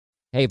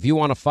Hey, if you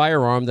want a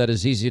firearm that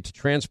is easy to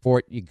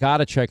transport, you got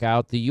to check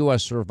out the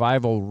U.S.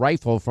 Survival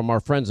Rifle from our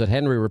friends at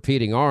Henry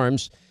Repeating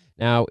Arms.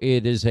 Now,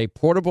 it is a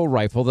portable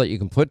rifle that you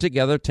can put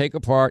together, take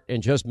apart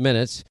in just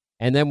minutes.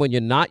 And then when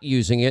you're not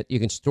using it, you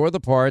can store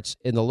the parts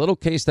in the little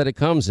case that it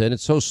comes in.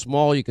 It's so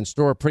small you can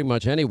store it pretty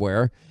much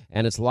anywhere,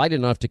 and it's light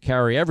enough to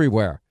carry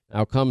everywhere.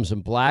 Now, it comes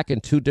in black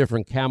and 2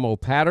 different camo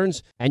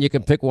patterns, and you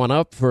can pick one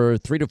up for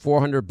 $300 to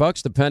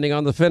 $400 depending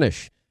on the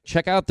finish.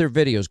 Check out their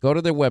videos. Go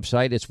to their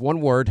website. It's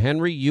one word,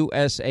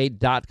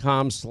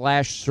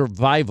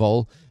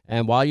 henryusa.com/survival.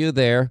 And while you're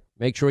there,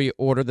 make sure you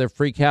order their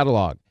free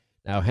catalog.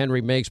 Now, Henry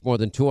makes more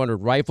than 200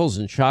 rifles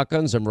and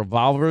shotguns and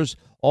revolvers,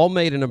 all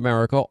made in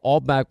America,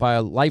 all backed by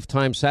a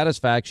lifetime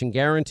satisfaction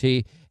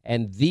guarantee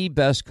and the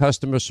best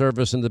customer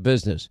service in the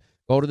business.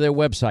 Go to their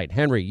website,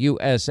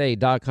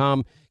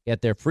 henryusa.com.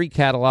 Get their free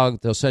catalog.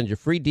 They'll send you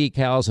free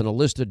decals and a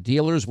list of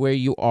dealers where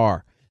you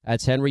are.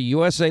 That's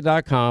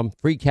henryusa.com.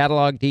 Free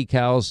catalog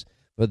decals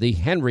for the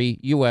Henry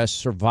U.S.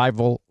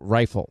 Survival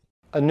Rifle.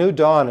 A new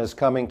dawn is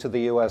coming to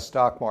the U.S.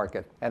 stock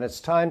market, and it's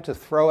time to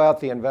throw out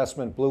the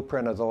investment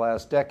blueprint of the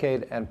last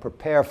decade and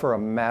prepare for a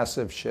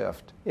massive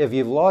shift. If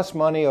you've lost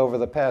money over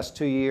the past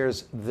 2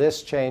 years,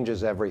 this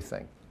changes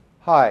everything.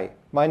 Hi,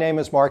 my name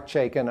is Mark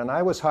Chaikin, and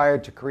I was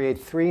hired to create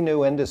 3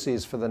 new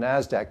indices for the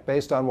NASDAQ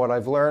based on what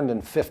I've learned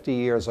in 50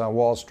 years on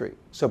Wall Street.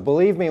 So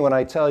believe me when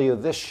I tell you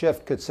this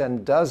shift could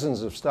send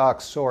dozens of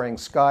stocks soaring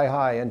sky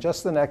high in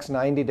just the next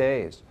 90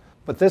 days.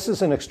 But this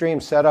is an extreme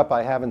setup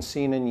I haven't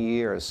seen in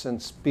years,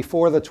 since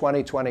before the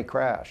 2020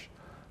 crash.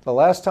 The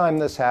last time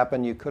this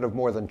happened, you could have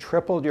more than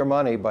tripled your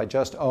money by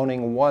just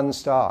owning one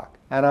stock.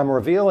 And I'm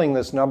revealing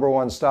this number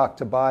 1 stock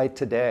to buy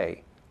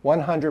today,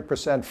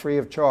 100% free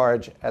of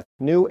charge at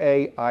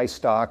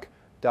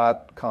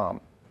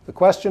newaistock.com. The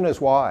question is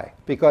why?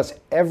 Because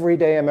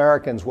everyday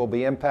Americans will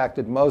be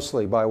impacted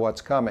mostly by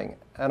what's coming,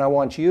 and I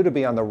want you to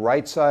be on the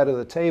right side of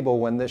the table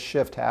when this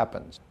shift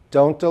happens.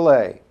 Don't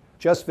delay.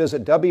 Just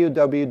visit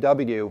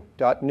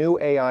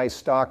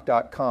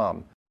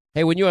www.newaistock.com.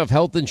 Hey, when you have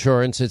health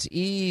insurance, it's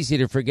easy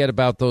to forget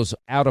about those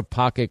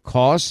out-of-pocket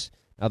costs.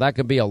 Now, that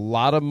can be a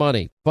lot of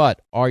money,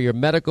 but are your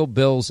medical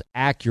bills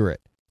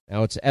accurate?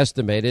 Now, it's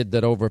estimated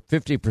that over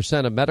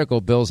 50% of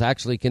medical bills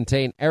actually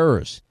contain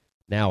errors.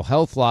 Now,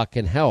 HealthLock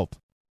can help.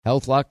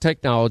 HealthLock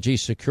technology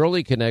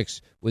securely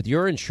connects with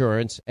your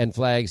insurance and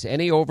flags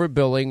any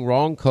overbilling,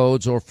 wrong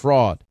codes, or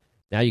fraud.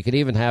 Now, you can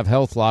even have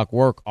HealthLock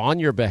work on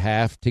your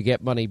behalf to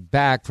get money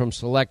back from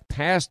select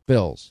past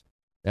bills.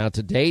 Now,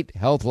 to date,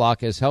 HealthLock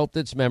has helped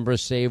its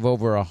members save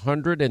over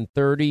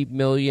 $130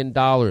 million.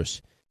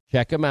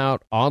 Check them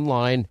out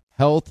online,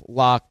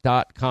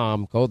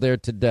 healthlock.com. Go there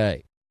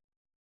today.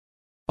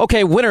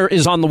 Okay, winter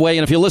is on the way,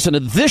 and if you listen to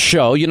this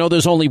show, you know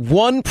there's only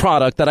one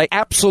product that I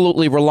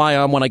absolutely rely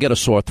on when I get a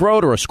sore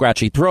throat or a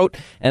scratchy throat,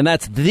 and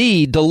that's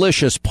the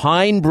delicious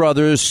Pine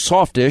Brothers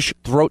Softish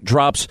Throat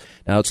Drops.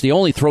 Now, it's the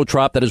only throat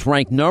drop that is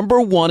ranked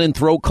 #1 in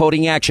throat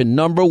coating action,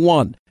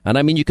 #1. And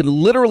I mean, you can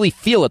literally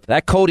feel it,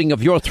 that coating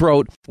of your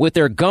throat with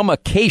their gum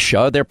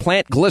acacia, their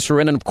plant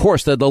glycerin, and of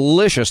course, their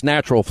delicious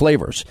natural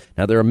flavors.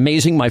 Now, they're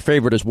amazing. My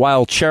favorite is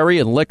wild cherry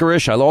and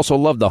licorice. I also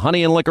love the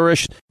honey and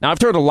licorice. Now, I've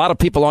turned a lot of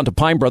people onto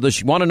Pine Brothers.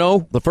 You want to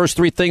know the first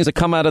 3 things that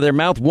come out of their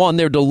mouth? 1,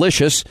 they're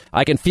delicious.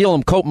 I can feel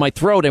them coat my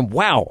throat, and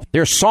wow,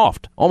 they're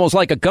soft, almost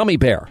like a gummy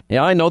bear.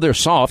 Yeah, I know they're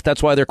soft.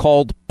 That's why they're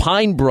called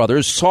Pine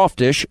Brothers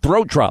Softish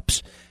Throat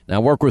Drops. Now,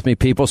 work with me,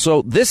 people.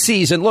 So this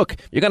season, look,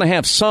 you're going to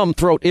have some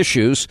throat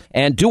issues,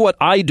 and do what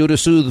I do to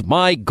soothe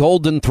my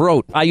golden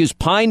throat. I use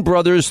Pine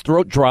Brothers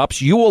Throat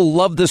Drops. You will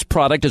love this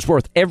product. It's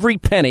worth every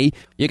penny.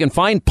 You can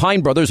find Pine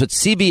Brothers at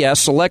CVS,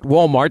 Select,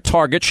 Walmart,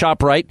 Target,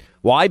 ShopRite.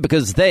 Why?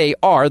 Because they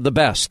are the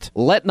best.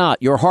 Let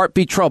not your heart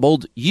be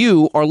troubled.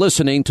 You are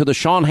listening to the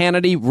Sean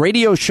Hannity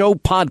Radio Show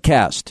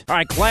podcast. All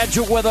right, glad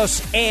you're with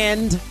us,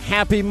 and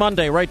happy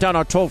Monday. Write down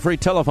our toll-free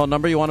telephone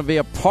number. You want to be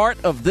a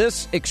part of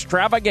this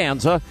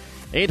extravaganza.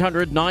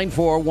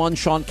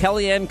 800-941-SEAN.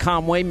 Kellyanne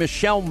Conway.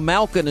 Michelle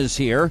Malkin is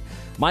here.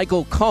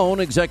 Michael Cohen,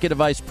 Executive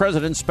Vice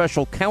President,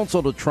 Special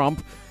Counsel to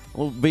Trump,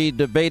 will be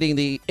debating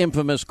the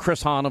infamous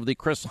Chris Hahn of the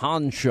Chris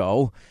Hahn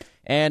Show.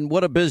 And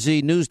what a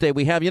busy news day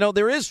we have. You know,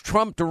 there is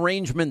Trump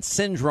derangement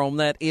syndrome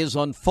that is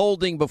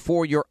unfolding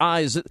before your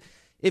eyes.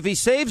 If he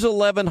saves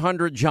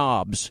 1,100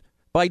 jobs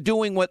by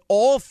doing what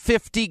all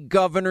 50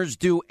 governors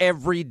do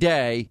every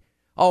day,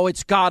 oh,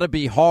 it's got to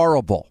be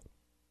horrible.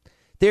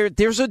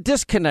 There's a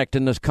disconnect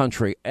in this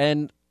country.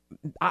 And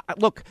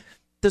look,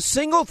 the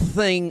single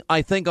thing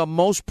I think I'm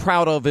most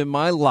proud of in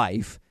my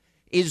life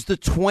is the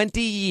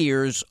 20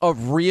 years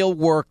of real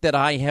work that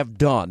I have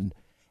done.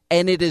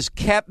 And it has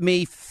kept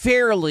me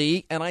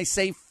fairly, and I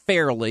say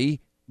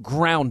fairly,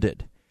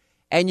 grounded.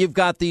 And you've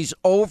got these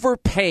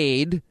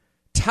overpaid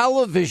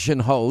television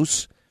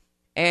hosts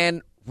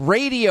and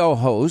radio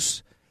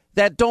hosts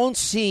that don't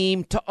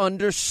seem to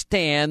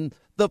understand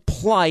the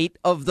plight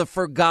of the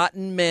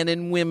forgotten men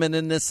and women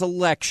in this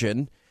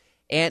election.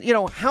 And, you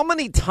know, how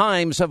many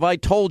times have I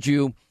told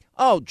you,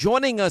 oh,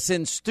 joining us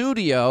in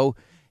studio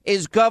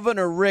is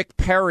Governor Rick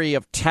Perry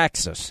of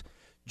Texas.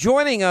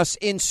 Joining us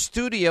in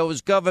studio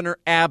is Governor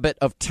Abbott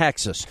of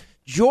Texas.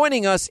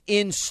 Joining us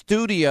in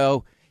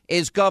studio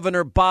is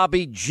Governor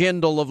Bobby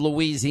Jindal of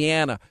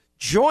Louisiana.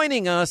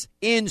 Joining us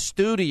in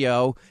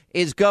studio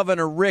is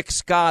Governor Rick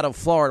Scott of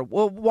Florida.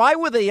 Well, why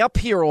were they up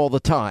here all the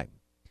time?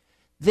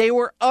 They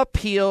were up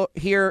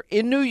here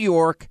in New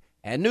York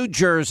and New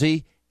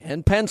Jersey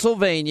and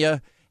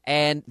Pennsylvania,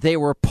 and they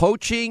were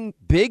poaching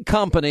big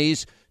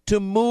companies to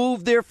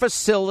move their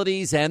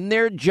facilities and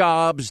their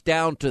jobs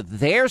down to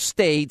their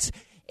states,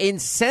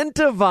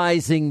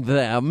 incentivizing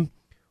them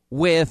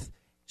with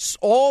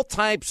all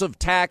types of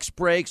tax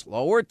breaks,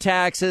 lower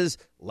taxes,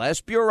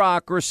 less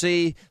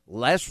bureaucracy,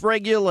 less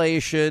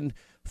regulation,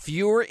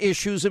 fewer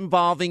issues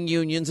involving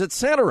unions,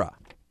 etc.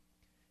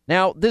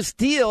 Now, this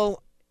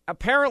deal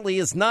apparently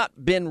has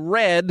not been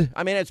read.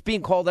 I mean, it's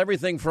being called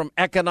everything from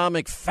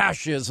economic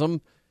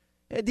fascism.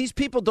 These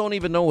people don't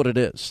even know what it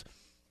is.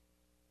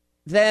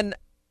 And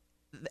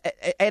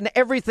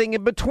everything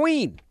in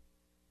between.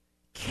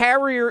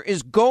 Carrier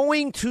is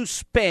going to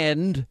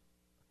spend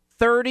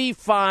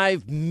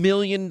 $35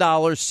 million,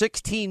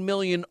 $16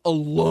 million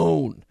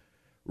alone,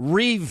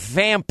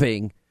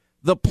 revamping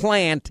the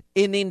plant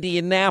in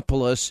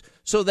Indianapolis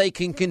so they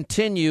can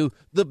continue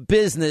the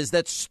business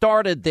that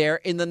started there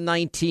in the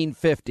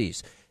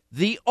 1950s.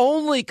 The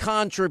only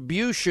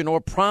contribution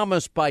or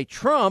promise by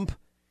Trump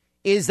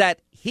is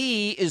that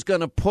he is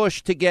going to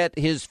push to get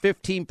his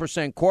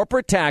 15%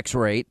 corporate tax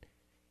rate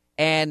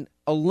and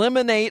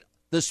eliminate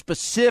the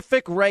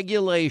specific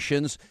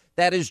regulations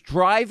that is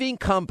driving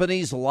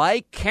companies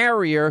like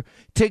Carrier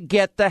to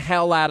get the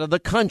hell out of the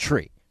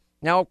country.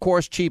 Now, of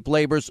course, cheap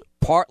labor's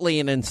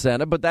partly an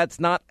incentive, but that's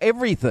not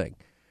everything.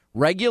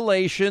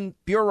 Regulation,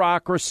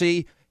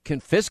 bureaucracy,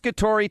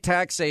 confiscatory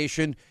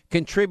taxation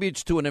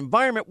contributes to an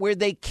environment where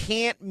they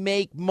can't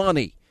make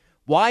money.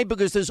 Why?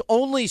 Because there's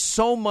only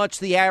so much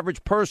the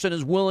average person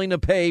is willing to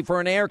pay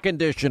for an air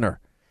conditioner.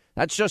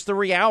 That's just the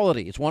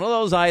reality. It's one of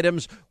those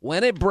items,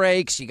 when it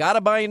breaks, you got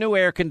to buy a new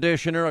air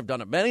conditioner. I've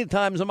done it many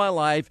times in my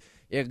life.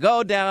 You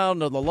go down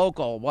to the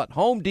local,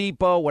 Home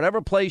Depot,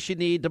 whatever place you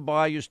need to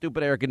buy your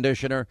stupid air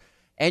conditioner,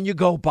 and you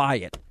go buy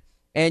it.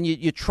 And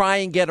you try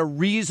and get a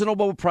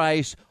reasonable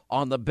price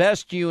on the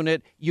best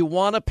unit. You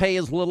want to pay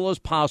as little as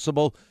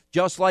possible,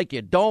 just like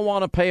you don't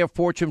want to pay a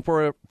fortune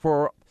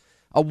for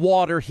a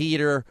water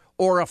heater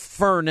or a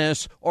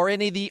furnace or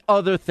any of the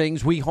other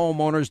things we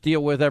homeowners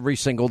deal with every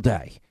single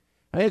day.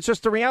 It's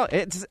just the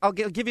reality. I'll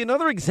give you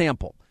another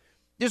example.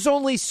 There's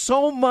only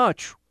so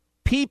much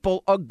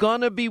people are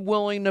going to be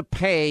willing to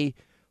pay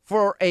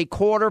for a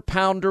quarter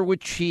pounder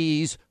with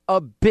cheese,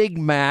 a Big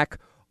Mac,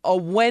 a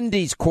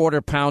Wendy's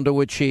quarter pounder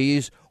with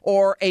cheese,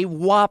 or a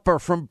Whopper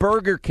from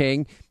Burger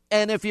King.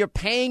 And if you're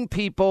paying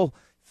people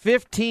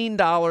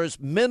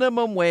 $15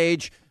 minimum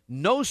wage,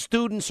 no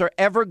students are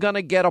ever going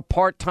to get a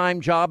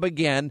part-time job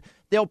again.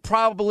 They'll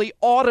probably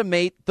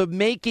automate the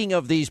making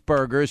of these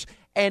burgers,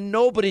 and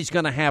nobody's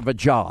going to have a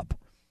job.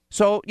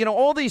 So,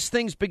 all these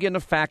things begin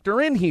to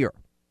factor in here.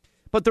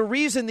 But the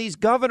reason these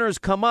governors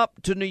come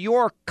up to New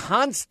York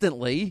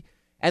constantly,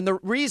 and the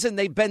reason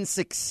they've been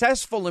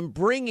successful in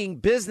bringing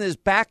business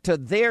back to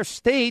their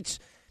states,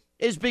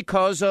 is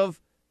because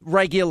of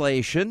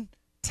regulation,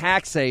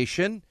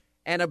 taxation,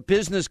 and a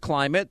business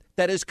climate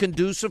that is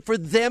conducive for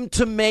them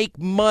to make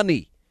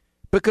money.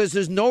 Because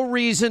there's no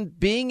reason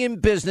being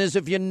in business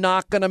if you're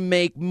not going to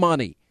make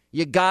money.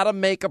 You got to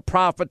make a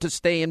profit to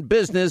stay in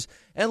business,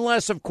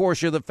 unless, of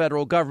course, you're the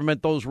federal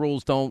government. Those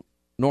rules don't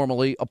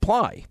normally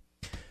apply.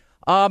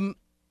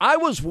 I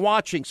was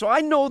watching, so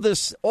I know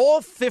this,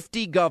 all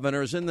 50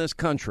 governors in this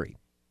country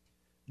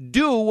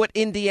do what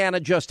Indiana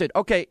just did.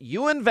 Okay,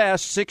 you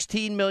invest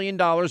 $16 million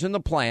in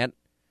the plant.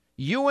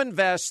 You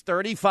invest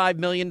 $35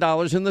 million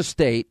in the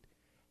state.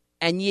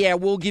 And, yeah,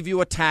 we'll give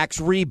you a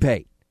tax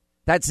rebate.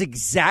 That's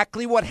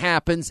exactly what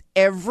happens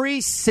every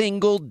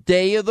single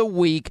day of the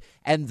week,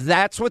 and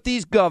that's what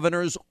these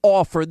governors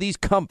offer these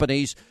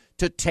companies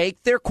to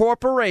take their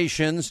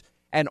corporations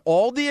and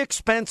all the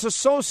expense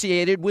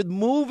associated with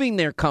moving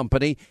their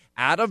company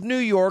out of New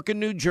York and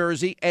New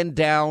Jersey and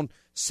down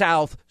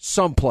south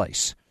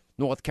someplace.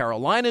 North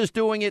Carolina's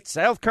doing it,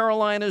 South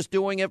Carolina's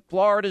doing it,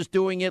 Florida's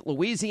doing it,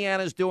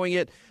 Louisiana's doing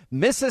it,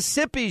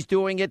 Mississippi's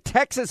doing it,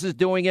 Texas is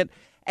doing it,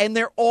 and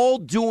they're all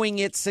doing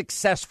it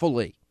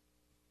successfully.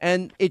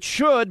 And it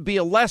should be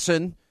a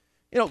lesson.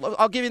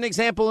 I'll give you an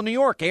example in New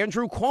York.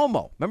 Andrew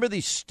Cuomo. Remember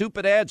these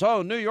stupid ads?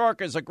 Oh, New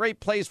York is a great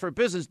place for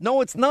business. No,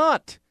 it's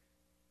not.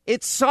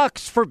 It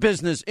sucks for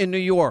business in New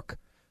York.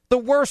 The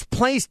worst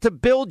place to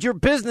build your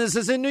business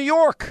is in New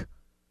York.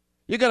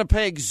 You're going to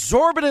pay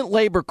exorbitant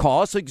labor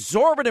costs,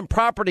 exorbitant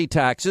property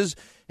taxes,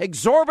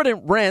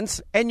 exorbitant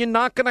rents, and you're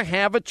not going to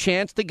have a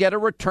chance to get a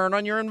return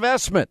on your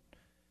investment.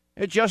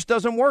 It just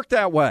doesn't work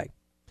that way.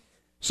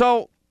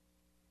 So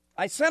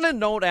I sent a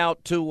note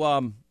out to,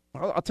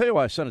 I'll tell you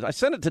why I sent it. I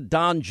sent it to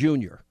Don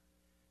Jr.,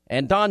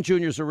 and Don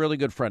Jr. is a really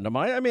good friend of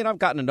mine. I mean, I've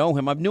gotten to know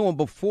him. I've knew him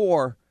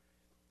before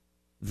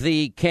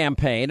the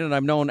campaign, and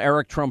I've known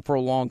Eric Trump for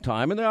a long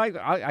time, and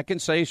I can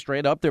say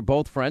straight up, they're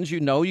both friends. You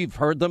know, you've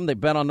heard them. They've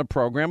been on the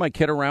program. I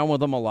kid around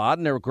with them a lot,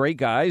 and they're great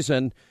guys,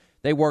 and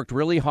they worked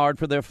really hard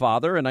for their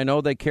father, and I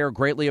know they care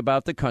greatly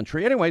about the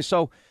country. Anyway,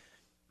 so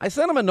I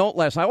sent him a note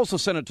last night. I also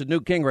sent it to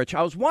Newt Gingrich.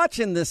 I was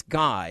watching this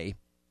guy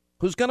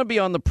who's going to be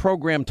on the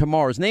program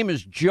tomorrow. His name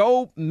is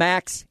Joe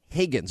Max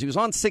Higgins. He was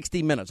on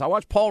 60 Minutes. I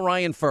watched Paul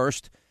Ryan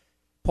first.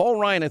 Paul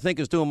Ryan, I think,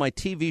 is doing my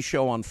TV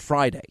show on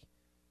Friday.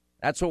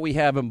 That's what we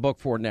have him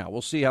booked for now.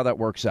 We'll see how that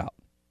works out.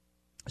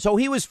 So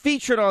he was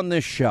featured on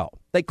this show.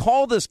 They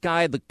call this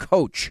guy the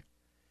coach.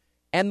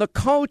 And the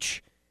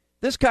coach,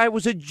 this guy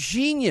was a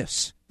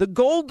genius. The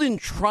Golden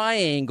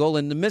Triangle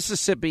in the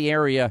Mississippi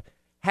area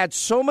had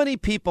so many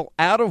people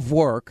out of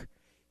work.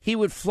 He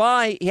would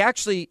fly. He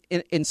actually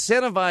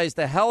incentivized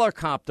the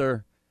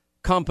helicopter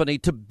company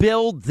to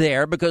build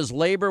there because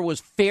labor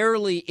was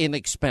fairly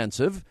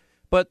inexpensive.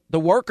 But the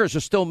workers are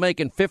still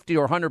making $50,000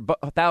 or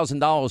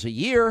 $100,000 a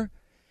year.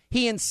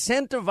 He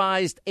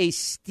incentivized a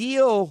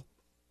steel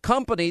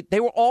company. They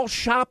were all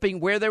shopping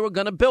where they were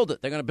going to build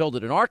it. They're going to build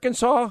it in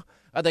Arkansas.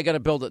 Are they going to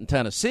build it in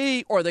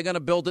Tennessee? Or are they going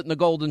to build it in the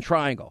Golden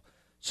Triangle?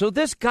 So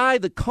this guy,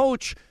 the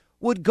coach,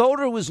 would go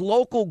to his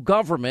local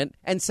government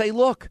and say,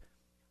 look,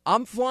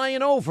 I'm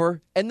flying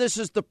over, and this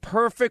is the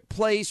perfect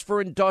place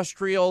for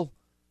industrial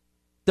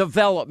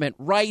development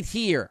right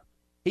here.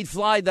 He'd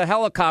fly the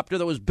helicopter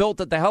that was built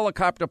at the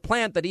helicopter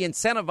plant that he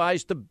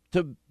incentivized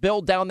to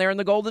build down there in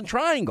the Golden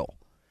Triangle.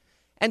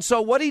 And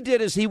so what he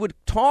did is he would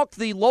talk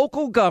the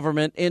local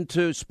government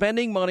into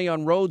spending money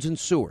on roads and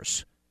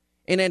sewers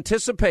in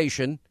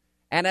anticipation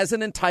and as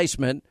an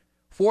enticement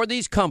for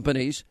these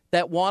companies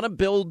that want to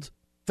build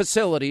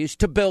facilities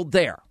to build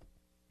there.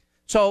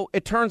 So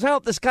it turns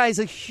out this guy's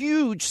a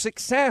huge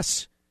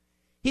success.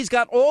 He's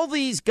got all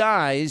these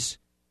guys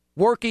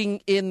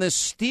working in the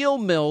steel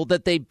mill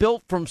that they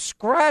built from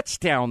scratch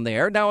down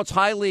there. Now it's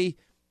highly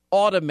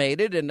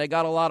automated and they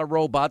got a lot of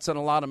robots and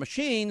a lot of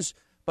machines.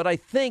 But I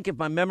think, if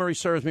my memory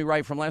serves me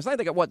right from last night,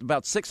 they got,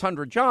 about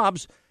 600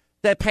 jobs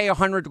that pay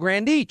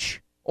 $100,000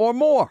 each or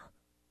more.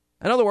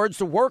 In other words,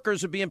 the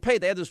workers are being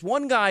paid. They had this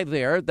one guy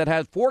there that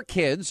had 4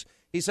 kids.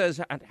 He says,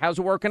 how's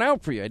it working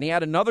out for you? And he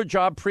had another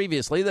job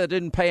previously that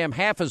didn't pay him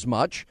half as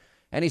much.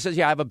 And he says,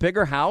 yeah, I have a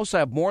bigger house. I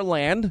have more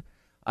land.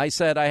 I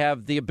said, I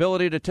have the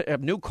ability to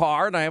have a new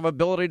car, and I have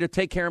ability to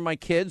take care of my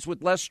kids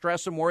with less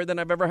stress and worry than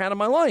I've ever had in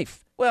my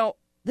life. Well,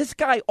 this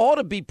guy ought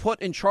to be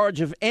put in charge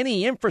of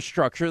any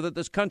infrastructure that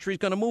this country is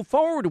going to move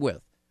forward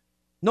with.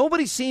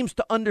 Nobody seems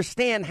to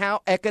understand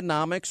how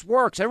economics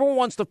works. Everyone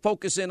wants to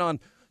focus in on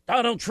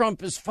Donald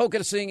Trump is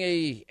focusing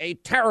a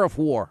tariff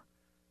war.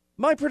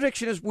 My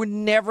prediction is we're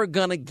never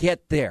going to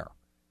get there.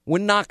 We're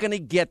not going to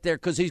get there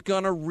because he's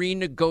going to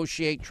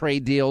renegotiate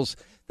trade deals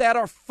that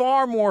are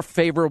far more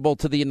favorable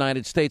to the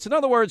United States. In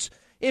other words,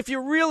 if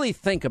you really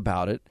think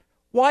about it,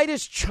 why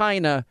does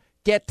China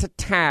get to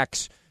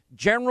tax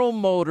General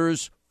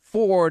Motors,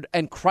 Ford,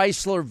 and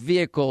Chrysler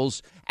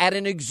vehicles at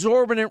an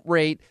exorbitant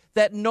rate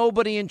that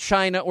nobody in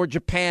China or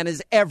Japan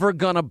is ever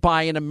going to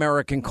buy an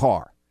American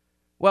car?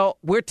 Well,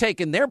 we're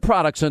taking their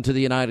products into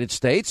the United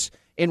States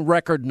in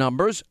record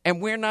numbers,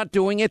 and we're not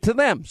doing it to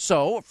them.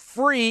 So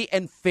free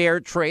and fair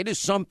trade is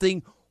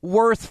something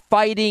worth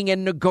fighting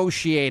and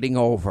negotiating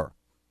over.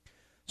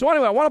 So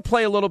anyway, I want to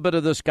play a little bit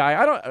of this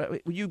guy.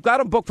 You've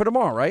got him booked for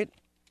tomorrow, right?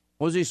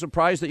 Was he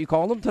surprised that you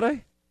called him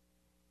today?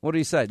 What did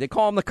he say? They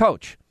call him the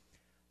coach.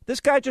 This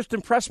guy just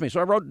impressed me. So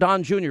I wrote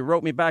Don Jr.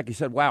 wrote me back. He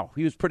said, wow,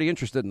 he was pretty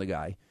interested in the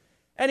guy.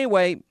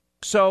 Anyway,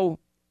 so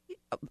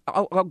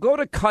I'll go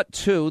to cut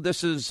 2.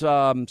 This is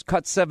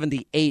cut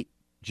 78,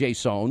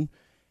 Jason.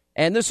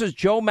 And this is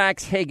Joe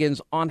Max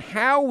Higgins on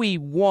how he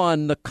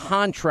won the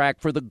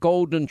contract for the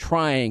Golden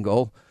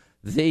Triangle,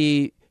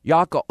 the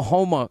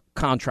Yokohama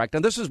contract.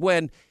 And this is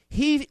when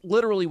he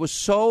literally was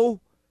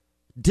so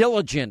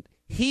diligent.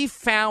 He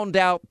found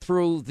out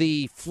through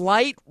the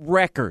flight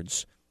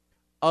records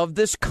of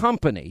this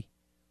company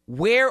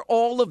where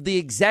all of the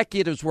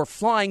executives were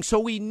flying,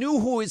 so he knew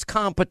who his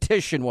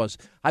competition was.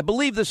 I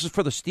believe this is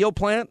for the steel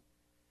plant.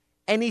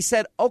 And he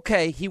said,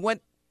 okay, he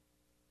went,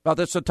 oh,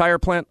 that's a tire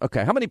plant?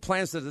 Okay, how many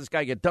plants did this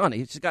guy get done?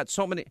 He's got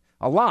so many,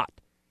 a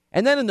lot.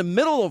 And then in the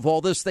middle of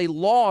all this, they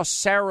lost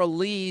Sara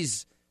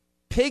Lee's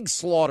pig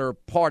slaughter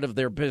part of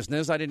their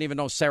business. I didn't even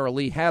know Sara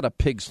Lee had a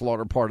pig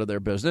slaughter part of their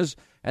business,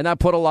 and that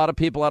put a lot of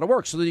people out of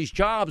work. So these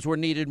jobs were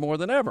needed more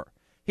than ever.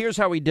 Here's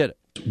how he did it.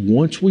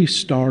 Once we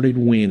started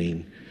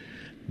winning,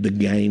 the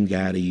game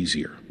got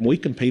easier. We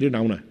competed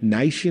on a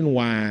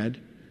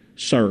nationwide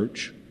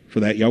search for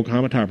that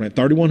Yokohama tire plant.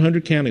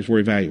 3,100 counties were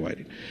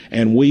evaluated,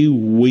 and we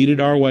weeded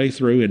our way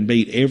through and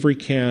beat every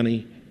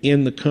county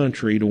in the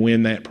country to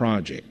win that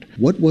project.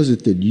 What was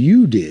it that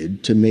you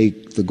did to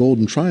make the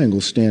Golden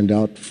Triangle stand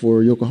out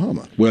for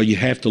Yokohama? Well, you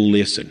have to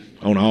listen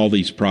on all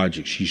these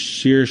projects. You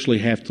seriously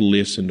have to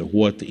listen to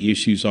what the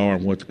issues are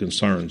and what the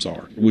concerns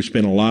are. We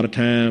spent a lot of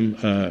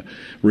time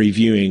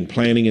reviewing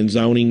planning and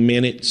zoning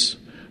minutes,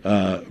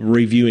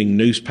 reviewing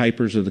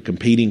newspapers of the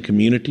competing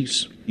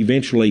communities.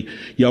 Eventually,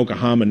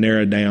 Yokohama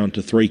narrowed down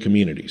to 3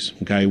 communities,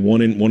 okay,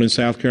 one in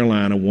South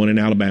Carolina, one in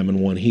Alabama, and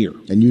one here.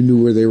 And you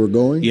knew where they were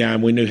going? Yeah,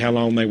 and we knew how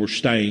long they were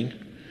staying,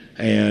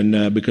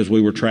 and because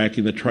we were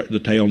tracking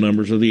the tail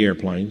numbers of the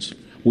airplanes.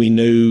 We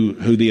knew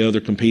who the other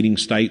competing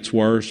states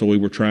were, so we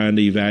were trying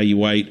to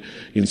evaluate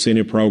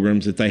incentive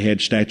programs that they had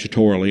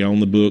statutorily on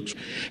the books.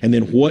 And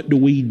then what do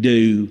we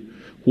do?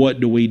 What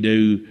do we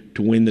do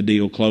to win the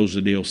deal, close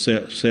the deal,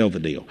 sell the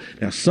deal?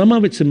 Now, some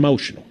of it's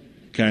emotional,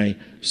 okay?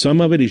 Some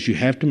of it is you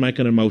have to make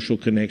an emotional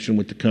connection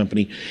with the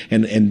company,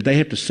 and they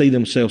have to see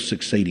themselves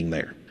succeeding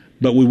there.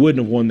 But we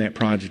wouldn't have won that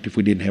project if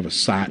we didn't have a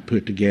site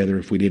put together,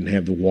 if we didn't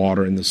have the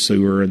water and the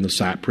sewer and the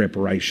site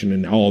preparation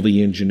and all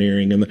the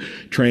engineering and the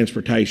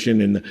transportation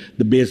and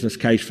the business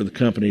case for the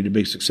company to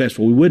be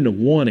successful. We wouldn't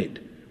have won it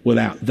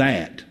without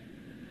that.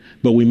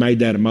 But we made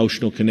that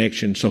emotional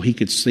connection so he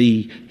could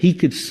see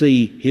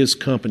his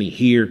company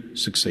here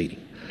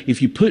succeeding.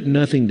 If you put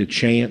nothing to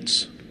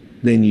chance,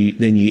 then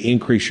you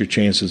increase your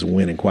chances of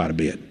winning quite a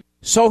bit.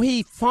 So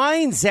he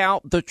finds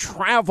out the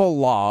travel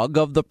log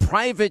of the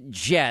private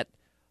jet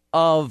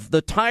of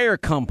the tire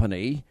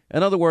company,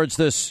 in other words,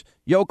 this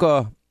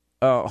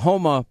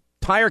Yokohama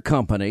tire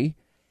company,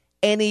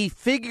 and he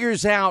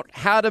figures out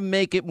how to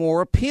make it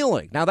more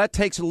appealing. Now, that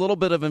takes a little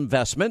bit of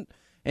investment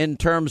in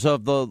terms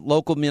of the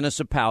local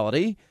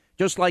municipality,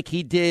 just like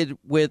he did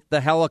with the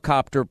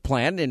helicopter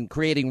plant and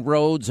creating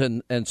roads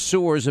and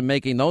sewers and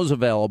making those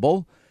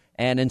available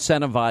and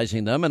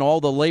incentivizing them and all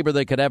the labor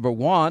they could ever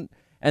want.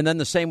 And then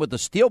the same with the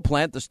steel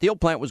plant. The steel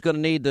plant was going to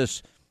need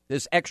this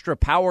extra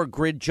power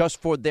grid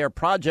just for their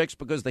projects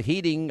because the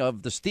heating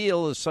of the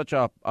steel is such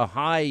a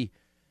high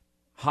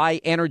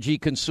energy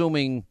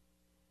consuming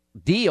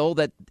deal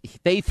that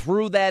they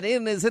threw that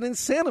in as an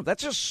incentive.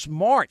 That's just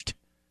smart.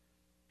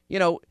 You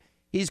know,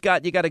 you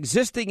got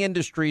existing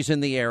industries in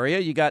the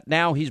area.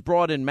 He's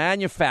brought in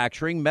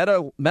manufacturing,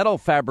 metal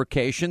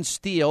fabrication,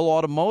 steel,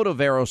 automotive,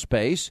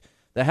 aerospace,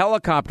 the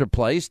helicopter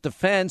place,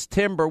 defense,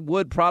 timber,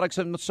 wood products,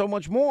 and so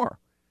much more.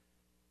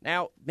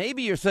 Now,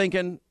 maybe you're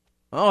thinking,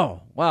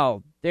 oh,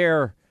 well,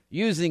 they're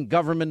using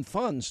government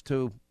funds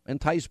to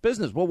entice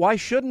business. Well, why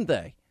shouldn't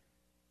they?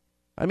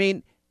 I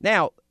mean,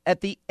 now, at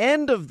the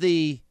end of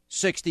the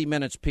 60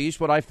 Minutes piece,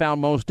 what I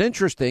found most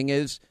interesting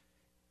is,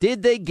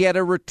 did they get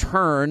a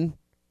return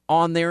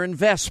on their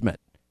investment?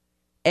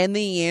 And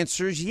the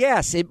answer is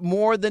yes. It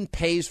more than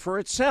pays for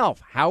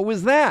itself. How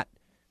is that?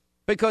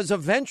 Because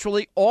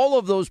eventually all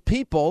of those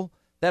people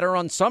that are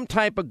on some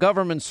type of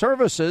government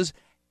services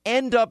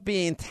end up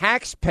being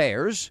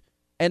taxpayers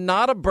and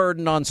not a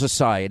burden on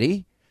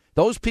society.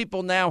 Those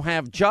people now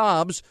have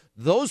jobs.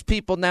 Those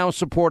people now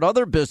support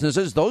other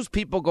businesses. Those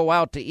people go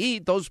out to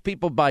eat. Those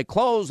people buy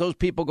clothes. Those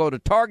people go to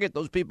Target.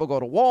 Those people go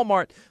to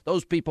Walmart.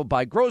 Those people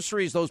buy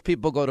groceries. Those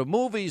people go to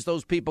movies.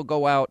 Those people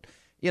go out,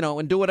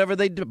 and do whatever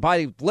they do.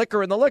 Buy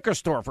liquor in the liquor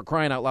store, for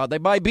crying out loud. They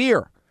buy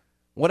beer,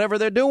 whatever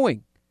they're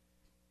doing.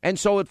 And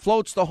so it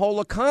floats the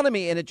whole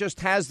economy, and it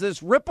just has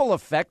this ripple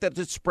effect that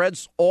it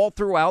spreads all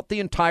throughout the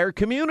entire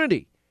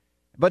community.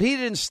 But he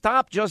didn't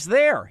stop just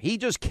there. He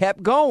just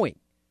kept going.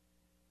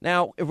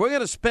 Now, if we're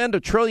going to spend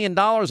 $1 trillion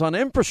on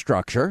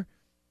infrastructure,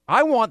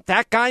 I want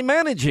that guy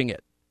managing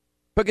it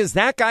because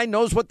that guy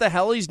knows what the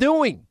hell he's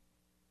doing.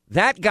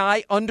 That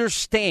guy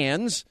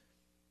understands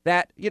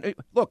that,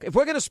 look, if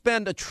we're going to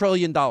spend $1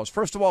 trillion,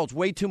 first of all, it's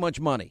way too much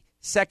money.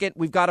 Second,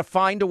 we've got to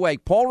find a way.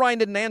 Paul Ryan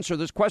didn't answer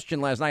this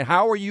question last night.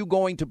 How are you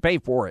going to pay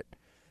for it?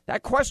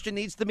 That question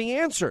needs to be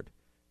answered.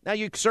 Now,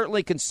 you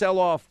certainly can sell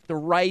off the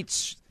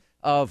rights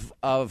of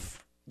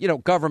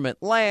government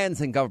lands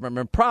and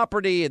government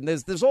property, and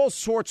there's all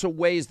sorts of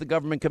ways the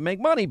government can make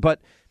money. But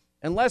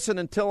unless and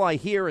until I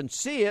hear and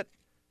see it,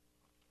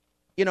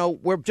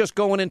 we're just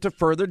going into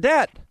further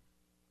debt.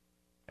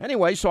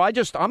 Anyway, so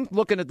I'm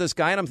looking at this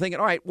guy and I'm thinking,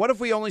 all right, what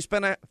if we only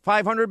spend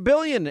 $500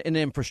 billion in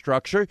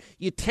infrastructure?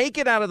 You take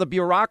it out of the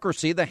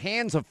bureaucracy, the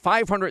hands of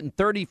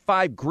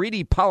 535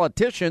 greedy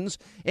politicians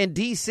in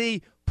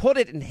D.C., put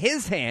it in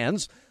his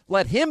hands.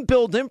 Let him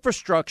build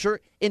infrastructure,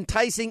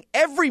 enticing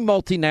every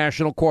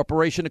multinational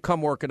corporation to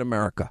come work in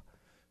America.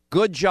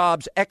 Good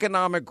jobs,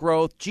 economic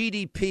growth,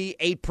 GDP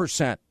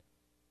 8%.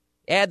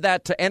 Add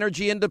that to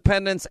energy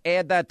independence.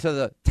 Add that to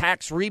the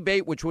tax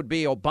rebate, which would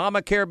be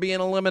Obamacare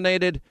being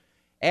eliminated.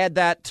 Add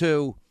that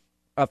to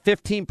a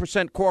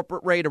 15%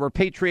 corporate rate, a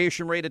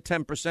repatriation rate of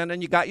 10%,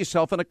 and you got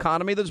yourself an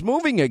economy that's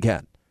moving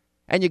again.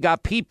 And you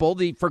got people,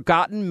 the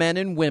forgotten men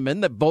and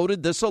women that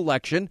voted this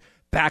election,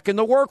 back in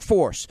the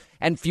workforce,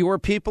 and fewer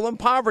people in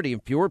poverty,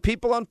 and fewer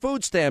people on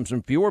food stamps,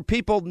 and fewer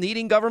people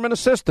needing government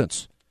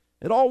assistance.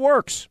 It all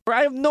works.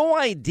 I have no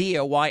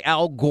idea why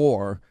Al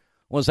Gore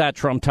was at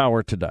Trump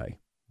Tower today.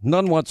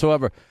 None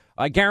whatsoever.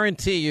 I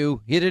guarantee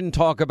you he didn't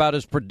talk about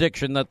his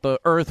prediction that the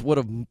earth would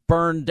have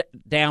burned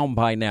down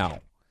by now.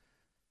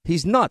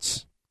 He's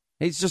nuts.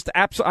 He's just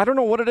I don't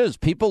know what it is.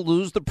 People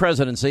lose the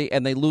presidency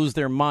and they lose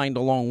their mind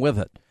along with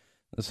it.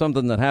 It's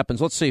something that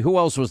happens. Let's see. Who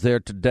else was there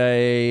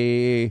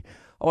today?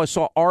 Oh, I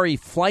saw Ari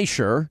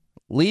Fleischer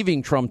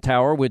leaving Trump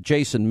Tower with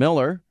Jason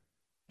Miller.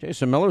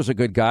 Jason Miller's a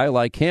good guy,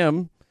 like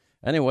him.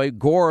 Anyway,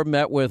 Gore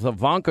met with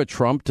Ivanka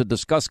Trump to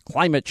discuss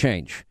climate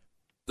change.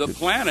 The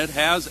planet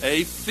has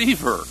a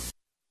fever.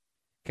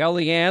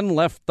 Kellyanne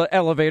left the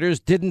elevators,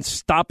 didn't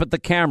stop at the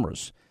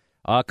cameras.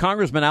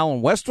 Congressman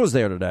Allen West was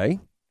there today.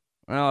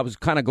 Well, I was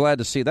kind of glad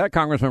to see that.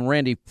 Congressman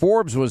Randy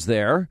Forbes was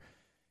there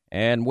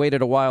and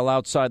waited a while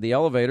outside the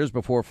elevators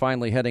before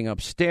finally heading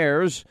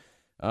upstairs.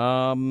 Look,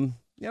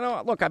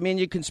 I mean,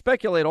 you can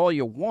speculate all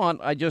you want.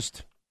 I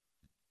just,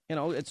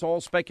 it's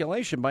all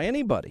speculation by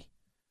anybody.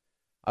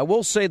 I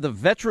will say the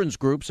veterans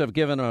groups have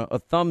given a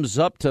thumbs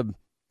up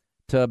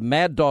to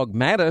Mad Dog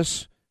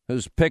Mattis,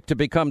 who's picked to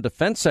become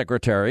defense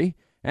secretary.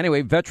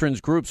 Anyway,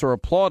 veterans groups are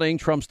applauding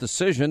Trump's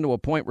decision to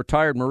appoint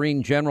retired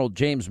Marine General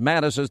James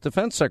Mattis as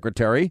defense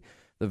secretary.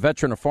 The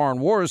veteran of foreign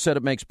wars said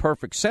it makes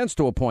perfect sense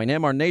to appoint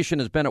him. Our nation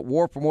has been at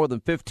war for more than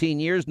 15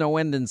 years, no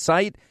end in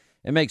sight.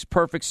 It makes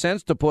perfect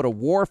sense to put a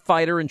war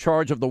fighter in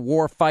charge of the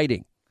war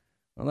fighting.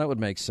 Well, that would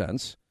make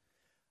sense.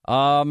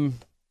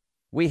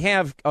 We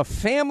have a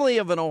family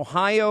of an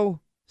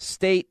Ohio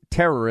State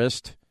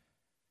terrorist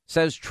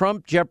says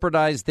Trump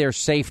jeopardized their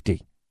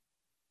safety.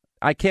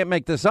 I can't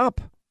make this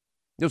up.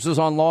 This is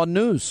on Law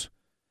News.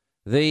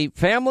 The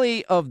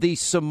family of the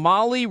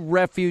Somali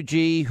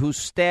refugee who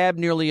stabbed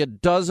nearly a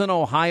dozen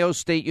Ohio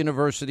State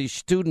University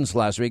students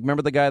last week.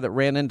 Remember the guy that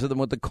ran into them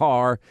with the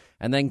car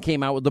and then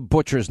came out with the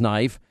butcher's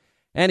knife?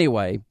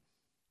 Anyway,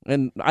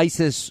 an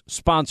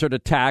ISIS-sponsored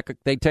attack,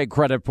 they take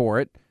credit for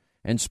it,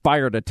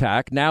 inspired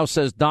attack, now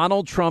says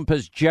Donald Trump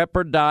has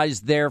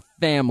jeopardized their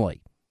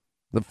family.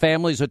 The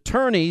family's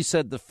attorney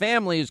said the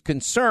family is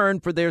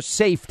concerned for their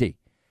safety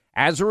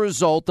as a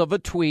result of a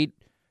tweet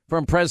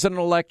from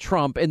President-elect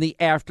Trump in the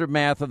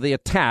aftermath of the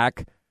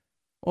attack.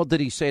 Well, did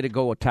he say to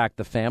go attack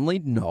the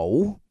family?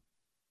 No.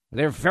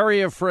 They're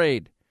very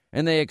afraid,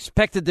 and they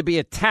expected to be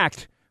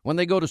attacked when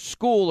they go to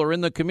school or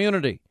in the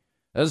community.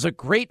 There's a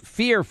great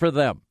fear for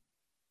them.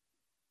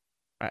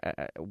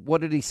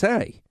 What did he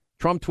say?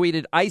 Trump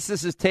tweeted,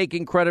 ISIS is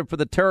taking credit for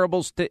the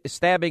terrible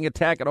stabbing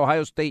attack at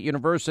Ohio State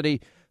University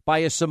by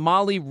a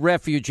Somali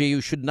refugee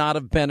who should not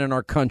have been in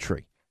our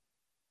country.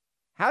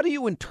 How do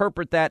you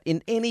interpret that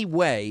in any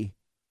way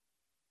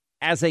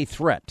as a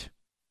threat?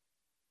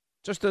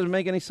 Just doesn't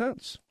make any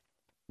sense.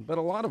 But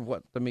a lot of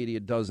what the media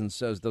does and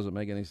says doesn't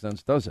make any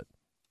sense, does it?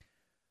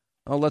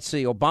 Oh, let's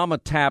see. Obama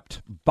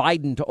tapped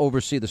Biden to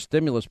oversee the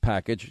stimulus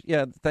package.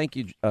 Yeah, thank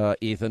you,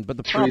 Ethan. But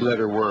the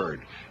three-letter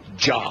word,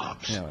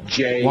 jobs. Yeah,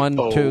 J-O-B-S.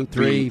 1, 2,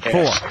 3, 4.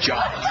 Jobs.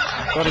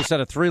 I thought he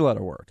said a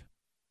three-letter word.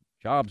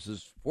 Jobs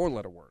is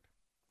four-letter word.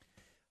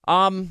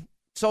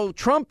 So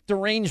Trump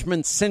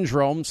derangement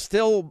syndrome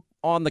still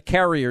on the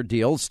carrier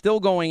deal, still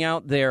going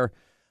out there.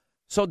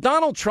 So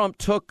Donald Trump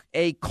took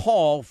a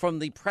call from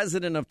the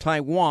president of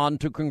Taiwan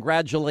to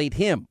congratulate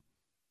him.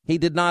 He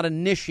did not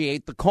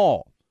initiate the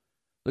call.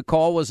 The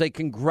call was a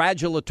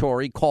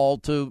congratulatory call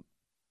to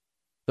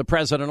the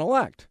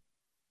president-elect.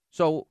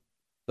 So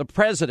the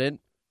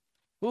president,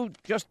 who,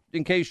 just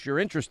in case you're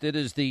interested,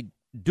 is the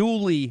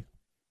duly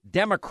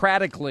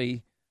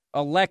democratically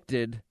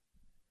elected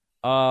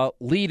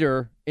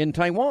leader in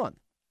Taiwan.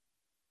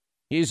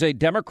 He's a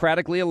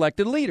democratically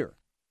elected leader.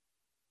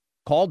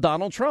 Called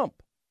Donald Trump.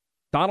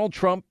 Donald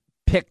Trump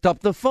picked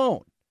up the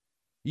phone.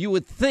 You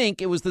would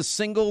think it was the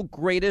single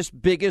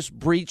greatest, biggest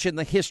breach in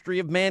the history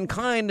of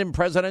mankind in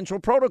presidential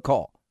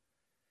protocol.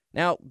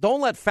 Now, don't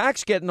let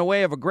facts get in the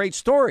way of a great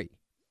story,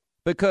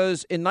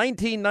 because in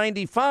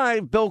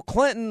 1995, Bill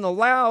Clinton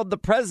allowed the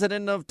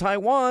president of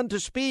Taiwan to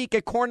speak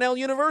at Cornell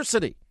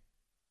University.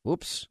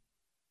 Whoops.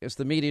 Guess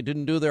the media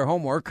didn't do their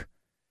homework.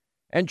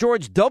 And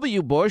George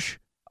W. Bush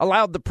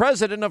allowed the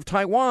president of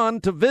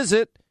Taiwan to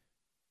visit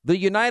the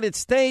United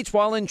States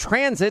while in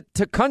transit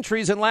to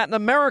countries in Latin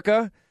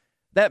America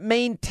that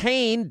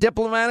maintain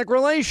diplomatic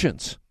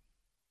relations.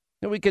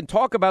 And we can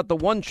talk about the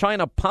one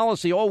China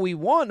policy all we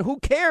want. Who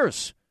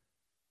cares?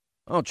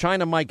 Oh,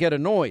 China might get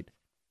annoyed.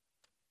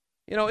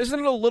 Isn't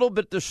it a little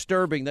bit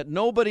disturbing that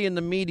nobody in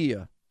the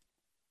media,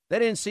 they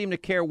didn't seem to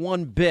care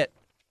one bit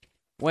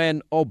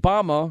when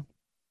Obama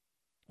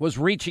was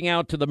reaching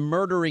out to the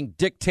murdering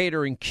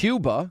dictator in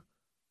Cuba,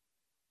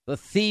 the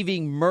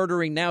thieving,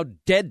 murdering, now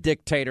dead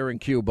dictator in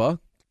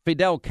Cuba,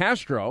 Fidel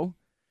Castro.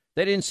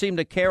 They didn't seem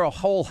to care a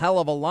whole hell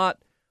of a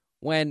lot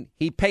when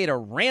he paid a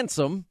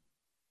ransom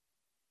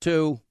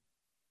to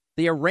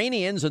the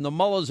Iranians and the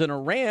mullahs in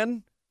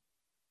Iran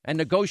and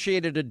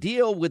negotiated a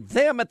deal with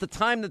them at the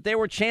time that they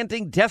were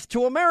chanting death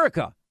to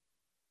America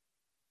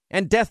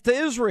and death to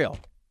Israel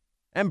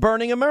and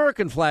burning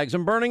American flags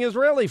and burning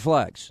Israeli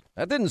flags.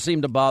 That didn't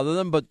seem to bother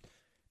them, but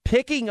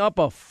picking up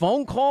a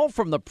phone call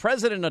from the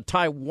president of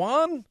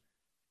Taiwan,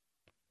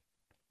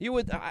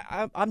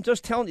 I'm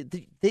just telling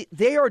you,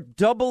 they are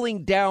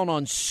doubling down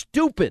on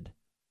stupid.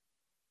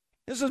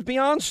 This is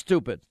beyond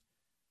stupid.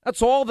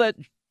 That's all that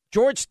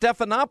George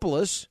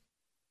Stephanopoulos,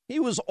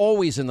 he was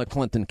always in the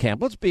Clinton camp.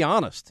 Let's be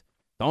honest.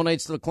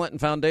 Donates to the Clinton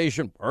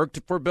Foundation, worked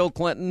for Bill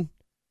Clinton.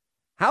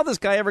 How this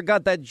guy ever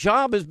got that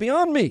job is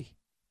beyond me.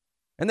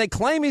 And they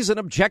claim he's an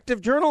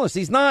objective journalist.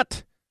 He's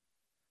not.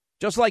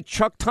 Just like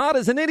Chuck Todd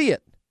is an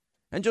idiot.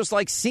 And just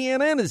like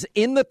CNN is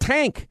in the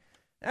tank.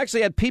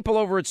 Actually had people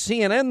over at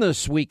CNN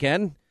this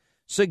weekend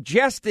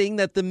suggesting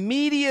that the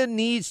media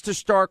needs to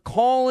start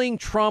calling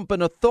Trump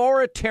an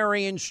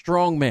authoritarian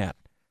strongman.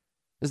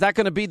 Is that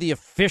going to be the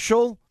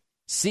official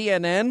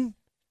CNN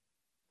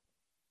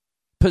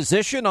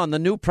position on the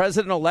new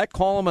president-elect?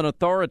 Call him an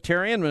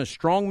authoritarian and a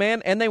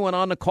strongman, and they went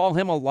on to call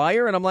him a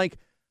liar. And I'm like,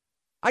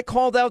 I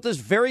called out this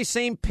very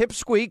same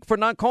pipsqueak for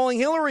not calling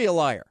Hillary a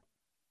liar.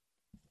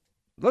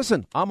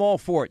 Listen, I'm all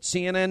for it.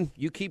 CNN,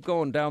 you keep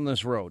going down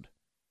this road.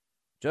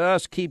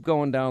 Just keep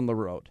going down the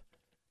road.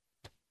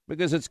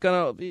 Because it's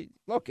going to be,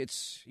 look,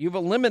 you've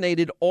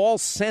eliminated all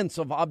sense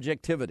of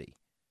objectivity.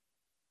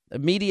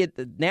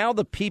 Now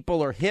the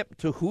people are hip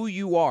to who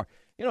you are.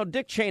 You know,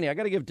 Dick Cheney,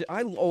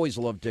 I always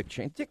love Dick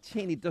Cheney. Dick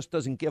Cheney just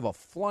doesn't give a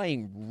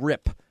flying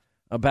rip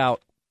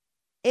about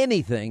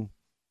anything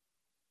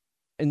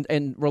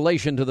in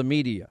relation to the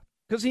media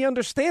because he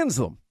understands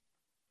them.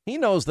 He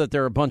knows that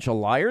they're a bunch of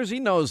liars. He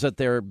knows that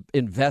they're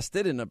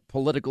invested in a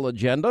political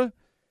agenda.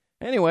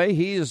 Anyway,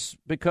 he has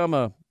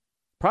become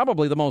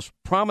probably the most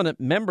prominent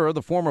member of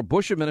the former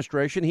Bush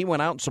administration. He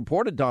went out and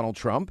supported Donald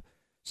Trump,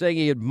 saying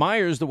he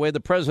admires the way the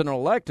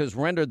president-elect has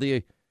rendered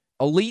the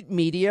elite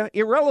media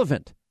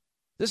irrelevant.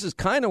 This is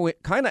kind of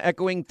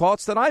echoing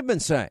thoughts that I've been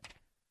saying.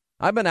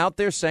 I've been out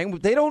there saying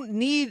they don't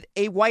need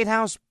a White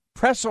House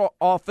press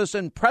office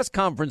and press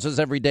conferences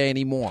every day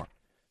anymore.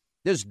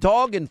 This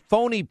dog and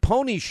phony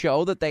pony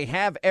show that they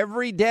have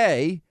every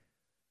day,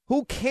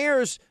 who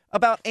cares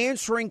about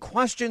answering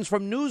questions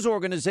from news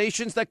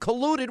organizations that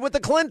colluded with the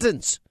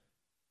Clintons?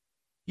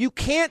 You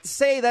can't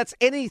say that's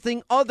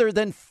anything other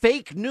than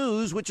fake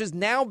news, which has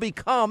now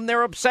become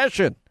their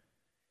obsession.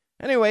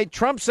 Anyway,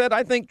 Trump said,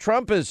 I think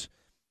Trump is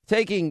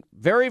taking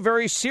very,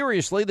 very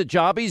seriously the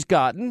job he's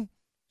gotten,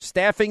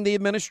 staffing the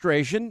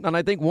administration. And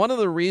I think one of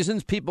the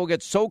reasons people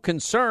get so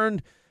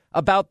concerned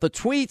about the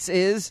tweets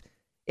is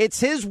it's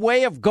his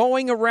way of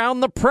going around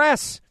the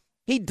press.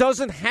 He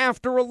doesn't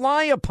have to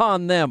rely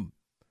upon them.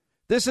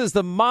 This is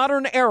the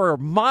modern era,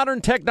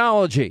 modern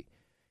technology.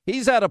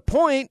 He's at a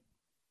point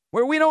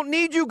where we don't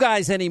need you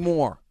guys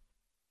anymore.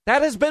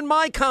 That has been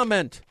my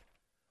comment.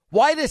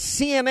 Why does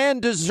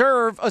CNN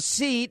deserve a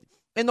seat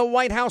in the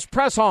White House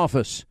press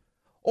office?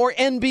 Or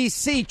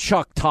NBC,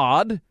 Chuck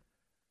Todd?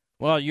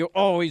 Well, you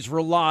always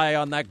rely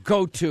on that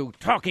go-to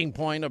talking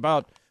point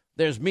about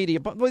there's media.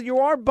 But you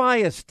are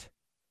biased.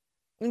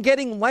 And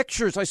getting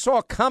lectures. I saw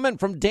a comment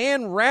from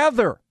Dan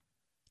Rather.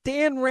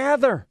 Dan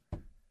Rather.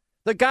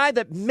 The guy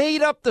that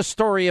made up the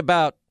story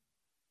about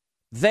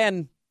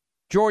then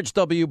George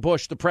W.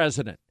 Bush, the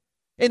president,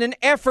 in an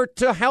effort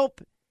to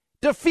help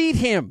defeat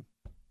him.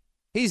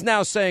 He's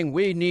now saying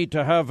we need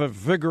to have a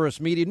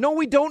vigorous media. No,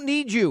 we don't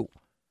need you.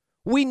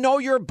 We know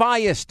you're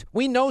biased.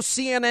 We know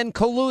CNN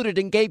colluded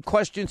and gave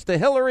questions to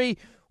Hillary.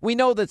 We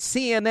know that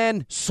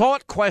CNN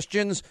sought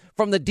questions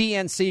from the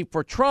DNC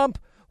for Trump.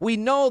 We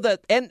know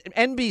that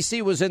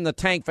NBC was in the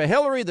tank for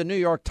Hillary, the New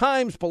York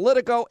Times,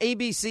 Politico,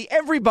 ABC,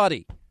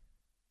 everybody.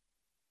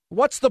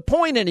 What's the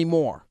point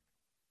anymore?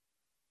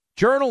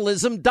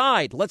 Journalism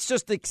died. Let's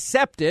just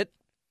accept it.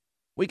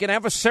 We can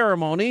have a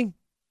ceremony.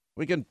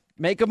 We can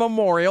make a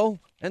memorial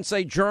and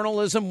say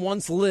journalism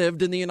once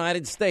lived in the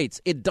United States.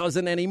 It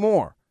doesn't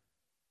anymore.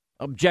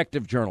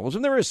 Objective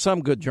journalism. There is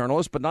some good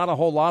journalists, but not a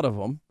whole lot of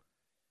them.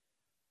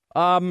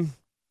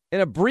 In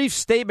a brief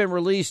statement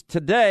released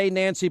today,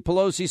 Nancy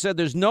Pelosi said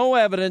there's no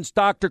evidence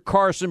Dr.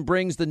 Carson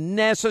brings the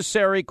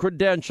necessary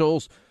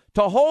credentials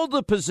to hold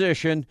the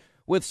position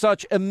with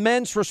such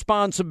immense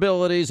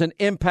responsibilities and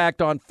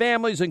impact on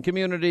families and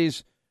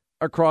communities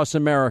across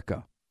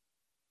America.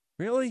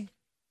 Really?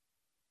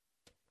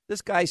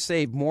 This guy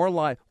saved more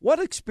lives. What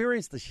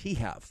experience does she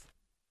have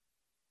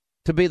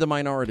to be the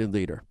minority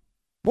leader?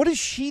 What has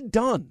she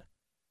done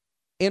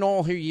in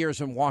all her years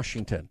in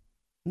Washington?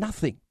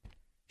 Nothing.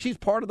 She's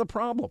part of the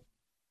problem.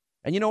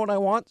 And you know what I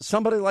want?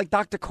 Somebody like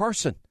Dr.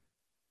 Carson,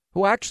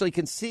 who actually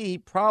can see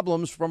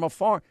problems from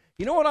afar.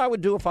 You know what I would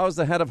do if I was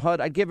the head of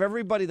HUD? I'd give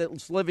everybody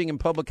that's living in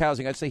public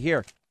housing, I'd say,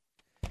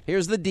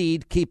 here's the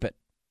deed, keep it.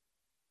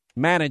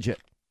 Manage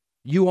it.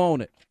 You own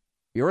it.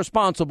 You're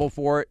responsible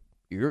for it.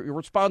 You're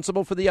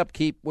responsible for the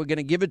upkeep. We're going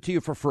to give it to you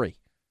for free.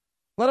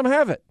 Let them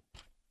have it.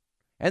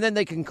 And then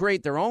they can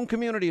create their own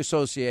community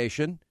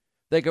association.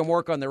 They can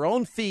work on their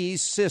own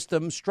fees,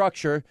 system,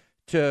 structure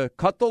to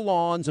cut the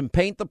lawns and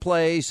paint the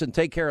place and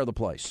take care of the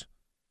place.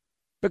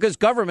 Because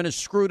government has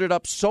screwed it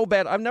up so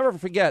bad. I'll never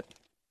forget,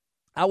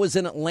 I was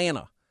in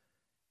Atlanta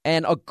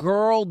and a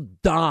girl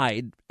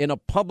died in a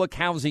public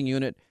housing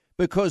unit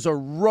because a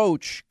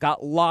roach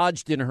got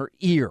lodged in her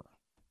ear.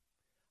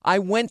 I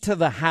went to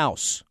the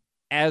house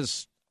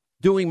as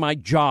doing my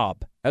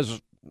job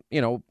as,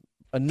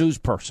 a news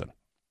person,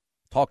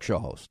 talk show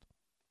host.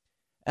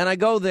 And I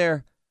go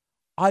there.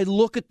 I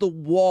look at the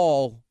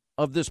wall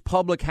of this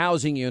public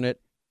housing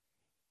unit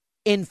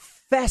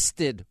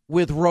infested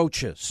with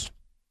roaches.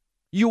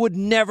 You would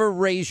never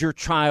raise your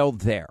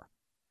child there.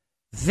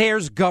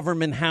 There's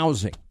government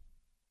housing.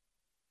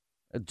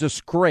 A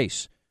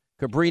disgrace.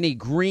 Cabrini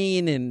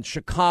Green in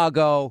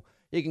Chicago.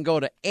 You can go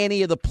to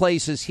any of the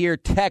places here,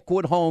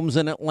 Techwood Homes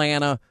in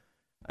Atlanta.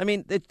 I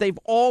mean, they've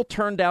all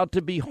turned out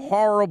to be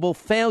horrible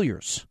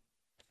failures.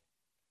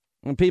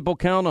 And people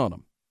count on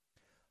them.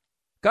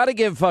 Got to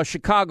give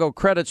Chicago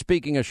credit.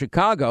 Speaking of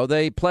Chicago,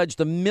 they pledged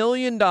 $1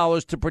 million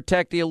to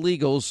protect the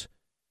illegals.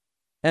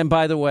 And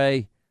by the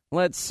way,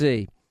 let's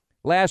see.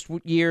 Last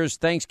year's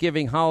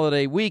Thanksgiving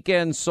holiday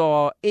weekend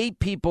saw 8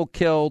 people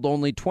killed,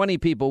 only 20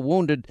 people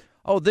wounded.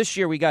 Oh, this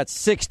year we got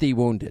 60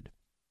 wounded.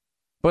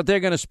 But they're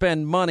going to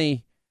spend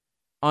money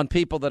on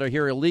people that are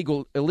here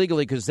illegally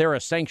because they're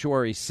a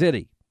sanctuary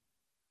city.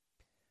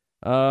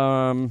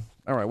 All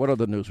right, what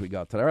other news we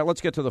got today? All right,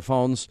 let's get to the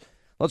phones.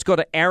 Let's go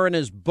to Aaron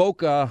in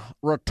Boca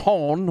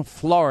Raton,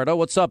 Florida.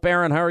 What's up,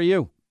 Aaron? How are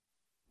you?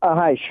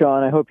 Hi,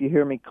 Sean. I hope you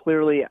hear me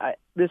clearly.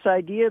 This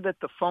idea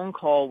that the phone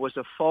call was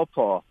a faux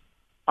pas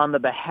on the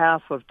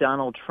behalf of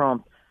Donald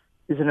Trump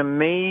is an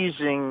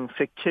amazing,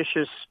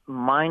 fictitious,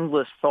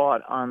 mindless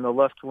thought on the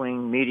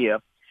left-wing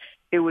media.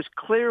 It was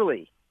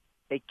clearly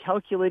a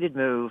calculated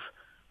move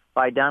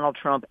by Donald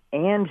Trump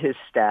and his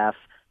staff.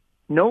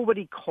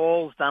 Nobody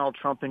calls Donald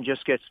Trump and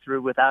just gets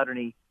through without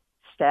any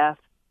staff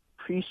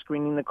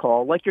pre-screening the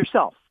call, like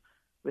yourself.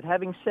 With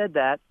having said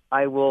that,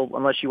 I will,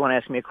 unless you want to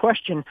ask me a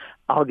question,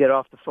 I'll get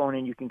off the phone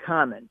and you can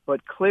comment.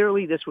 But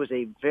clearly this was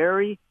a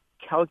very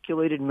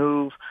calculated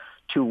move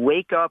to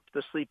wake up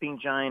the sleeping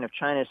giant of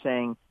China,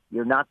 saying,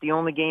 you're not the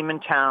only game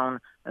in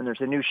town, and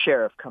there's a new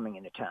sheriff coming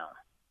into town.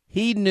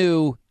 He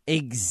knew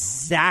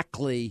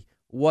exactly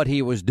what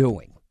he was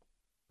doing.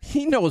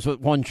 He knows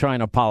what one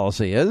China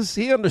policy is.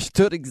 He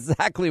understood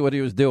exactly what he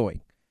was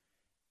doing.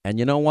 And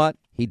you know what?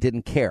 He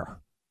didn't care.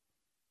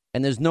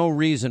 And there's no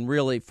reason,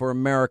 really, for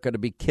America to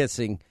be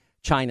kissing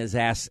China's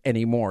ass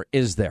anymore,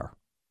 is there?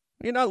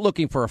 You're not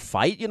looking for a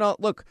fight.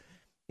 Look,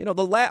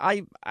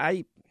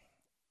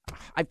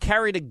 I've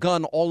carried a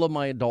gun all of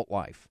my adult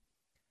life.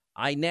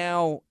 I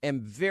now am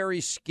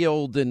very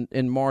skilled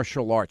in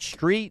martial arts,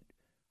 street,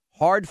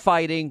 hard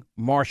fighting,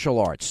 martial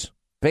arts.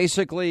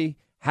 Basically,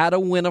 how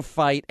to win a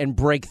fight and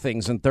break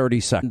things in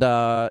 30 seconds.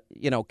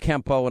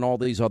 Kempo and all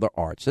these other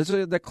arts. This is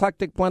an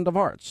eclectic blend of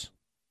arts.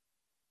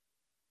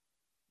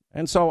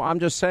 And so I'm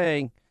just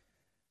saying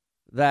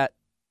that,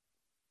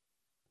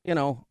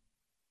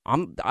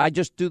 I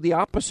just do the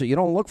opposite. You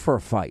don't look for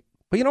a fight.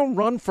 But you don't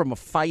run from a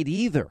fight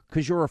either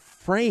because you're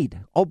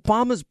afraid.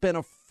 Obama's been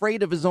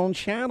afraid of his own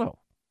shadow.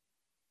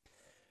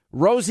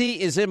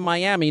 Rosie is in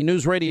Miami,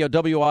 News Radio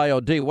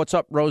WIOD. What's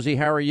up, Rosie?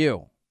 How are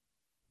you?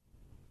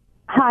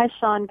 Hi,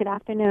 Sean. Good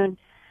afternoon.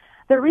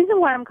 The reason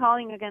why I'm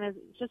calling again is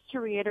just to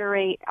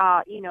reiterate,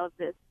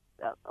 this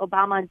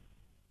Obama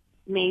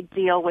made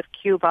deal with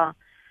Cuba,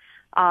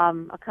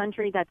 a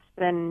country that's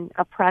been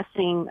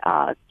oppressing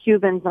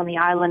Cubans on the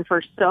island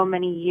for so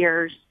many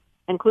years,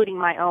 including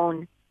my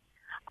own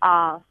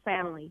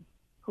family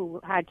who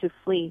had to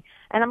flee.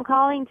 And I'm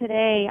calling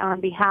today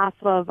on behalf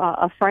of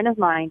a friend of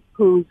mine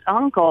whose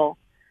uncle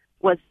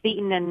was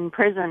beaten and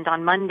imprisoned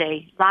on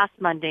last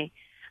Monday,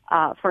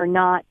 for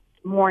not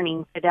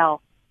mourning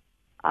Fidel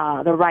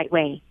the right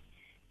way.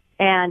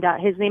 And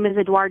his name is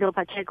Eduardo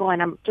Pacheco,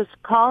 and I'm just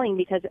calling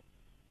because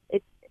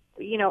it's,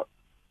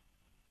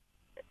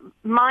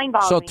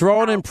 mind-boggling. So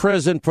thrown in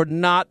prison for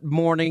not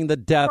mourning the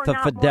death of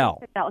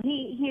Fidel.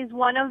 He's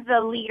one of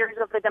the leaders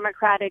of the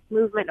democratic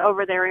movement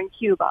over there in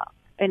Cuba,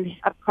 and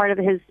a part of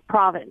his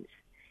province.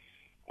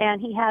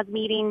 And he has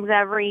meetings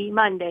every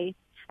Monday.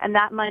 And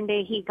that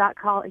Monday he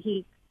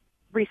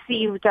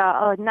received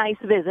a nice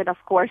visit, of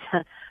course,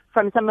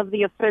 from some of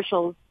the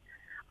officials,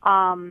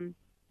 from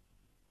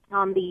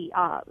some of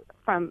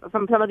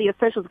the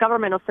officials,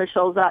 government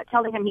officials,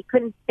 telling him he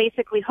couldn't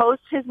basically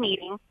host his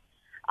meeting.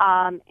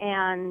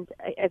 And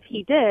if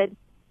he did,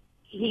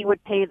 he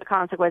would pay the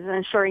consequences.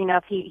 And sure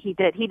enough, he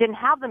did. He didn't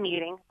have the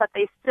meeting, but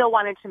they still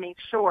wanted to make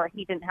sure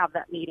he didn't have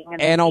that meeting.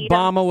 And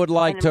Obama would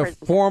like to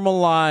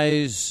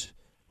formalize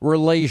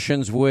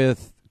relations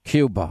with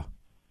Cuba.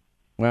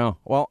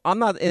 Well, I'm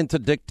not into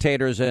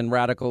dictators and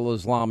radical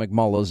Islamic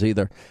mullahs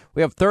either.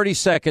 We have 30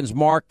 seconds.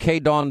 Mark,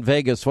 K-Dawn,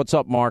 Vegas. What's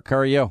up, Mark? How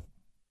are you?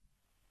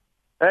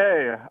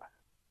 Hey,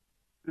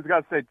 just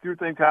got to say 2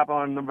 things happened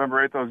on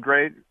November 8th. That was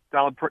great.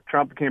 Donald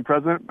Trump became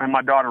president, and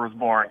my daughter was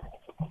born.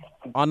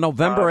 On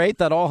November 8th?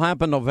 That all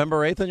happened November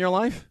 8th in your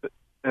life?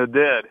 It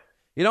did.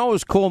 You know, it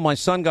was cool. My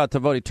son got to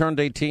vote. He turned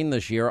 18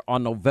 this year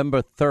on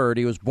November 3rd.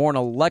 He was born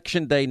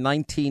Election Day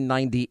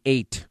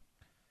 1998,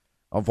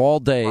 of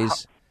all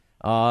days.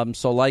 Wow.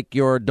 So like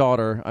your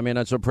daughter, I mean,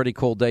 it's a pretty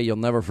cool day you'll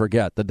never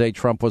forget, the day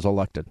Trump was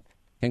elected.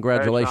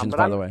 Congratulations,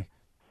 by the way.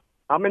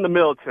 I'm in the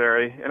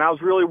military, and I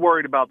was really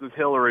worried about this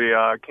Hillary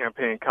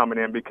campaign coming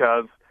in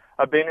because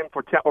I've been in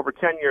for over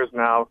 10 years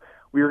now.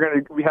 We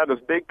had this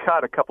big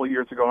cut a couple of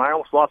years ago, and I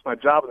almost lost my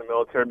job in the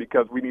military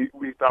because we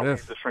thought we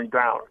needed to shrink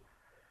down.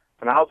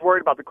 And I was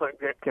worried about the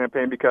Clinton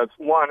campaign because,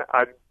 one,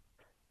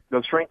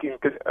 the shrinking,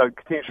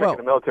 continued shrinking in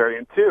the military,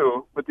 and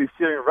two, with these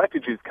Syrian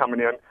refugees coming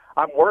in,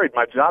 I'm worried.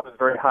 My job is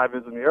very high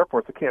vis in the Air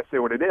Force. I can't say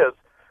what it is,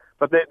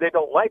 but they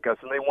don't like us,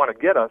 and they want to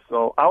get us.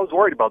 So I was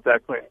worried about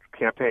that Clinton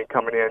campaign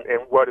coming in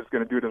and what it's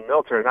going to do to the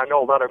military, and I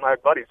know a lot of my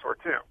buddies were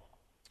too.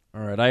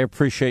 All right, I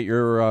appreciate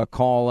your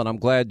call, and I'm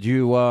glad we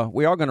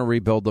are going to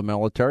rebuild the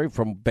military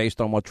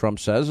based on what Trump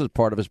says as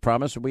part of his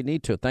promise, and we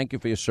need to. Thank you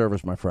for your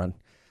service, my friend.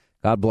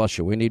 God bless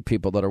you. We need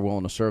people that are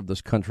willing to serve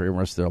this country and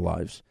risk their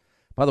lives.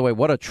 By the way,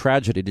 what a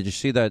tragedy. Did you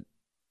see that?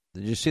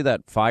 Did you see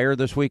that fire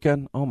this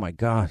weekend? Oh, my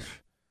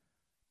gosh.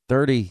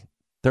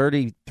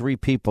 33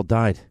 people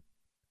died.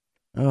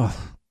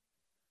 Oh,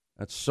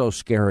 that's so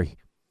scary.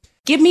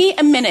 Give me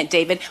a minute,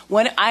 David,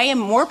 when I am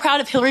more proud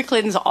of Hillary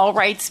Clinton's all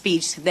right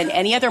speech than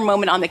any other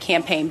moment on the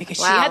campaign because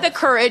she had the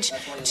courage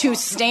to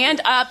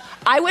stand up.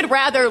 I would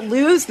rather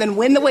lose than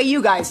win the way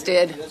you guys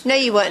did. No,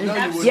 you wouldn't.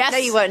 Yes. No,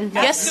 you wouldn't.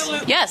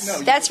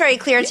 Yes. That's very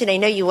clear today.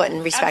 No, you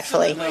wouldn't,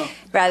 respectfully.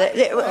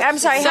 I'm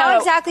sorry, how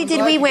exactly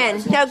did we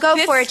win? No, go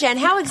for it, Jen.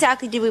 How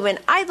exactly did we win?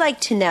 I'd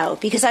like to know,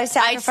 because I've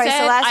sacrificed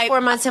the last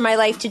 4 months of my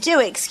life to do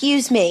it.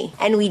 Excuse me.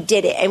 And we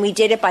did it. And we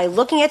did it by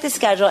looking at the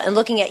schedule and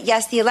looking at,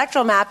 yes, the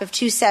electoral map of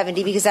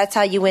 270, because that's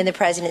how you win the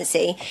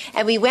presidency.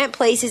 And we went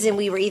places and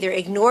we were either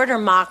ignored or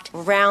mocked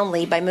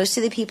roundly by most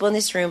of the people in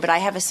this room, but I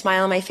have a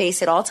smile on my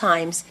face at all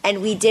times.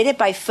 And we did it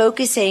by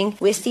focusing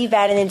with Steve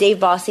Bannon and Dave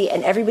Bossie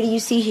and everybody you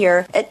see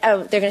here. They're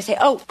going to say,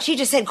 oh, she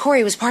just said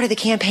Corey was part of the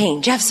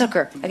campaign. Jeff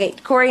Zucker. Okay,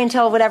 Corey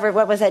until whatever,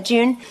 what was that,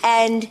 June?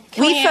 And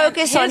we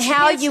focus on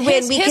how you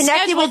win. We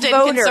connected with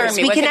voters.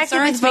 We connected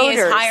with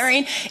voters.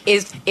 Hiring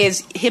is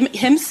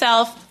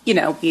himself. You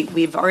know,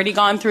 we've already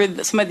gone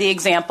through some of the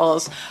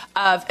examples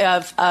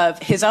of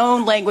his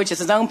own languages,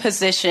 his own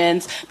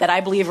positions that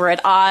I believe are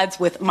at odds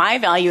with my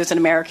value as an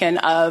American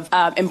of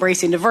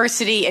embracing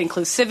diversity,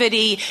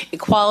 inclusivity,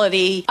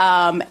 equality,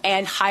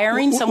 and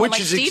hiring someone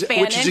like Steve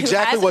Bannon, which is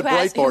exactly what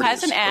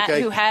Breitbart is.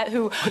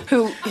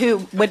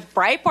 Who with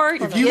Breitbart.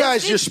 If you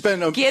guys just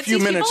spend a few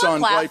minutes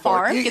on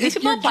Breitbart, give these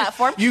people a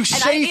platform. You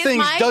say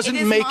things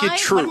doesn't make it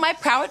true. One of my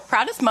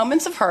proudest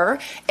moments of her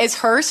is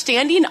her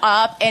standing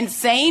up and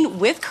saying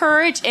with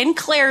courage and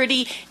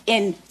clarity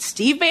in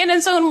Steve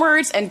Bannon's own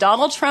words and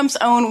Donald Trump's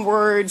own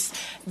words,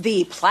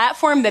 the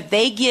platform that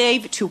they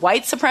gave to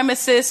white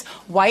supremacists,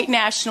 white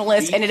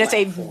nationalists, and it is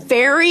a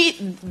very,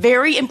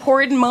 very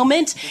important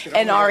moment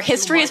in our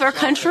history as our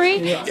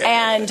country.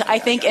 And I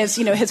think as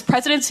his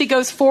presidency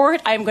goes forward,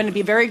 I'm going to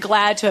be very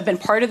glad to have been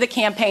part of the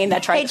campaign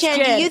that tried. Hey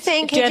Jen, do you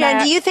think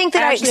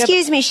that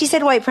excuse me? She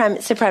said white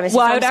supremacists.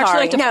 Well, I would actually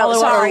like to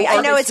follow up. I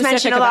know it's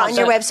mentioned a lot on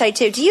your website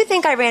too. Do you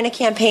think I ran a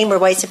campaign where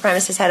white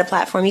supremacists had a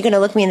platform? You going to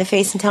look me in the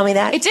face and tell me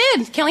that? It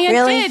did. Kellyanne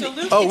really? did.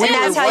 Oh, and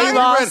that's how you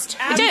lost?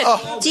 It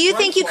did. Do you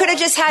think you could have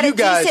just had a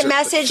decent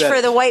message for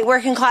the white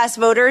working class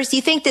voters? Do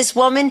you think this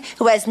woman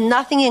who has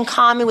nothing in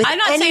common with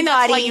anybody... I'm not saying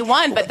that's why you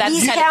won, but that's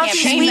these the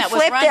counties campaign we that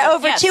was flipped run.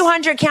 Over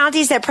 200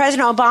 counties that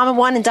President Obama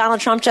won and Donald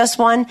Trump just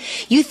won.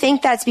 You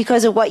think that's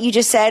because of what you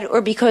just said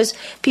or because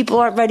people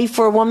aren't ready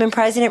for a woman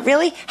president?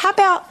 Really? How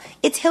about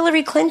it's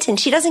Hillary Clinton?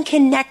 She doesn't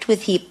connect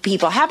with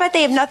people. How about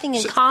they have nothing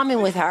in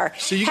common with her?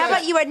 How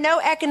about you had no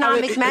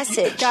economic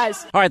message?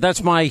 Guys. All right,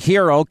 that's my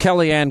hero,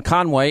 Kellyanne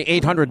Conway,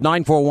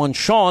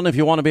 800-941-SEAN, if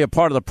you want to be a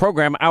part of the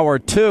program, hour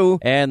 2.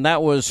 And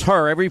that was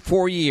her. Every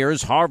 4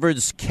 years,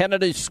 Harvard's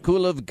Kennedy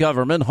School of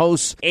Government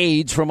hosts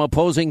aides from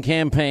opposing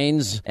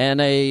campaigns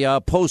and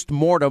a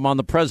post-mortem on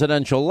the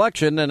presidential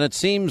election. And it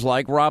seems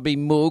like Robbie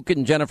Mook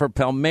and Jennifer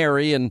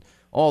Palmieri and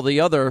all the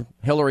other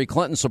Hillary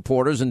Clinton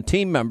supporters and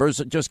team members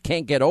that just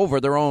can't get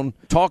over their own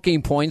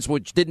talking points,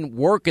 which didn't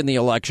work in the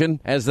election,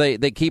 as they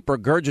keep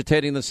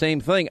regurgitating the same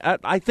thing.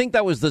 I think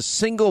that was the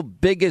single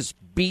biggest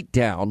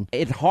beatdown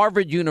at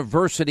Harvard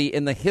University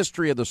in the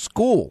history of the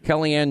school.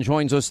 Kellyanne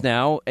joins us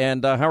now,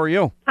 and how are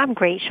you? I'm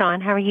great,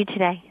 Sean. How are you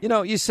today?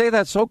 You say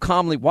that so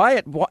calmly.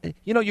 Why,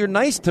 you're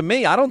nice to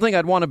me. I don't think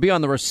I'd want to be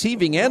on the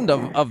receiving end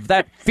of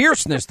that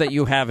fierceness that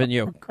you have in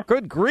you.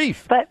 Good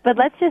grief. But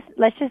let's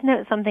just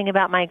note something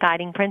about my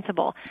guiding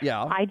principle. Yeah.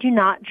 I do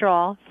not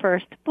draw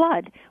first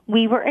blood.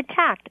 We were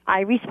attacked.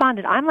 I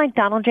responded. I'm like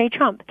Donald J.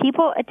 Trump.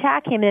 People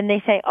attack him and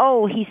they say,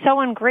 oh, he's so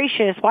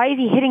ungracious. Why is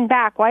he hitting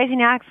back? Why is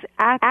he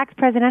act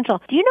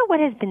presidential? Do you know what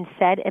has been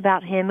said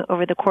about him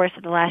over the course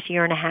of the last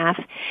year and a half?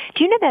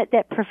 Do you know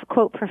that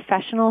quote,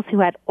 professionals who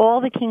had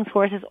all the king's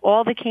horses,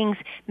 all the king's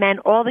men,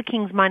 all the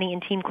king's money in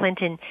Team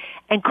Clinton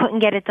and couldn't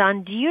get it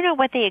done? Do you know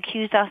what they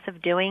accused us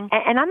of doing?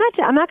 And I'm not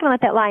going to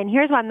let that lie. And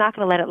here's why I'm not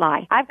going to let it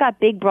lie. I've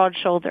got big, broad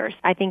shoulders.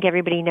 I think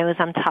everybody knows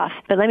I'm tough.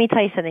 But let me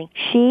tell you something.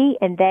 She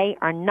and they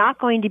are not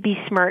going to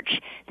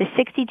besmirch the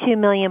 62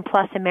 million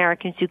plus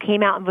Americans who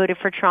came out and voted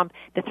for Trump,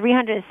 the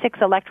 306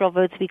 electoral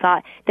votes we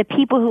got, the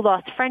people who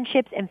lost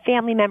friendships and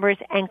family members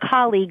and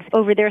colleagues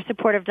over their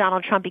support of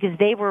Donald Trump because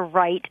they were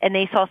right and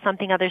they saw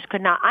something others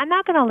could not. I'm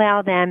not going to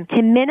allow them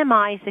to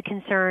minimize the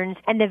concerns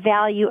and the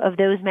value of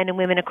those men and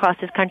women across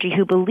this country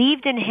who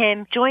believed in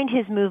him, joined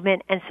his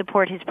movement, and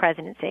support his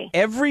presidency.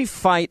 Every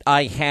fight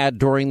I had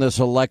during this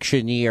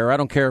election year, I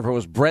don't care if it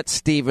was Brett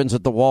Stevens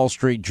at the Wall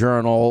Street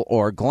Journal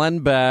or Glenn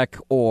Beck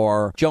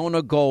or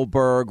Jonah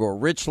Goldberg or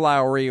Rich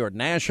Lowry or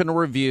National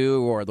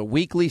Review or the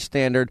Weekly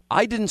Standard,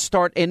 I didn't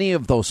start any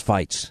of those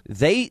fights.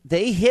 They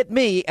hit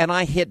me and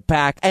I hit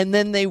back, and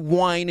then they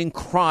whine and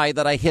cry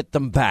that I hit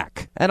them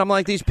back. And I'm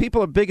like, these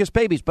people are big as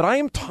babies. But I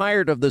am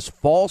tired of this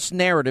false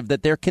narrative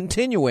that they're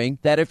continuing,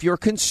 that if you're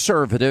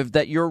conservative,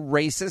 that you're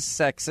racist,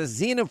 sexist,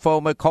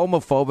 xenophobic,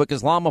 homophobic,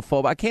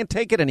 Islamophobic. I can't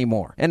take it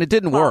anymore. And it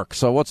didn't work.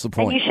 So what's the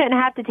point? And you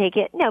shouldn't have to take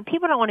it. No,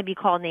 people don't want to be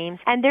called names.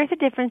 And there's a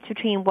difference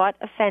between what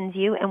offends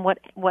you and what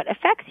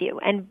affects you.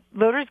 And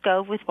voters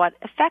go with what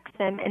affects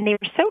them. And they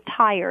were so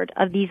tired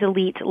of these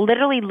elites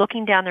literally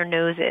looking down their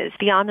noses,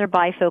 beyond their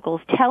bifocals,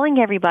 telling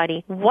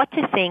everybody what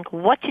to think,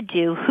 what to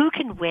do, who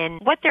can win,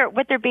 what their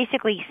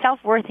basically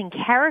self-worth and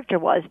character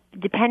was,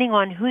 depending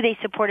on who they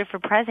supported for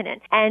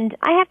president. And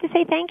I have to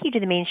say thank you to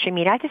the mainstream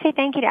media. I have to say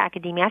thank you to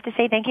academia. I have to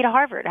say thank you to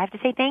Harvard. I have to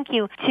say thank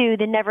you to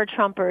the Never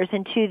Trumpers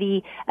and to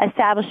the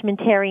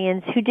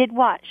establishmentarians who did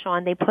what,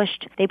 Sean? They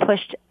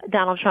pushed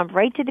Donald Trump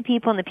right to the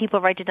people and the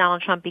people right to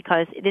Donald Trump,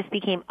 because this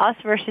became us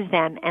versus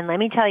them. And let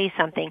me tell you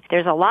something.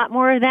 There's a lot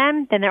more of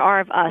them than there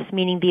are of us,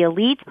 meaning the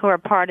elite who are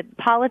part of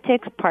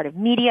politics, part of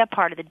media,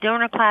 part of the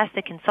donor class,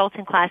 the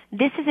consultant class.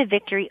 This is a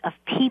victory of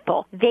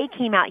people. They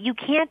came out. You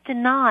can't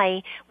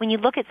deny when you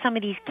look at some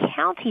of these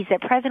counties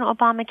that President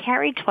Obama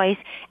carried twice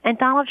and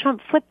Donald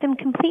Trump flipped them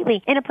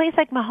completely. In a place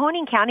like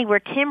Mahoning County, where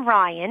Tim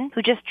Ryan,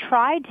 who just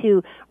tried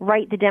to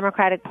right the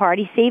Democratic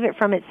Party, save it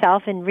from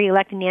itself and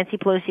reelected Nancy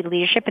Pelosi to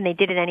leadership, and they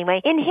did it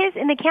anyway. In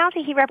the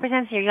county he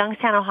represents near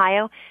Youngstown,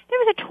 Ohio, there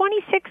was a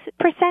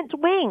 26%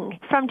 swing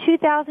from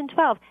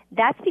 2012.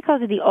 That's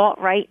because of the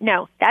alt-right?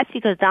 No, that's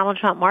because Donald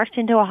Trump marched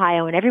into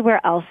Ohio and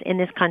everywhere else in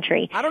this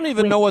country. I don't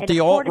even know what the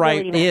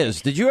alt-right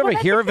is. Did you ever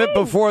hear of it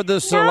before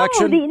this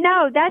election?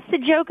 No, that's the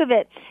joke of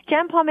it.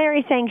 Jen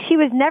Palmieri saying she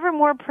was never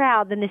more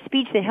proud than the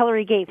speech that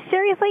Hillary gave.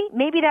 Seriously?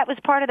 Maybe that was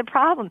part of the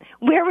problem.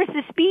 Where was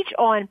the speech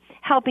on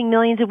helping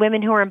millions of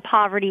women who are in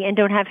poverty and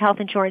don't have health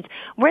insurance?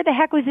 Where the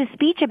heck was the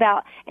speech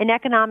about an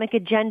economic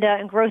agenda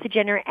and growth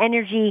agenda,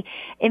 energy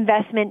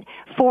investment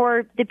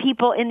for the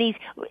people in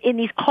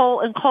these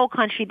coal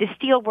country, the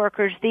steel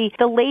workers, the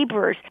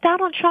laborers?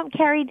 Donald Trump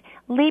carried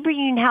labor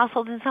union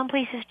households in some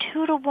places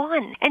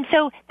 2-1. And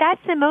so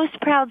that's the most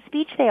proud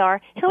speech they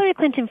are. Hillary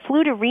Clinton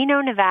flew to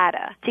Reno,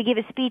 Nevada to give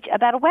a speech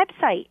about a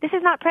website. This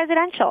is not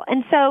presidential.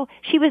 And so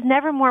she was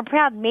never more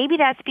proud. Maybe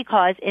that's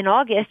because in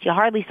August you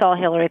hardly saw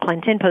Hillary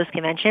Clinton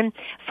post-convention.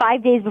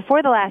 5 days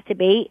before the last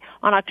debate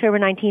on October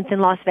 19th in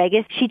Las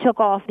Vegas, she took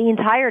off the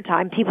entire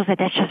time. People said,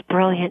 that's just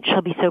brilliant.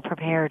 She'll be so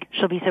prepared.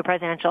 She'll be so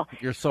presidential.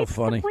 You're so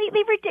funny.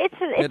 It's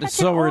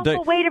such an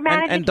awful way to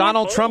manage and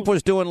Donald Trump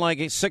was doing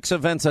like 6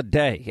 events a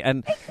day.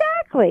 And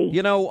exactly.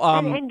 You know,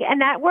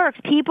 and that works.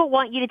 People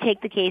want you to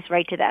take the case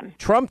right to them.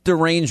 Trump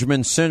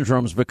derangement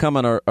syndrome is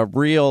becoming a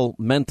real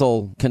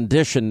mental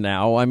condition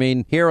now. I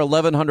mean, here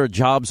 1,100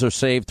 jobs are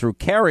saved through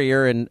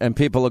Carrier, and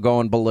people are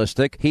going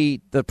ballistic.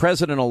 The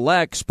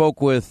president-elect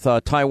spoke with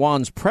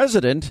Taiwan's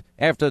president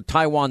after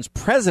Taiwan's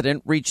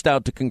president reached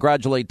out to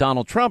congratulate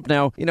Donald Trump.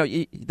 Now, you know,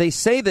 they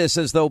say this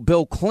as though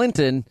Bill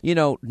Clinton,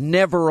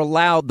 never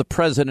allowed the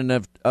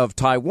president of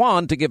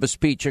Taiwan to give a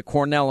speech at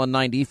Cornell in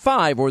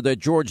 95, or that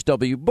George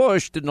W.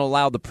 Bush didn't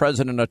allow the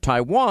president of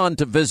Taiwan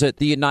to visit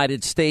the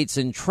United States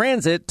in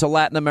transit to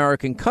Latin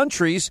American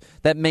countries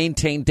that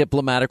maintain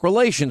diplomatic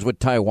relations with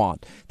Taiwan.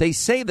 They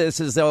say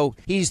this as though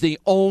he's the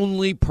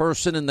only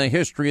person in the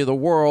history of the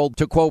world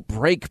to, quote,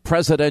 break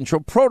presidential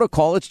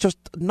protocol. It's just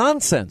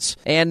nonsense.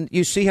 And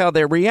you see how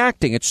they're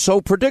reacting. It's so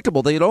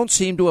predictable. They don't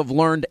seem to have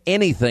learned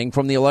anything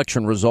from the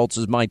election results,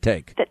 is my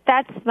take.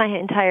 That's my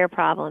entire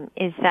problem,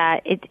 is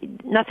that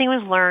nothing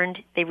was learned.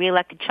 They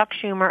reelected Chuck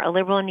Schumer, a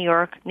liberal in New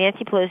York,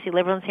 Nancy Pelosi,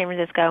 liberal in San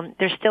Francisco.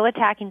 They're still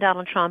attacking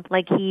Donald Trump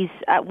like he's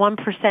at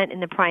 1% in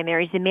the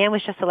primaries. The man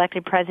was just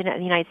elected president of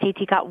the United States.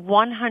 He got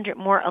 100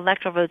 more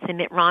electoral votes than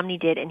Mitt Romney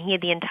did, and he had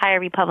the entire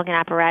Republican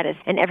apparatus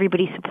and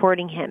everybody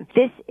supporting him.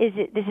 This is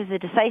a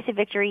decisive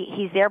victory.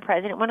 He's their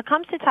president. When it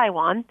comes to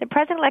Taiwan, the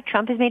president-elect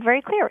Trump has made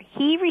very clear.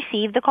 He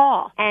received the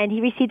call, and he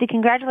received the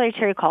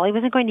congratulatory call. He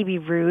wasn't going to be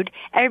rude.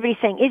 Everybody's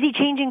saying, is he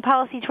changing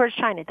policy towards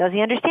China? Does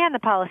he understand the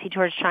policy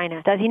towards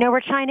China? Does he know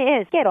where China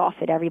is? Get off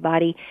it,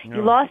 everybody. No.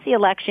 You lost the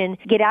election.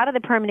 Get out of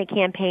the permanent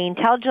campaign.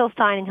 Tell Jill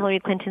Stein and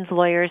Hillary Clinton's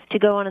lawyers to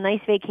go on a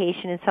nice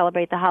vacation and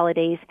celebrate the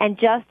holidays, and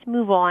just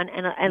move on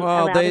and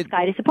allow this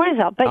guy to support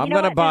himself. But you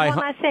know what? There's one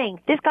last thing.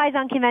 This guy's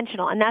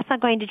unconventional, and that's not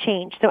going to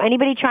change. So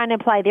anybody trying to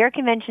apply their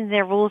conventions and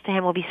their rules to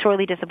him will be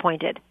sorely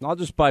disappointed. I'll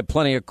just buy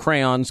plenty of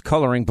crayons,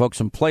 coloring books,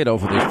 and Play-Doh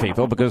for these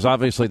people, because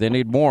obviously they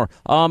need more.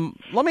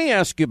 Let me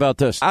ask you about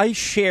this. I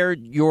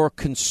shared your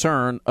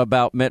concern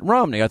about Mitt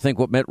Romney. I think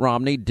what Mitt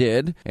Romney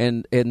did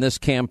in this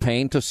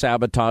campaign to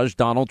sabotage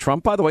Donald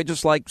Trump, by the way,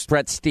 just like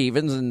Bret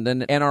Stephens and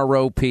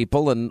NRO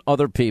people and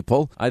other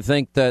people, I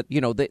think that,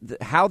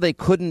 how they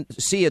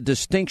couldn't see a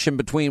distinction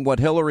between what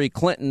Hillary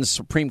Clinton's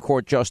Supreme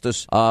Court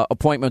justice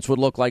appointments would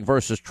look like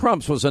versus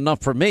Trump's was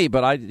enough for me.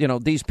 But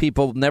these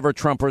people, never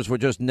Trumpers, were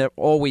just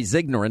always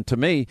ignorant to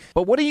me.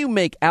 But what do you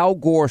make? Al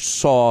Gore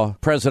saw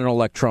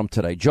President-elect Trump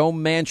today. Joe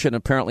Manchin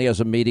apparently has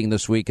a meeting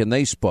this week, and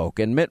they spoke.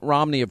 And Mitt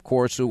Romney, of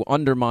course, who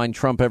undermine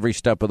Trump every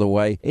step of the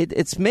way.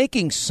 It's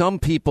making some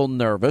people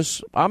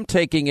nervous. I'm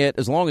taking it,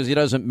 as long as he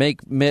doesn't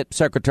make Mitt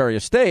Secretary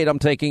of State, I'm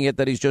taking it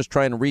that he's just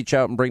trying to reach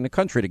out and bring the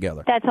country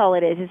together. That's all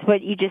it is. It's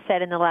what you just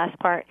said in the last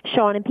part,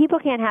 Sean. And people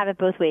can't have it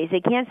both ways. They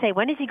can't say,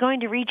 when is he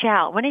going to reach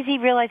out? When does he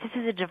realize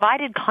this is a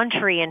divided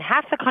country and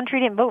half the country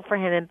didn't vote for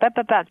him? And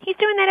he's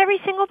doing that every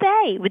single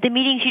day with the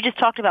meetings you just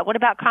talked about. What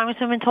about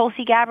Congresswoman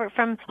Tulsi Gabbard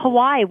from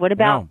Hawaii? What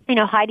about,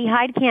 Heidi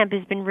Heitkamp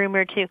has been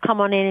rumored to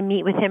come on in and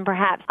meet with him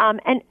perhaps.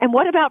 And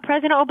what about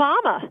President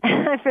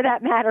Obama, for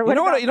that matter? You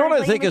know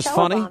what I think is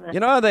funny? Obama? You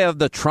know how they have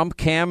the Trump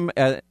cam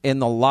in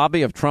the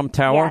lobby of Trump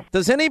Tower?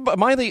 Yes.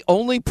 Am I the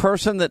only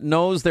person that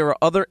knows there are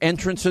other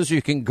entrances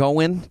you can go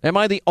in? Am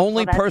I the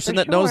only person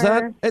that knows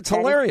that? It's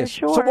hilarious.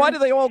 So why do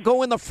they all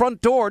go in the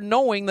front door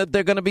knowing that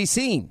they're going to be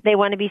seen? They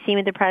want to be seen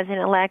with the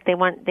president-elect. They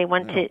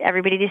want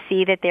everybody to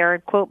see that they're,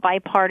 quote,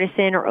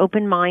 bipartisan or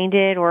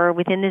open-minded or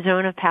within the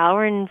zone of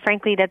power. And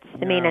frankly, that's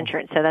the main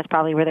entrance. So that's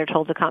probably where they're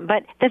told to come.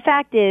 But the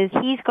fact is,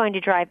 he's going to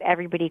drive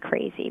everybody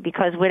crazy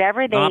because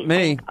whatever they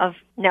think of,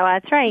 no,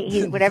 that's right.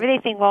 Whatever they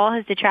think, well,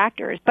 his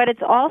detractors. But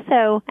it's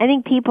also, I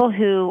think, people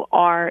who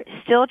are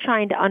still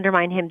trying to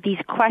undermine him. These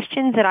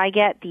questions that I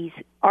get, these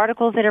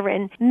articles that are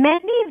written,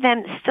 many of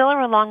them still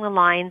are along the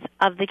lines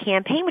of the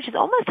campaign, which is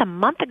almost a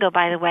month ago,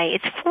 by the way.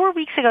 It's 4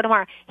 weeks ago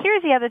tomorrow.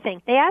 Here's the other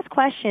thing. They ask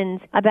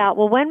questions about,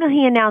 well, when will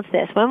he announce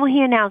this? When will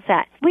he announce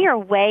that? We are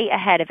way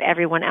ahead of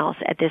everyone else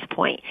at this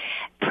point.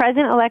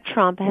 President-elect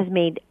Trump has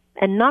made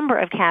a number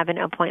of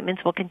cabinet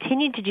appointments. We'll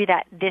continue to do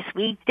that this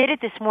week. Did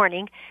it this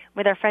morning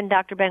with our friend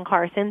Dr. Ben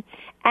Carson.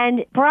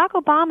 And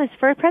President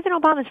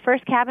Obama's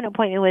first cabinet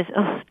appointment was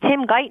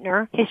Tim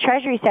Geithner, his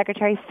Treasury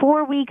Secretary,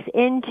 4 weeks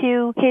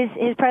into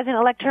his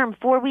president-elect term.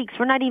 4 weeks.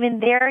 We're not even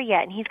there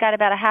yet, and he's got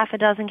about a half a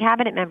dozen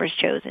cabinet members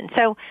chosen.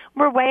 So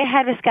we're way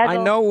ahead of schedule.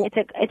 I know.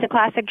 It's a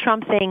classic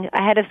Trump thing,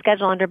 ahead of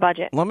schedule, under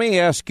budget. Let me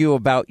ask you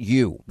about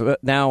you.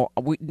 Now,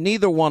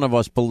 neither one of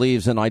us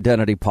believes in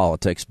identity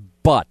politics,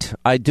 but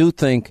I do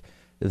think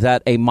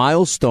that a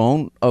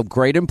milestone of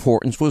great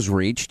importance was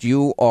reached.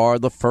 You are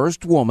the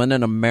first woman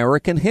in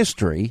American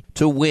history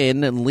to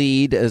win and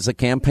lead as a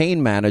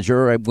campaign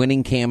manager, a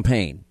winning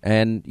campaign.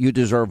 And you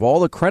deserve all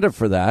the credit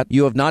for that.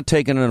 You have not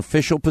taken an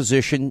official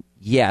position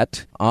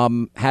yet.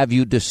 Have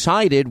you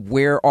decided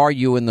where are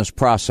you in this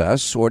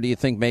process? Or do you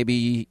think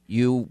maybe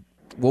you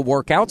will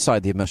work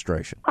outside the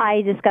administration?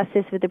 I discussed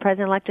this with the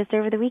president-elect just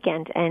over the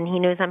weekend, and he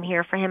knows I'm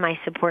here for him. I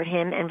support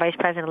him and Vice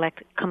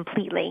President-elect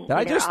completely.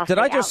 Did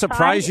I just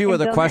surprise you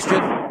with a question?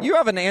 You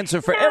have an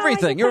answer for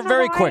everything. You're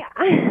very quick.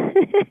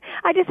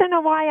 I just don't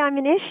know why I'm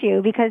an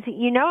issue, because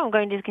I'm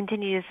going to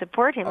continue to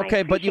support him.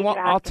 Okay, but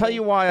I'll tell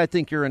you why I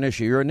think you're an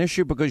issue. You're an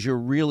issue because you're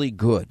really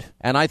good,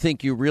 and I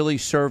think you really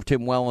served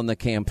him well in the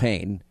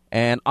campaign.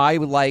 And I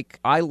like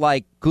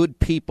good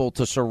people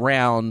to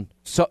surround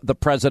the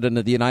president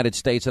of the United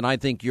States, and I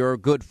think you're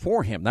good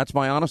for him. That's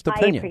my honest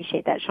opinion. I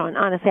appreciate that, Sean.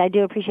 Honestly, I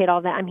do appreciate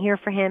all that. I'm here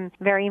for him,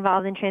 very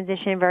involved in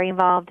transition, very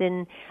involved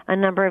in a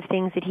number of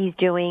things that he's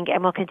doing,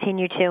 and will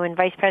continue to. And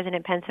Vice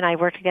President Pence and I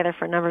worked together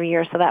for a number of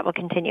years, so that will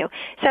continue.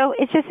 So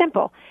it's just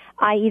simple.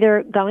 I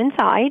either go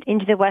inside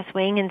into the West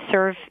Wing and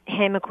serve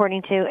him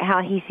according to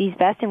how he sees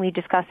best, and we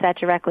discuss that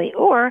directly,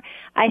 or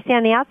I stay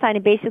on the outside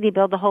and basically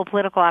build the whole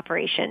political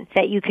operation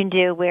that you can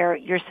do where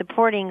you're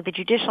supporting the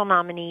judicial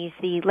nominees,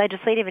 the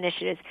legislative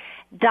initiatives.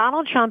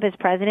 Donald Trump as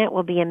president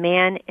will be a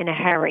man in a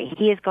hurry.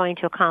 He is going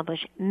to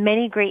accomplish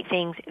many great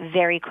things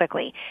very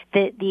quickly.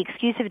 The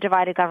excuse of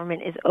divided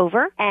government is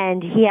over,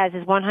 and he has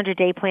his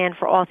 100-day plan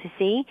for all to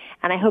see,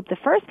 and I hope the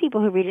first people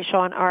who read it,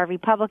 Sean, are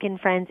Republican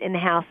friends in the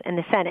House and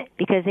the Senate,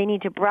 because they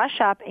need to brush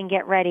up and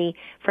get ready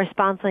for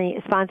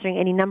sponsoring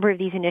any number of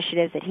these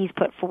initiatives that he's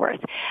put forth.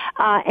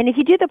 And if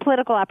you do the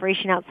political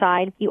operation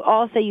outside, you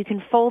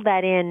can fold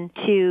that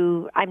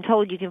into, I'm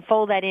told you can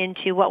fold that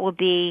into what will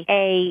be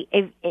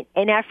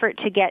an effort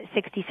to get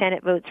 60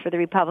 Senate votes for the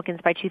Republicans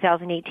by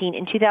 2018.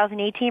 In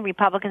 2018,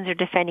 Republicans are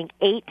defending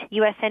 8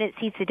 U.S. Senate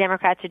seats. The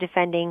Democrats are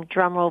defending,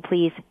 drumroll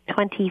please,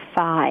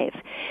 25.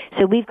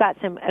 So we've got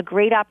a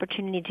great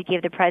opportunity to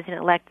give the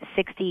president-elect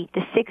the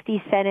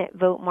 60 Senate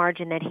vote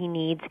margin that he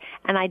needs,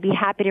 and I'd be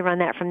happy to run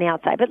that from the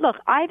outside. But look,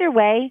 either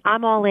way,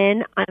 I'm all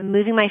in. I'm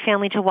moving my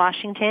family to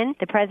Washington.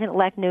 The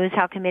president-elect knows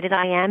how committed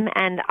I am,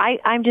 and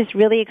I'm just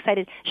really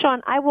excited.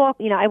 Sean, I walk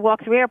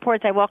through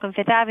airports. I walk on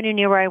Fifth Avenue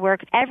near where I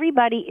work.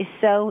 Everybody is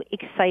so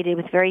excited,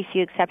 with very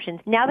few exceptions.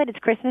 Now that it's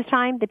Christmas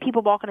time, the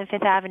people walking on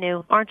Fifth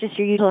Avenue aren't just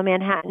your usual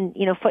Manhattan,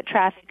 foot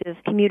traffic of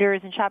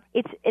commuters and shop.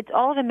 It's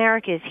all of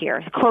America is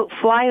here. The quote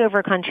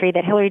flyover country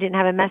that Hillary didn't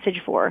have a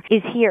message for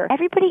is here.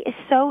 Everybody is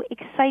so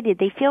excited.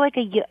 They feel like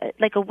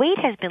a weight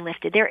has has been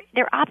lifted.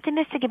 They're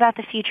optimistic about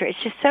the future.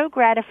 It's just so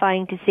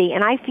gratifying to see.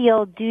 And I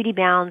feel duty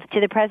bound to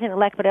the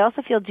president-elect, but I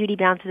also feel duty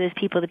bound to those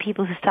people, the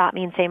people who stop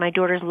me and say, my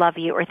daughters love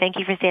you, or thank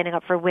you for standing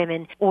up for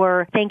women,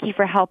 or thank you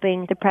for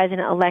helping the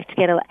president-elect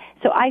get elected.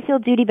 So I feel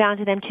duty bound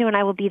to them, too, and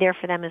I will be there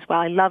for them as well.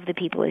 I love the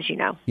people, as you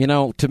know. You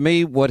know, to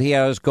me, what he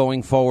has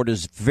going forward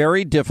is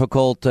very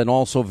difficult and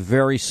also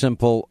very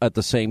simple at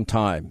the same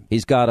time.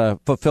 He's got to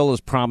fulfill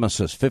his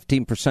promises.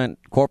 15%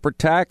 corporate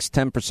tax,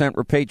 10%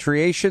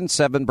 repatriation,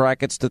 7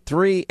 brackets to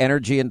 3,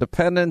 energy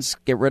independence,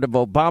 get rid of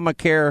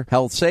Obamacare,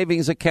 health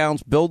savings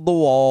accounts, build the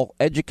wall,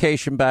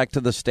 education back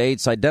to the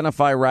states,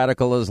 identify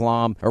radical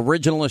Islam,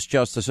 originalist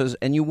justices,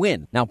 and you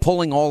win. Now,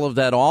 pulling all of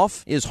that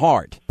off is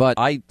hard, but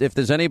if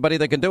there's anybody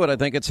that can do it, I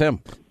think it's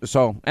him.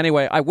 So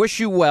anyway, I wish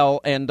you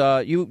well, and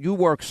you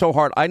work so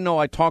hard. I know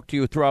I talked to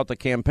you throughout the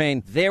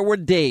campaign. There were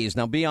days,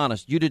 now be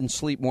honest, you didn't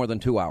sleep more than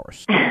 2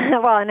 hours.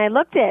 Well, and I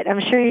looked it.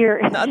 I'm sure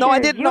you're... No, I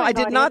did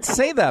not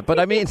say that, but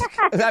I mean,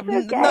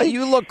 okay. No,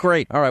 you look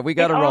great. All right, we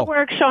got to roll. It all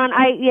worked, Sean.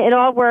 It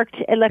all worked.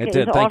 Look,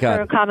 it was all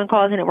for common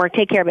cause, and it worked.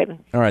 Take care, baby.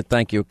 All right,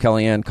 thank you,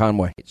 Kellyanne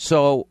Conway.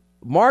 So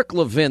Mark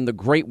Levin, the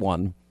great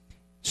one,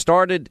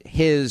 started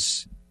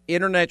his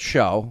internet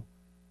show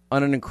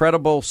on an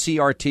incredible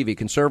CRTV,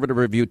 Conservative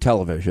Review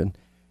Television,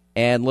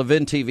 and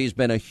Levin TV has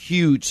been a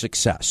huge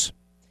success.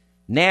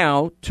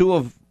 Now, 2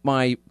 of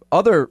my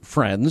other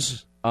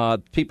friends,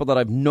 people that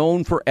I've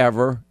known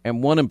forever,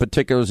 and one in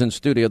particular is in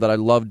studio that I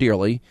love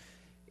dearly,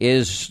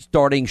 is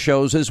starting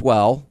shows as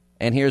well.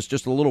 And here's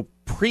just a little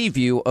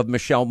preview of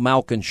Michelle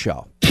Malkin's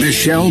show.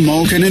 Michelle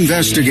Malkin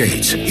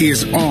Investigates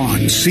is on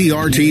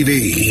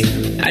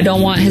CRTV. I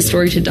don't want his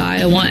story to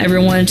die. I want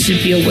everyone to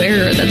be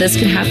aware that this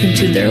can happen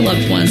to their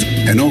loved ones.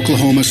 An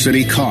Oklahoma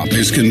City cop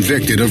is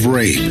convicted of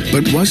rape,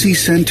 but was he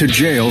sent to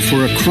jail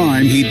for a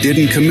crime he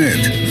didn't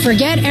commit?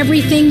 Forget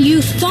everything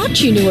you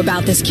thought you knew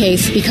about this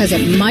case, because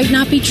it might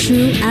not be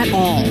true at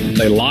all.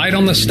 They lied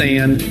on the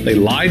stand. They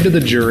lied to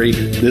the jury.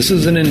 This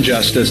is an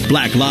injustice.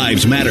 Black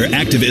Lives Matter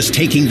activists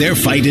taking their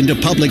fight into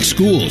public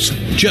schools.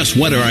 Just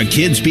what are our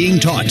kids being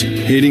taught?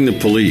 Hating the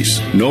police.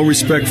 No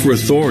respect for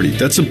authority.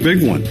 That's a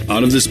big one.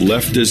 Out of this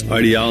leftist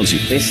ideology.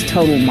 This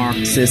total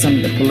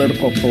Marxism, the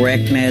political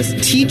correctness.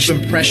 Teach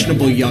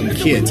impressionable young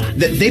kids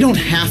that they don't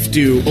have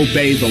to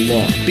obey the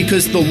law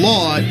because the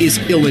law is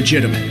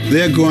illegitimate.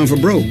 They're going for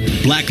broke.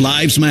 Black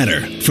Lives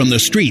Matter. From the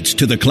streets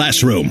to the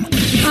classroom.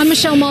 I'm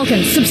Michelle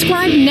Malkin.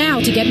 Subscribe now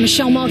to get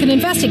Michelle Malkin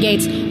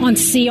Investigates on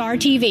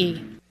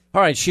CRTV. All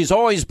right, she's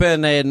always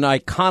been an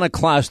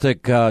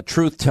iconoclastic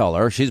truth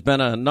teller. She's been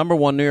a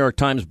 #1 New York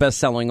Times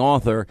bestselling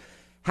author.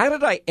 How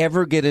did I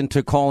ever get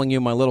into calling you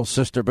my little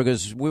sister?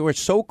 Because we were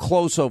so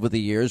close over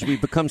the years.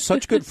 We've become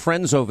such good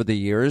friends over the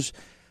years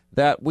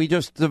that we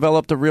just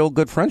developed a real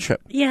good friendship.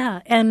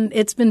 Yeah, and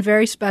it's been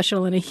very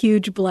special and a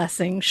huge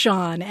blessing,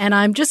 Sean. And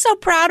I'm just so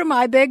proud of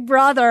my big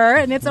brother,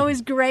 and it's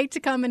always great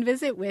to come and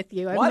visit with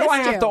you. Why do I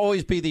have to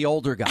always be the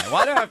older guy?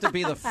 Why do I have to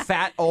be the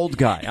fat old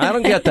guy? I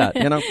don't get that,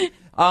 you know.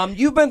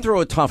 You've been through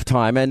a tough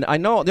time, and I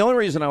know the only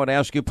reason I would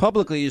ask you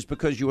publicly is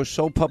because you were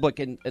so public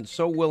and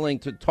so willing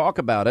to talk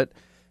about it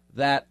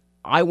that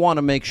I want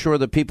to make sure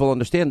that people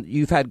understand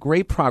you've had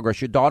great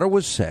progress. Your daughter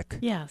was sick.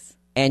 Yes.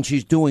 And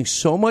she's doing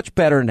so much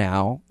better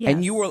now. Yes.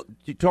 And you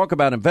talk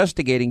about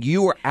investigating.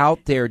 You were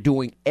out there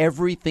doing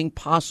everything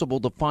possible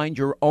to find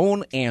your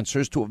own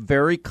answers to a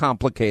very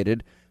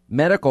complicated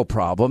medical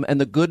problem,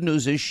 and the good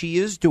news is she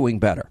is doing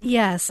better.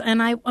 Yes,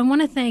 and I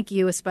want to thank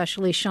you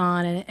especially,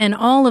 Sean, and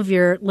all of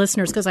your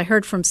listeners, because I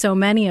heard from so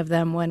many of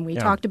them when we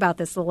talked about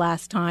this the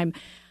last time.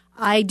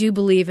 I do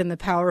believe in the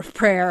power of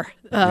prayer,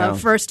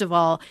 first of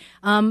all.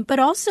 But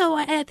also,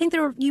 I think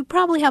you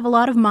probably have a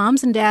lot of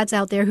moms and dads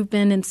out there who've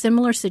been in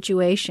similar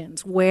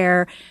situations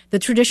where the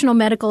traditional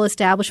medical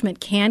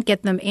establishment can't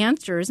get them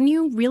answers, and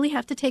you really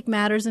have to take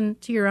matters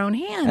into your own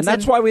hands. And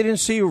that's why we didn't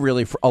see you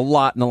really for a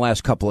lot in the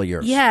last couple of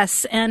years.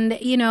 Yes, and,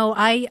 you know,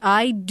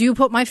 I do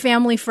put my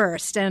family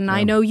first, and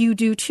I know you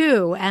do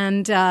too.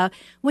 And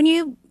when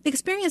you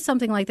experience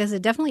something like this,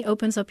 it definitely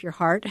opens up your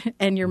heart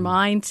and your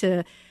mind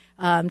to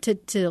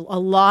a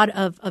lot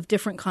of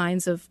different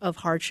kinds of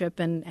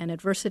hardship and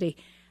adversity.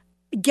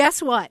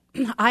 Guess what?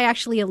 I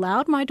actually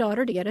allowed my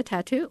daughter to get a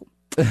tattoo.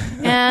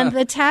 And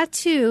the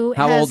tattoo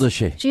How old is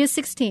she? She is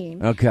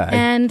 16. Okay.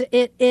 And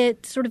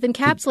it sort of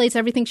encapsulates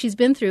everything she's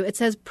been through. It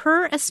says,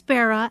 per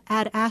aspera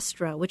ad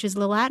astra, which is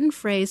the Latin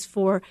phrase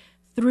for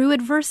through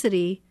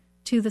adversity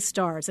to the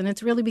stars. And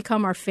it's really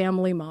become our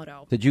family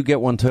motto. Did you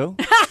get one too?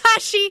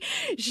 She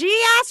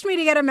asked me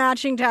to get a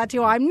matching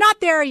tattoo. I'm not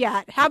there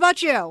yet. How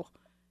about you?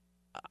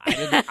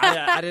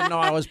 I didn't know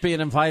I was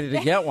being invited to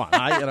get one.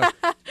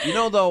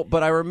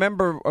 But I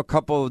remember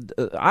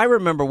I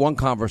remember one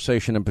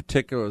conversation in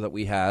particular that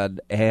we had,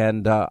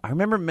 and I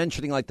remember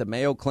mentioning like the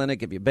Mayo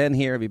Clinic. Have you been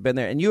here? Have you been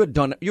there? And you had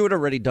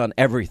already done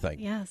everything.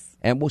 Yes.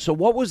 And so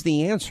what was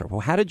the answer?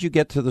 Well, how did you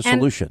get to the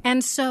solution?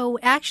 And so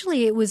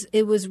actually it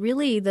was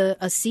really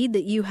a seed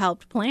that you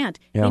helped plant.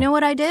 Yeah. You know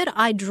what I did?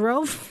 I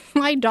drove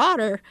my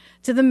daughter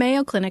to the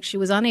Mayo Clinic. She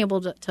was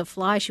unable to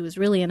fly. She was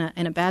really in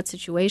a bad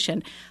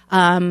situation.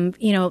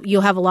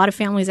 You'll have a lot of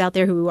families out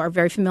there who are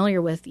very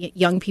familiar with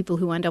young people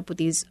who end up with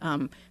these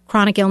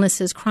chronic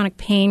illnesses, chronic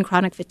pain,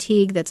 chronic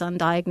fatigue that's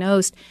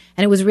undiagnosed.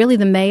 And it was really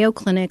the Mayo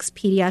Clinic's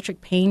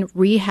pediatric pain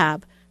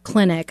rehab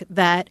clinic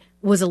that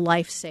was a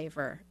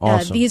lifesaver.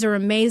 Awesome. These are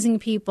amazing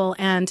people.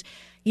 And,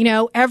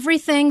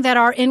 everything that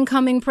our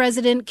incoming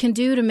president can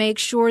do to make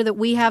sure that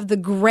we have the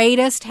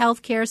greatest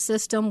healthcare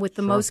system with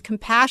the most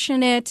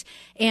compassionate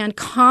and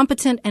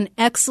competent and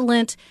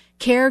excellent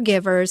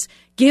caregivers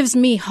gives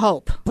me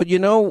hope. But you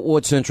know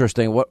what's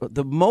interesting?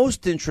 The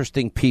most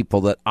interesting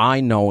people that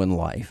I know in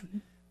life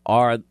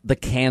are the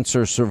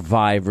cancer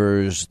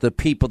survivors, the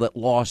people that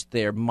lost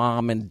their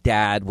mom and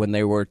dad when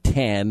they were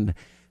 10,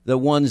 the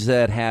ones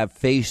that have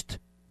faced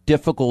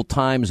difficult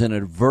times and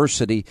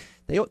adversity.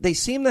 They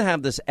seem to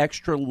have this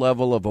extra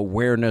level of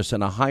awareness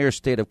and a higher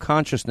state of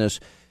consciousness.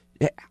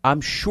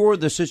 I'm sure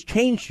this has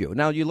changed you.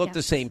 Now, you look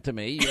the same to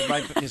me.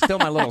 You're still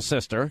my little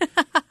sister.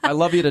 I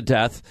love you to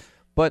death.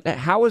 But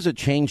how has it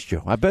changed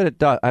you? I bet it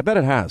does. I bet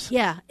it has.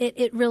 Yeah,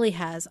 it really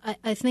has.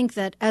 I think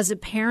that as a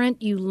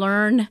parent, you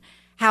learn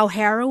how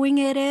harrowing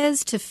it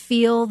is to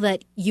feel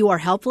that you are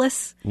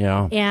helpless.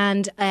 Yeah.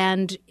 And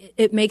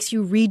it makes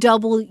you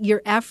redouble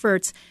your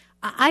efforts.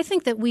 I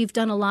think that we've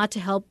done a lot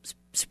to help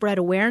spread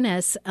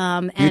awareness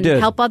and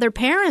help other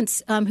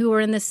parents who are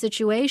in this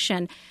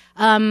situation.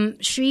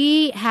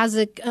 She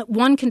has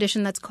one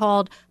condition that's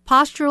called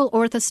postural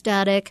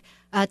orthostatic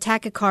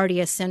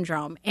tachycardia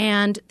syndrome.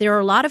 And there are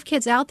a lot of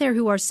kids out there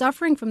who are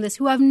suffering from this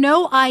who have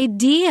no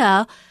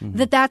idea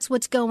that that's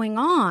what's going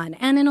on.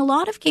 And in a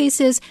lot of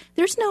cases,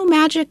 there's no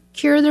magic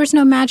cure. There's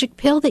no magic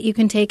pill that you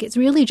can take. It's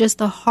really just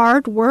the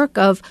hard work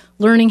of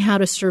learning how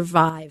to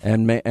survive.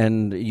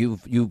 And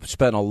you've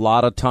spent a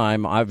lot of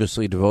time,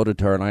 obviously, devoted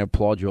to her, and I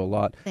applaud you a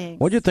lot. Thanks.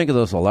 What do you think of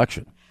this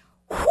election?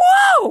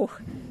 Whoa!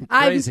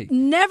 Crazy. I've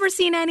never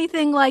seen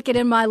anything like it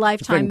in my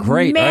lifetime. It's been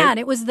great, Man, right?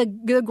 It was the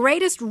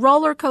greatest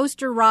roller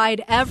coaster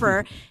ride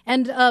ever.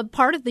 And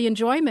part of the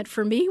enjoyment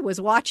for me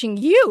was watching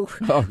you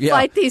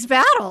fight these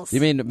battles. You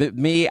mean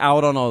me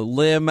out on a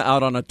limb,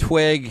 out on a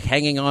twig,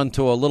 hanging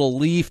onto a little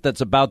leaf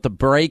that's about to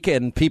break,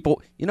 and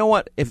people, you know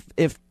what?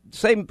 If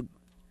say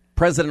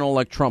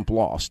President-elect Trump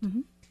lost,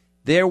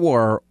 there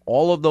were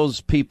all of those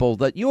people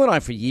that you and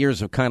I for years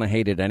have kind of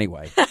hated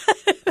anyway.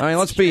 I mean,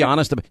 let's be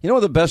honest. You know what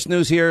the best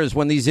news here is?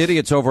 When these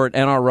idiots over at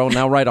NRO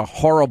now write a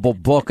horrible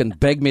book and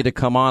beg me to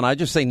come on, I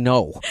just say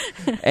no.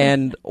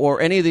 Or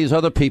any of these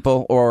other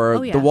people, or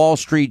the Wall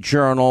Street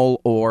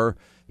Journal, or,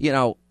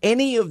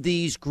 any of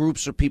these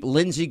groups of people.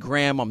 Lindsey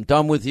Graham, I'm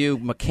done with you.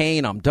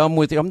 McCain, I'm done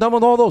with you. I'm done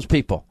with all those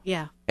people.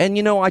 Yeah. And,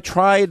 I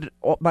tried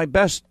my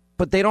best,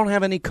 but they don't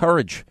have any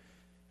courage.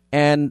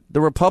 And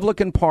the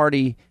Republican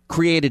Party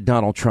created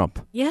Donald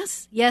Trump.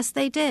 Yes,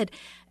 they did.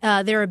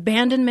 Their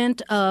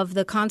abandonment of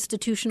the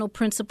constitutional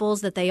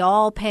principles that they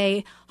all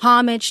pay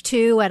homage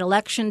to at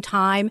election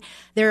time.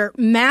 Their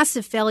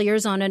massive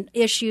failures on an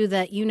issue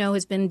that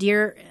has been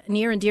near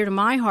and dear to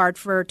my heart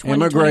for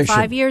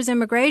 25 years,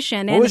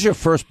 immigration. What was your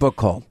first book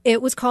called?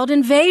 It was called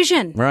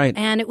Invasion. Right.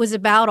 And it was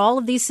about all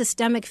of these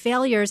systemic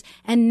failures.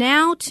 And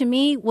now, to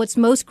me, what's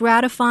most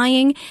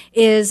gratifying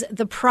is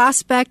the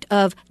prospect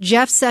of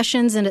Jeff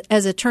Sessions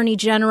as Attorney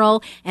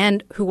General,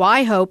 and who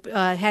I hope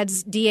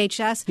heads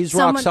DHS. He's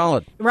rock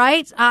solid.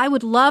 Right? I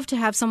would love to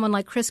have someone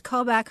like Chris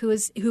Kobach,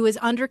 who is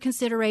under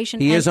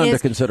consideration. He is under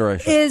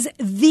consideration. Is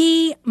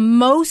the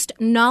most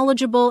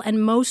knowledgeable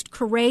and most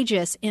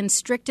courageous in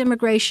strict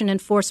immigration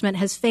enforcement,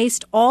 has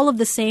faced all of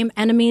the same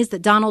enemies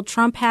that Donald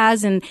Trump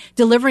has in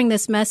delivering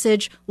this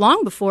message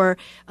long before,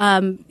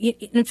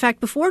 in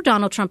fact, before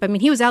Donald Trump. I mean,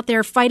 he was out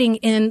there fighting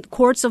in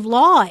courts of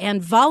law and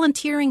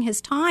volunteering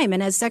his time.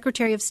 And as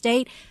Secretary of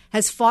State,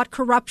 has fought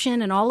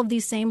corruption and all of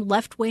these same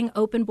left-wing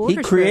open borders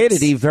He created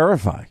groups.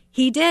 E-Verify.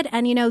 He did.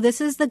 And,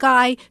 this is the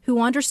guy who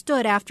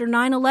understood after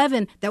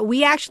 9/11 that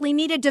we actually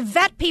needed to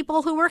vet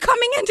people who were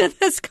coming into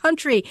this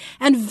country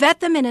and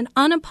vet them in an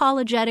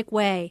unapologetic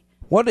way.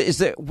 What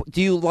is it?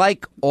 Do you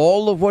like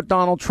all of what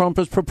Donald Trump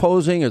is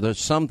proposing, or there's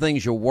some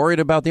things you're worried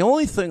about? The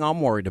only thing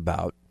I'm worried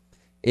about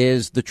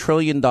is the $1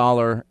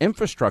 trillion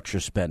infrastructure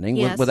spending.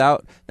 Yes.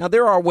 Now,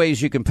 there are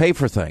ways you can pay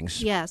for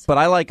things. Yes. But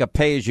I like a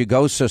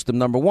pay-as-you-go system,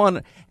 number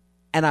one.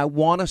 And I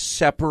want to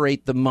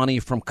separate the money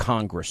from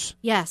Congress.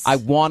 Yes. I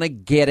want to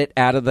get it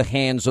out of the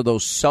hands of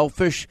those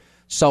selfish,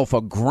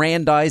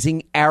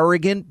 self-aggrandizing,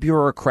 arrogant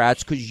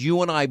bureaucrats, because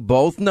you and I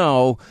both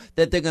know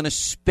that they're going to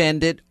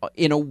spend it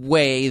in a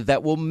way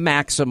that will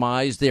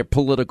maximize their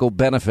political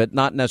benefit,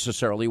 not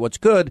necessarily what's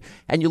good,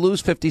 and you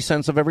lose 50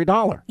 cents of every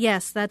dollar.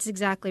 Yes, that's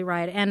exactly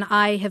right. And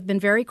I have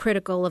been very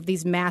critical of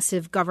these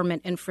massive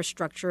government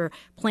infrastructure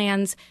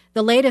plans.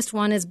 The latest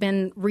one has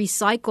been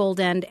recycled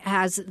and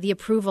has the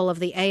approval of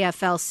the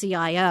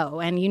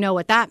AFL-CIO. And you know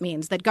what that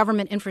means. That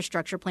government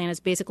infrastructure plan is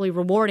basically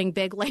rewarding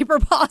big labor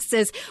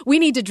bosses. We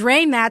need to drain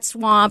drain that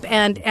swamp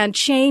and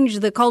change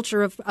the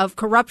culture of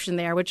corruption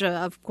there, which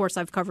of course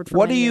I've covered for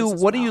many years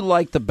as What do you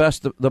like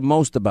the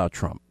most about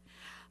Trump?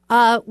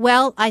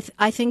 Well,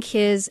 I think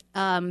his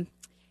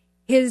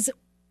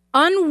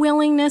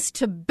unwillingness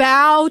to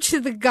bow to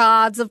the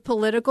gods of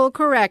political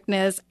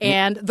correctness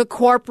and the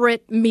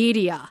corporate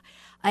media.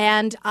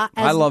 And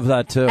I love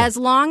that too. As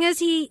long as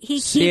he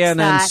keeps CNN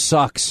that,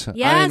 sucks.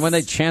 Yes. I mean, when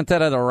they chant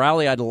that at a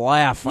rally, I'd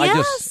laugh.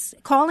 Yes,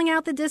 calling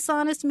out the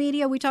dishonest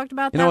media. We talked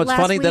about that. You know, it's last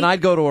funny. week. Then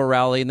I'd go to a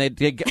rally and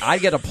I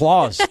get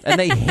applause, and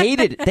they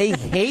hated it. They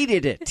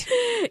hated it.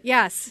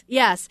 Yes.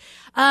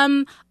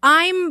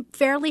 I'm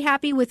fairly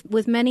happy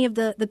with many of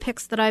the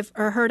picks that I've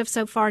heard of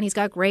so far, and he's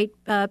got great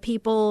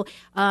people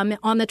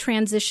on the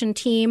transition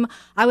team.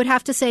 I would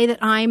have to say that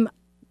I'm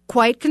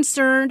quite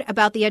concerned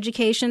about the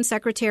education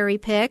secretary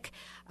pick.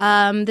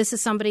 This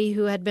is somebody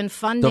who had been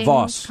funding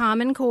DeVos.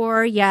 Common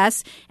Core,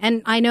 yes.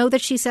 And I know that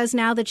she says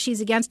now that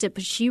she's against it,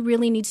 but she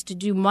really needs to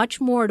do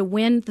much more to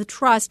win the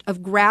trust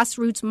of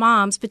grassroots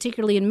moms,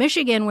 particularly in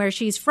Michigan, where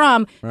she's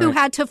from, who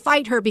had to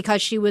fight her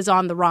because she was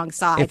on the wrong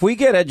side. If we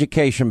get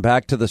education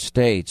back to the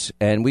states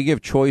and we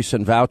give choice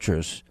and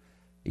vouchers,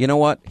 you know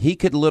what? He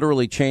could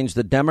literally change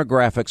the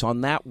demographics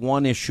on that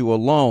one issue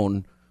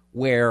alone,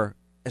 where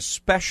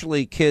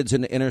especially kids in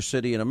the inner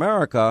city in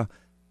America,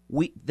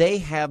 they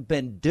have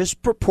been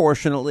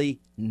disproportionately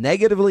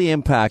negatively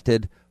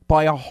impacted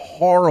by a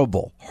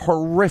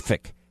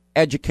horrific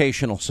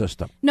educational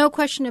system. No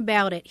question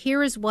about it.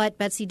 Here is what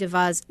Betsy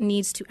DeVos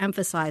needs to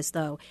emphasize,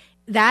 though.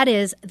 That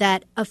is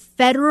that a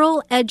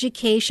federal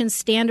education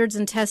standards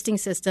and testing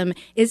system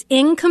is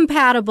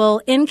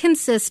incompatible,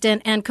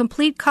 inconsistent, and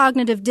complete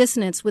cognitive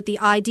dissonance with the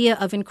idea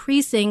of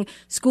increasing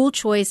school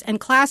choice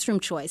and classroom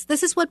choice.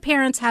 This is what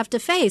parents have to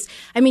face.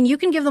 I mean, you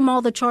can give them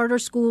all the charter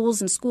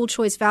schools and school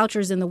choice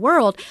vouchers in the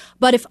world,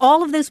 but if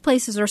all of those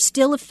places are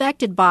still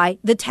affected by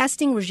the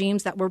testing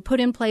regimes that were put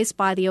in place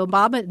by the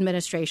Obama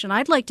administration,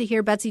 I'd like to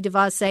hear Betsy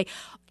DeVos say,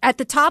 at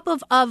the top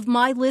of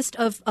my list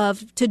of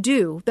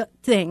to-do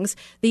things,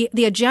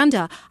 the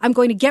agenda, I'm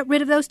going to get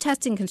rid of those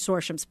testing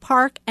consortiums,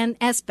 PARC and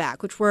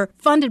SBAC, which were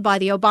funded by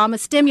the Obama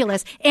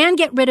stimulus, and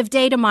get rid of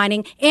data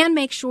mining and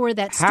make sure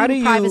that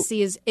student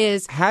privacy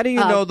is How do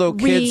you know though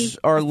kids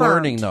are reaffirmed.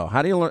 learning though?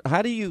 How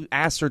do you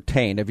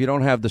ascertain if you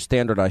don't have the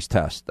standardized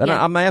test? And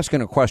I'm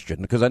asking a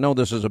question because I know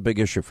this is a big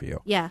issue for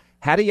you. Yeah.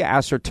 How do you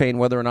ascertain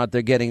whether or not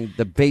they're getting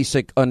the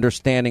basic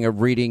understanding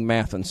of reading,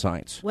 math, and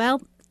science? Well,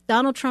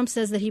 Donald Trump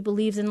says that he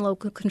believes in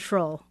local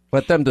control.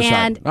 Let them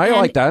decide. I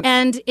like that.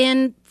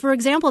 And for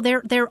example,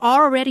 there are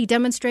already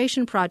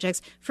demonstration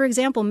projects. For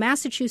example,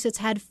 Massachusetts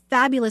had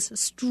fabulous,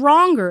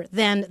 stronger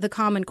than the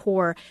Common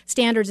Core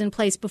standards in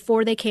place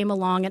before they came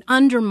along and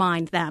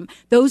undermined them.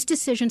 Those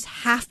decisions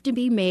have to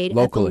be made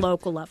locally. At the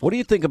local level. What do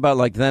you think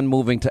about then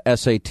moving to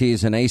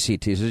SATs and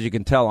ACTs? As you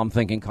can tell, I'm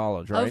thinking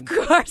college, right? Of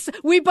course.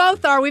 We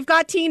both are. We've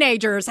got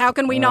teenagers. How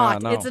can we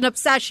not? No. It's an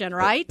obsession,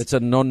 right? It's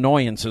an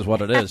annoyance is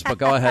what it is. But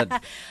go ahead.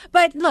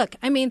 But look,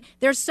 I mean,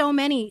 there's so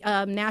many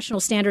national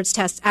standards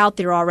tests out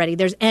there already.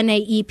 There's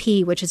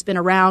NAEP, which has been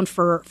around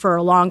for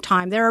a long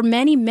time. There are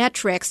many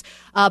metrics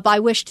by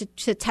which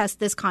to test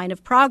this kind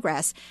of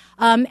progress.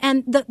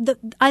 And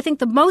I think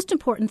the most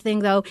important thing,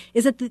 though,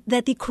 is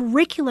that the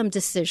curriculum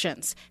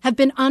decisions have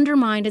been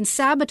undermined and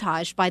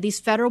sabotaged by these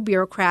federal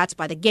bureaucrats,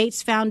 by the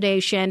Gates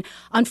Foundation,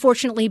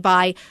 unfortunately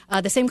by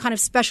the same kind of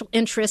special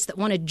interests that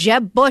wanted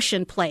Jeb Bush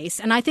in place.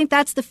 And I think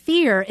that's the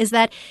fear, is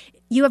that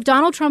you have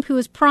Donald Trump, who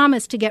has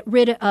promised to get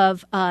rid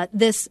of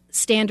this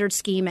standard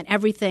scheme and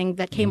everything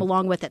that came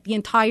along with it, the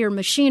entire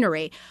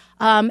machinery.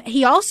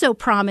 He also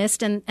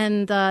promised, and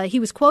he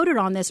was quoted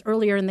on this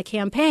earlier in the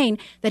campaign,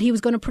 that he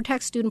was going to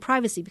protect student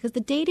privacy, because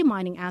the data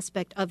mining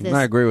aspect of this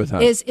I agree with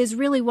that. is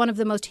really one of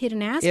the most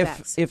hidden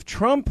aspects. If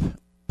Trump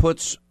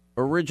puts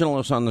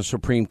originalists on the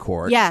Supreme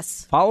Court,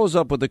 yes, follows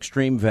up with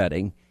extreme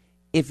vetting,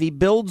 if he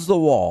builds the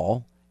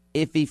wall,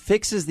 if he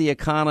fixes the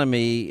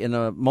economy in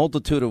a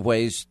multitude of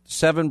ways,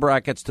 7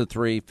 brackets to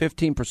 3,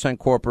 15%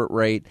 corporate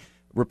rate,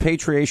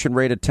 repatriation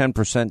rate at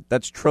 10%,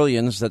 that's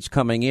trillions that's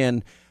coming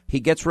in. He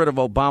gets rid of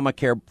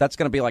Obamacare. That's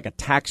going to be like a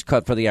tax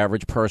cut for the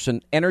average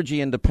person. Energy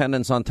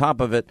independence on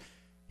top of it.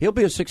 He'll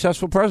be a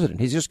successful president.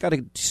 He's just got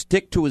to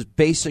stick to his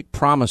basic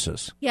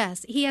promises.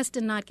 Yes, he has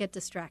to not get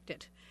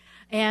distracted.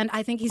 And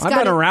I think he's I've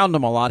been around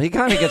him a lot. He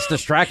kind of gets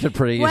distracted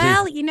pretty easy.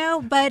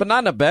 Well, but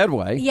not in a bad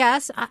way.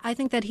 Yes, I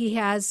think that he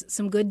has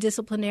some good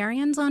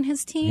disciplinarians on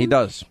his team. He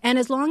does. And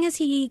as long as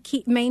he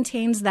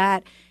maintains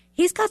that,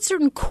 he's got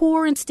certain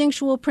core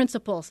instinctual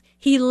principles.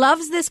 He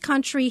loves this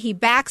country. He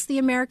backs the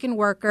American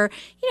worker.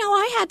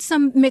 I had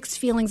some mixed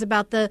feelings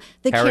about the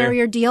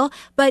Carrier deal,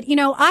 but,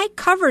 I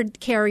covered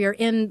Carrier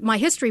in my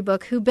history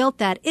book, Who Built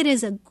That. It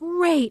is a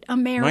great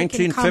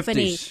American 1950s,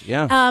 company.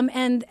 Yeah.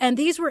 And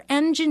these were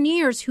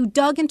engineers who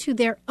dug into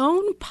their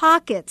own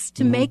pockets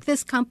to make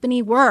this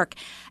company work.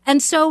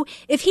 And so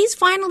if he's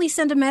finally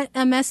sent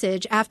a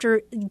message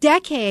after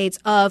decades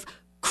of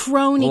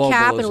crony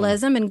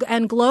capitalism and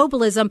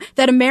globalism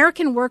that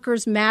American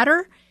workers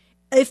matter,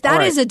 if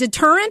that is a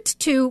deterrent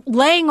to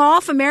laying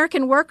off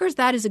American workers,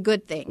 that is a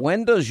good thing.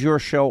 When does your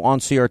show on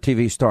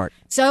CRTV start?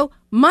 So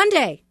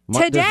Monday.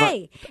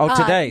 Today.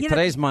 Today.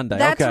 Today's Monday.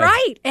 That's okay.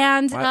 right.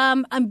 And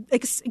I'm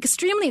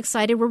extremely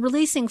excited. We're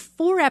releasing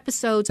 4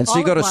 episodes and so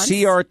you go to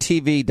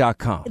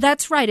CRTV.com.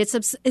 That's right. It's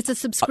a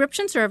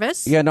subscription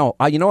service. Yeah, no.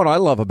 You know what I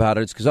love about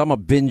it? It's because I'm a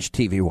binge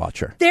TV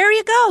watcher. There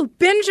you go.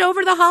 Binge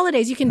over the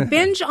holidays. You can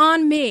binge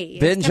on me.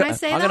 Binge. Can I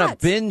say I'm going to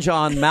binge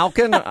on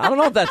Malkin. I don't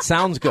know if that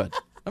sounds good.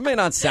 That may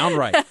not sound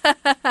right.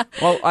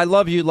 Well, I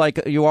love you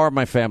like you are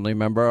my family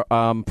member.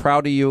 I'm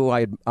proud of you.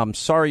 I'm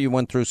sorry you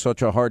went through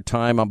such a hard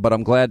time, but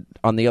I'm glad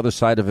on the other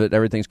side of it,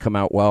 everything's come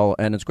out well.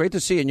 And it's great to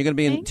see you. And you're going to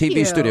be in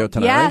TV studio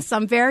tonight, Yes, right?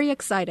 I'm very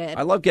excited.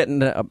 I love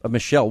getting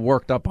Michelle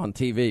worked up on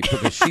TV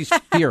because she's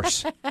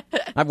fierce.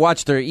 I've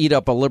watched her eat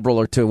up a liberal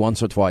or two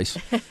once or twice.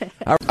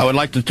 I would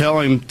like to tell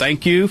him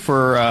thank you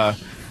for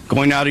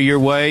going out of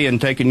your way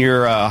and taking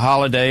your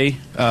holiday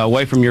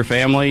away from your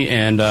family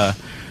and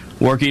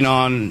working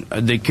on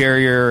the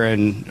Carrier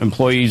and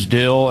employees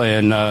deal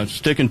and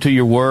sticking to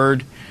your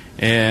word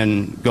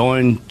and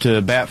going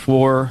to bat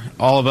for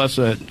all of us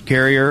at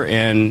Carrier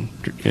and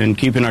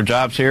keeping our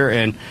jobs here.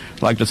 And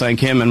I'd like to thank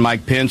him and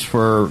Mike Pence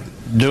for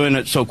doing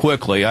it so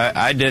quickly.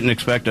 I didn't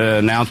expect an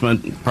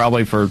announcement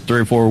probably for 3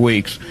 or 4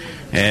 weeks.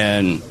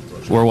 And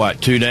we're,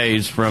 2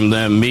 days from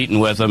them meeting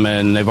with them,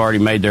 and they've already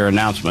made their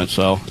announcement.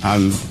 So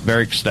I'm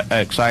very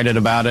excited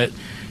about it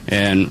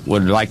and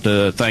would like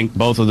to thank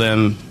both of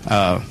them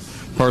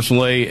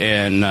personally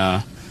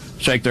and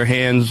shake their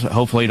hands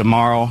hopefully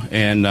tomorrow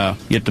and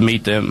get to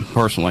meet them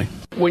personally.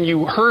 When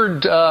you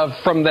heard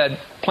from that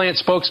plant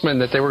spokesman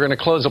that they were going to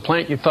close the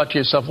plant, you thought to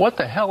yourself, what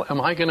the hell am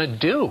I going to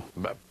do?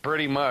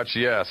 Pretty much,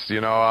 yes.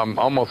 You know, I'm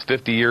almost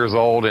 50 years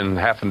old and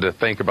having to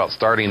think about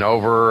starting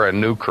over a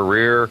new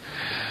career.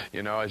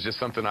 You know, it's just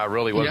something I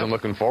really wasn't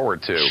looking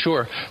forward to.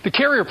 Sure. The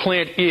Carrier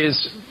plant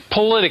is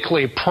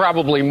politically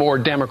probably more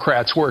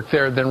Democrats work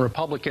there than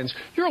Republicans.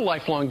 You're a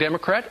lifelong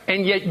Democrat,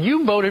 and yet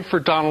you voted for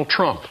Donald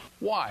Trump.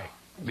 Why?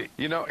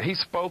 You know, he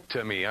spoke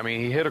to me. I mean,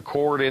 he hit a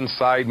chord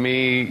inside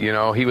me. You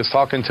know, he was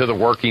talking to the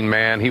working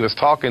man. He was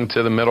talking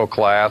to the middle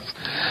class.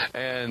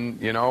 And,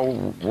 you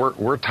know,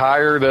 we're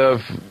tired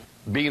of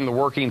being the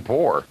working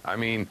poor. I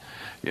mean,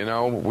 you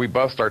know, we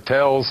bust our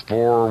tails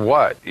for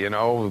what? You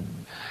know,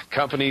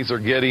 companies are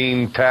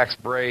getting tax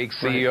breaks,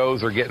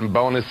 CEOs are getting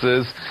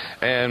bonuses,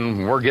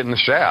 and we're getting the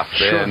shaft.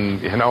 Sure.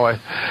 And, you know,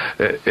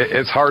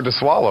 it's hard to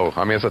swallow.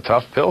 I mean, it's a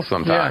tough pill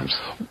sometimes.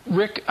 Yeah.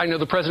 Rick, I know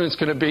the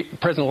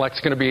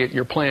President-elect's going to be at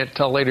your plant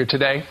later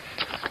today.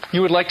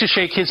 You would like to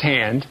shake his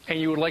hand, and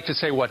you would like to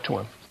say what to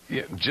him?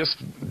 Yeah, just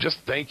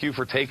thank you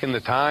for taking the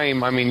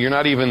time. I mean, you're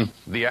not even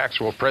the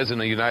actual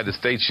president of the United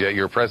States yet.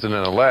 You're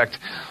president-elect.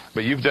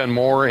 But you've done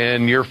more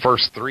in your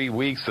first 3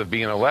 weeks of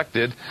being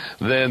elected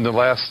than the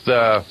last,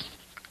 the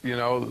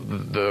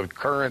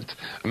current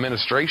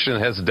administration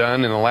has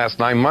done in the last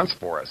 9 months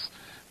for us.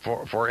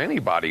 For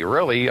anybody,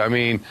 really. I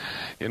mean,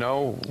 you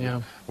know,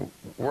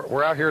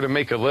 we're out here to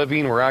make a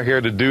living. We're out here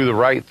to do the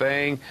right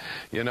thing.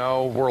 You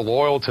know, we're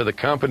loyal to the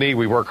company.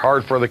 We work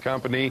hard for the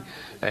company.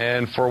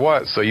 And for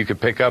what? So you could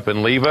pick up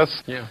and leave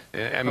us? Yeah.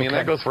 I mean,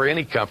 that goes for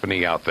any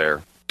company out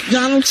there.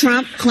 Donald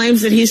Trump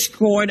claims that he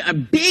scored a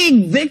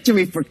big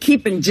victory for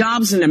keeping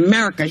jobs in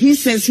America. He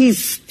says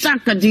he's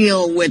struck a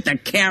deal with the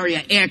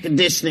Carrier air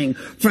conditioning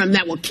firm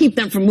that will keep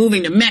them from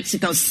moving to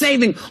Mexico,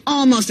 saving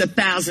almost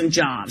 1,000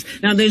 jobs.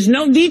 Now, there's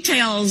no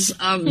details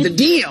of the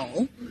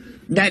deal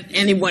that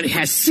anyone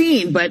has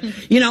seen, but,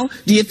 you know,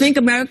 do you think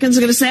Americans are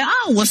going to say,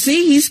 oh, well,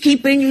 see, he's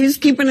keeping his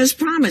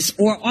promise?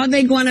 Or are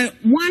they going to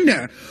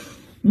wonder,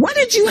 what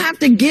did you have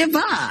to give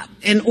up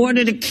in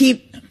order to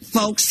keep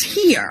folks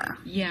here?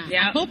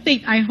 Yeah.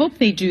 I hope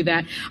they do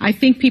that. I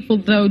think people,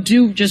 though,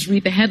 do just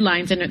read the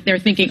headlines and they're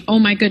thinking, oh,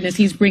 my goodness,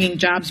 he's bringing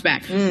jobs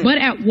back. But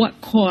at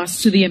what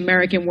cost to the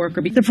American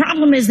worker? The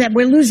problem is that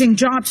we're losing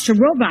jobs to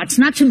robots,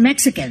 not to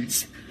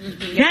Mexicans.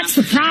 That's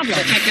the problem.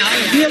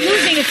 You're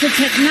losing it to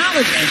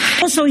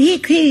technology. Also,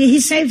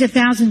 he saved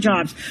 1,000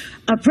 jobs.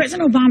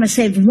 President Obama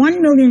saved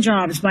 1 million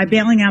jobs by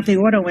bailing out the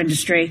auto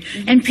industry,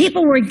 and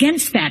people were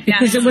against that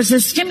because it was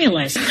a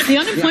stimulus. The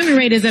unemployment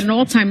rate is at an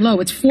all-time low.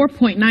 It's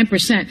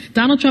 4.9%.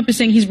 Donald Trump is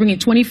saying he's bringing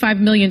 25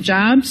 million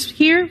jobs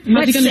here.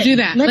 How's he going to do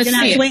that? Let's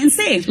wait and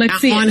see. Let's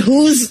see. On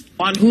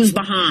who's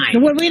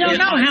behind? Well, we don't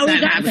know how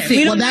he got there.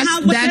 We don't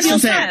know what the deal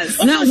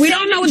says. No, we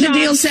don't know what the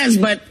deal says,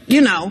 but,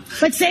 you know.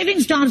 But saving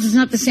jobs is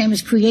not the same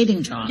as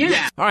creating jobs.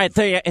 Yeah. All right,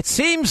 it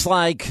seems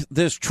like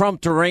this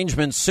Trump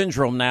derangement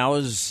syndrome now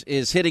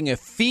is hitting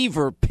a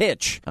fever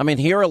pitch. I mean,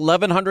 here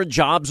 1,100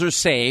 jobs are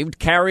saved.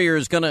 Carrier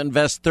is going to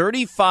invest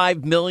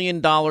 $35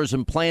 million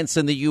in plants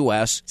in the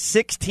U.S.,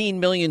 $16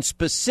 million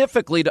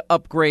specifically to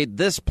upgrade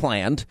this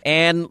plant.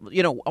 And,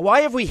 you know,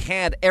 why have we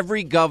had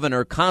every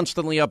governor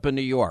constantly up in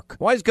New York?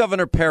 Why is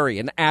Governor Perry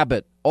and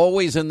Abbott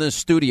always in this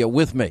studio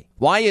with me?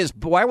 Why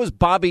was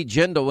Bobby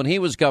Jindal when he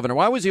was governor?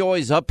 Why was he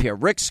always up here?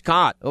 Rick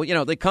Scott. Oh, you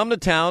know, they come to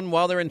town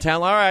while they're in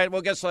town. All right,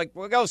 we'll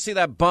go see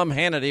that bum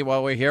Hannity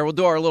while we're here. We'll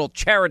do our little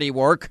charity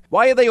work.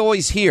 Why are they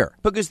always here?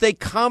 Because they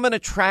come and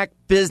attract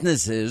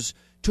businesses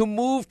to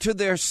move to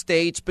their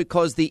states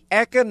because the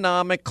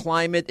economic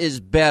climate is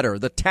better.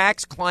 The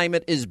tax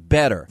climate is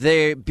better.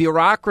 The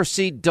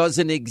bureaucracy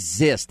doesn't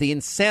exist. The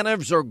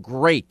incentives are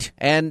great,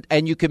 and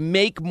you can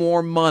make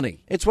more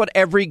money. It's what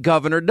every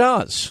governor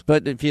does.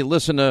 But if you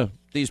listen to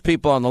these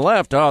people on the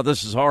left, oh,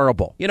 this is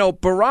horrible. You know,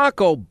 Barack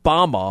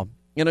Obama,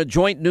 in a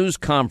joint news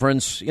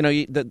conference,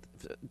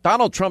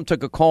 Donald Trump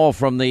took a call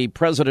from the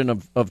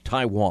president of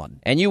Taiwan,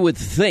 and you would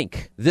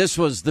think this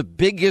was the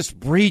biggest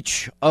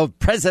breach of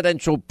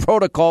presidential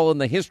protocol in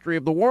the history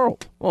of the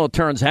world. Well, it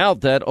turns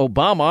out that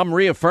Obama, I'm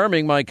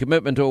reaffirming my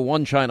commitment to a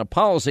one-China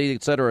policy,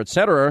 et cetera, et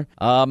cetera.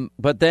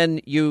 But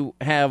then you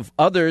have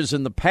others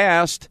in the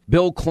past.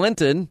 Bill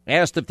Clinton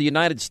asked if the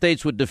United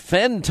States would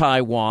defend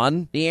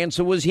Taiwan. The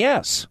answer was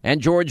yes. And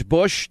George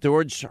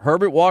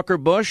Herbert Walker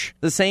Bush,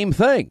 the same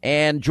thing.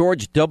 And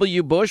George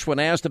W. Bush, when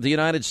asked if the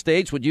United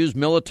States would use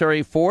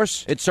military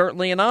force, it's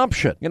certainly an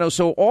option.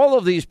 So all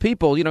of these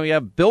people, you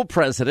have Bill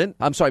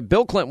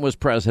Clinton was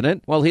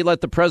president. Well, he let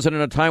the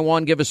president of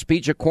Taiwan give a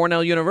speech at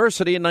Cornell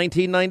University in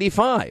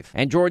 1995.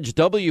 And George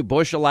W.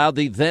 Bush allowed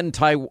the then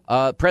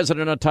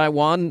president of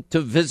Taiwan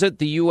to visit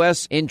the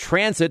U.S. in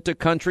transit to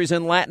countries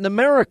in Latin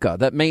America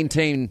that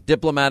maintain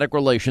diplomatic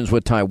relations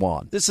with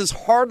Taiwan. This was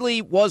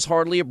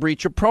hardly a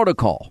breach of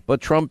protocol,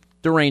 but Trump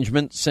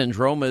derangement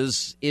syndrome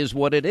is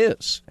what it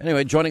is.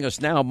 Anyway, joining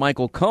us now,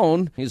 Michael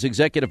Cohen. He's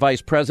Executive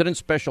Vice President,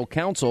 Special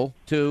Counsel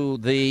to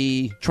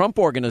the Trump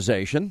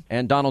Organization,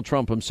 and Donald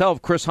Trump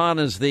himself. Chris Hahn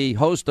is the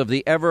host of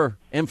the ever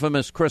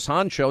infamous Chris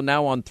Hahn Show,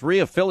 now on 3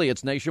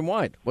 affiliates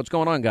nationwide. What's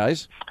going on,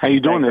 guys? How you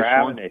doing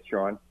there,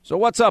 Sean? So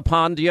what's up,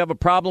 Hahn? Do you have a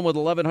problem with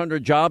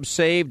 1,100 jobs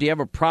saved? Do you have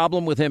a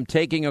problem with him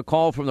taking a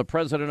call from the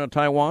president of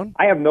Taiwan?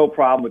 I have no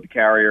problem with the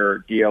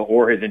carrier deal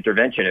or his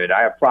intervention in it.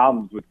 I have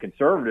problems with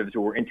conservatives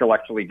who are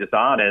intellectually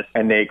dishonest,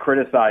 and they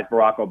criticize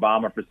Barack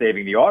Obama for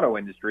saving the auto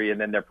industry,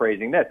 and then they're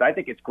praising this. I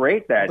think it's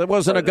great that there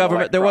wasn't a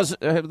government. There was.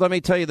 Let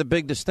me tell you the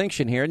big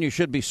distinction here, and you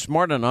should be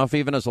smart enough,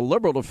 even as a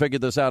liberal, to figure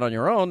this out on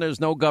your own. There's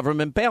no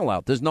government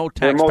bailout. There's no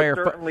taxpayer.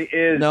 There most certainly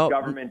is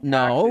government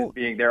taxes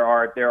being. There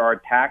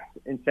are tax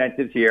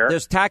incentives here.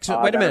 There's tax.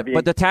 Wait a minute,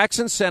 but the tax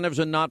incentives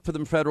are not for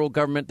the federal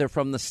government. They're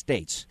from the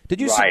states.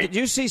 Did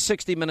you see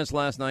 60 Minutes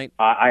last night?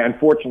 I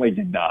unfortunately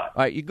did not.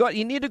 All right,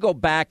 you need to go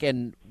back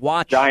and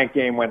watch. Giant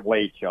game went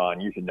late, Sean.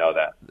 You should know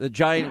that. The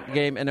Giant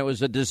game, and it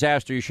was a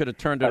disaster. You should have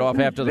turned it off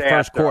after the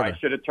first quarter. I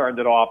should have turned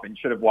it off and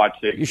should have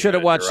watched it. You should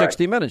have watched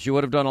 60 Minutes. You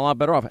would have done a lot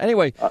better off.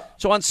 Anyway,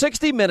 so on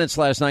 60 Minutes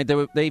last night,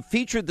 they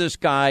featured this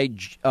guy,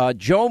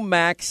 Joe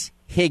Max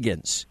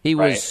Higgins. He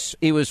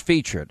was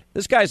featured.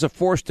 This guy's a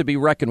force to be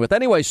reckoned with.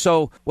 Anyway,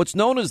 so what's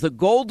known as the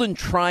Golden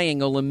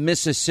Triangle in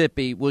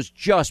Mississippi was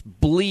just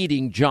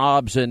bleeding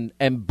jobs and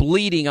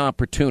bleeding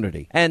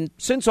opportunity. And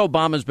since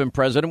Obama's been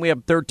president, we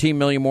have 13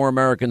 million more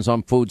Americans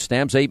on food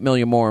stamps, 8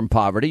 million more in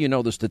poverty. You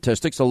know the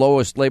statistics, the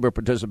lowest labor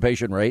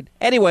participation rate.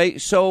 Anyway,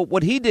 so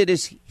what he did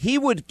is he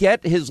would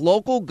get his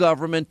local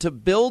government to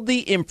build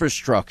the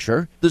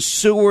infrastructure, the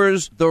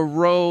sewers, the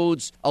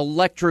roads,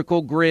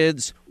 electrical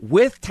grids,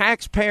 with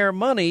taxpayer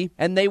money,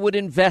 and they would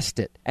invest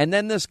it. And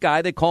then this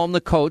guy, they call him the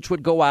coach,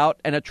 would go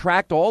out and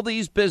attract all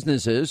these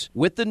businesses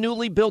with the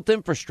newly built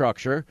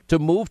infrastructure to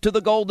move to the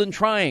Golden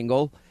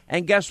Triangle.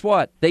 And guess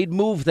what? They'd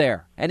move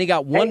there. And he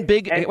got one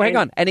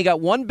And he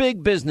got one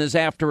big business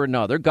after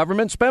another.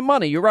 Government spent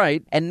money, you're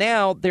right. And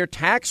now their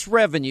tax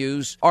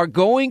revenues are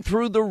going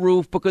through the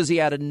roof because he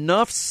had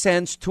enough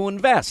sense to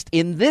invest.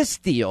 In this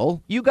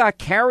deal, you got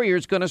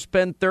carriers going to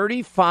spend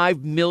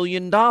 $35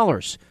 million.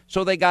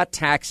 So they got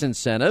tax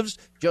incentives,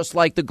 just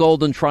like the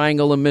Golden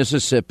Triangle in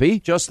Mississippi,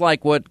 just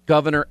like what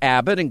Governor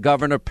Abbott and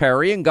Governor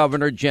Perry and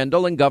Governor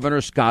Jindal and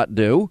Governor Scott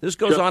do. This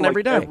goes on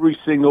every day. Every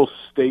single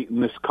state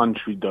in this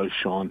country does,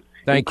 Sean.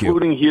 Thank you.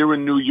 Including here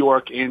in New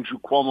York, Andrew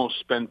Cuomo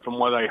spent, from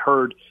what I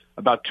heard,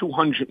 about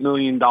 $200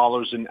 million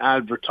in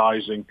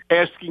advertising,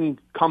 asking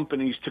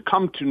companies to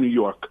come to New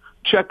York.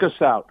 Check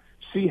us out.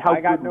 See how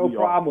I got no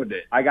problem with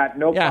it. I got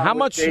no problem.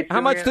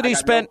 How much did he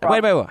spend?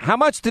 Wait. How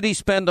much did he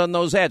spend on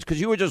those ads? Because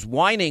you were just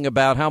whining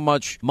about how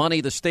much money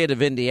the state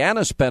of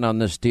Indiana spent on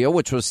this deal,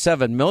 which was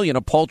 $7 million,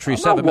 a paltry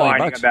 $7 million.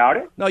 Whining about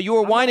it. No, you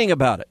were whining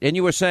about it, and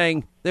you were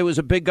saying there was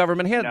a big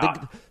government hand.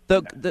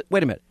 No.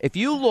 Wait a minute. If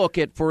you look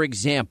at, for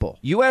example,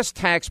 U.S.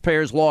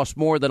 taxpayers lost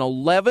more than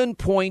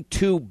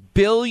 $11.2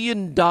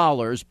 billion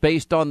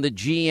based on the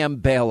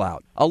GM bailout.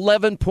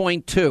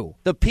 11.2.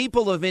 The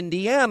people of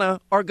Indiana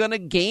are going to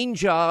gain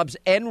jobs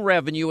and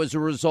revenue as a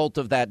result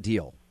of that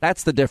deal.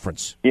 That's the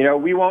difference.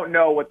 We won't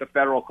know what the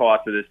federal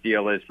cost of this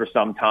deal is for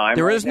some time.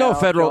 There is no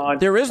federal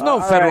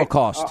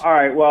cost. All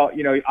right. Well,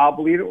 I'll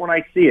believe it when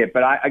I see it.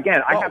 But I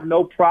have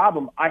no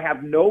problem. I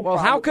have no problem.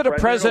 Well, how could a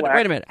president?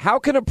 Wait a minute. How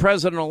can a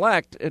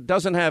president-elect? It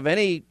doesn't have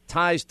any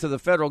ties to the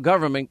federal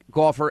government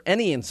offer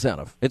any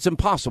incentive. It's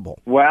impossible.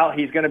 Well,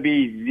 he's going to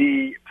be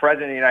the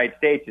president of the United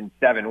States in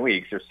 7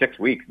 weeks or 6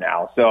 weeks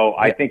now. So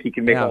I think he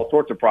can make all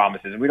sorts of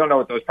promises, and we don't know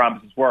what those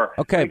promises were.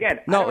 Okay. Again,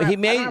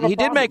 he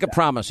did make a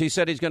promise. He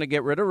said he's going to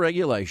get rid of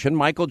regulation.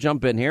 Michael,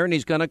 jump in here, and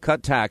he's going to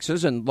cut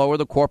taxes and lower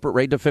the corporate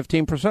rate to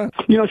 15%.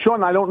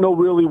 Sean, I don't know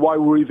really why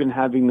we're even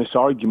having this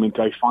argument.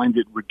 I find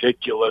it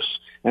ridiculous,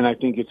 and I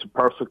think it's a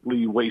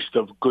perfectly waste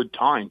of good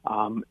time.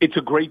 It's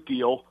a great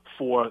deal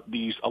for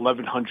these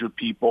 1,100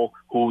 people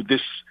who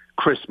this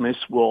Christmas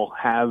will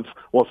have,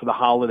 or for the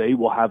holiday,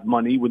 will have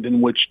money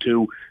within which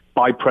to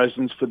buy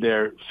presents for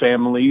their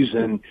families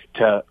and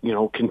to,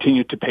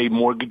 continue to pay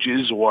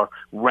mortgages or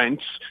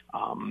rents,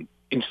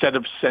 instead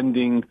of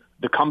sending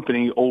the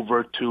company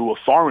over to a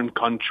foreign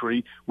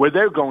country where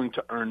they're going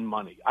to earn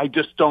money. I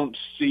just don't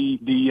see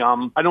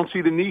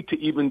the need to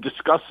even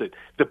discuss it.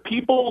 The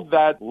people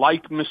that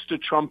like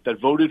Mr. Trump, that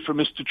voted for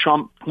Mr.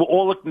 Trump, will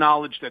all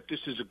acknowledge that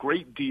this is a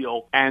great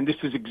deal, and this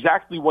is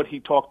exactly what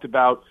he talked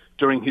about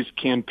during his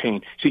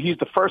campaign. See, he's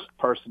the first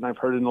person I've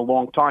heard in a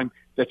long time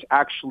that's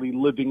actually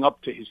living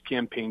up to his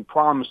campaign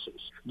promises.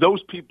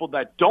 Those people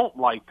that don't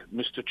like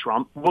Mr.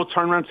 Trump will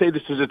turn around and say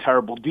this is a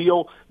terrible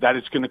deal, that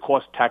it's going to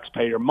cost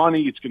taxpayer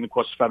money, it's going to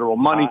cost federal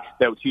money,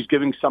 that he's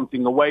giving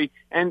something away.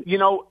 And,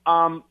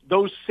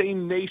 those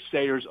same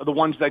naysayers are the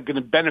ones that are going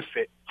to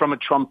benefit from a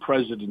Trump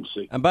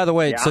presidency. And by the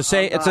way, it's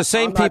the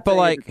same people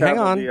like, hang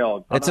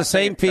on, it's the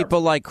same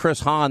people like Chris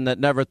Hahn that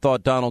never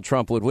thought Donald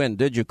Trump would win.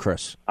 Did you,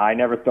 Chris? I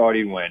never thought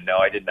he'd win. No,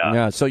 I did not.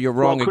 Yeah, so you're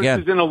wrong Chris again.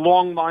 Chris is in a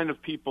long line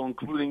of people,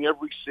 including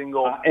every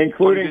single,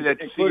 including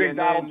CNN,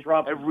 Donald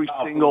Trump, every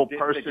single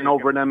person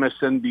over at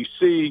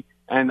MSNBC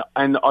and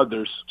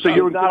others. So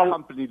you're a good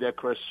company there,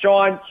 Chris.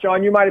 Sean,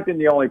 you might have been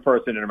the only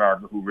person in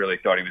America who really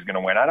thought he was going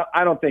to win.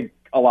 I don't think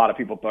a lot of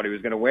people thought he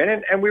was going to win,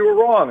 and we were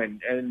wrong.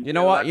 And you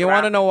know what? You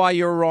want to know why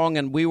you're wrong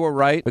and we were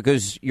right?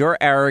 Because you're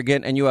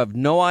arrogant and you have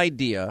no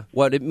idea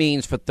what it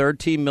means for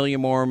 13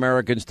 million more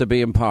Americans to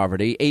be in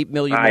poverty, 8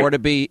 million more to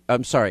be,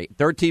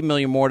 13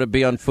 million more to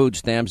be on food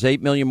stamps,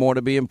 8 million more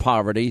to be in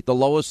poverty, the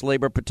lowest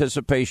labor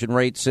participation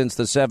rate since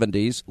the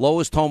 70s,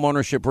 lowest home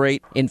ownership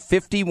rate in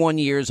 51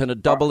 years, and a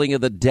doubling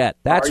of the debt.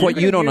 That's what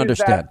you don't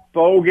understand.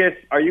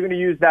 Are you going to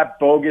use that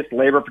bogus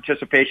labor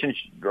participation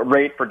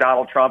rate for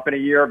Donald Trump in a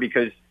year?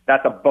 Because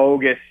that's a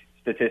bogus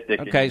statistic.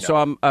 Okay,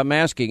 so I'm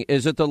asking,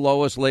 is it the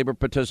lowest labor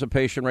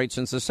participation rate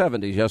since the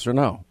 70s, yes or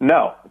no?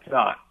 No, it's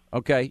not.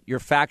 Okay, you're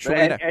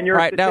factually... And your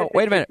right, now,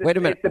 wait a minute.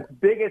 It's the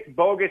biggest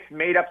bogus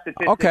made-up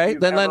statistic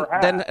you've ever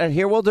had. Then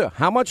here we'll do.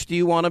 How much do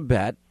you want to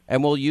bet?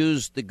 And we'll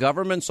use the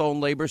government's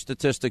own labor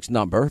statistics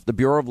number, the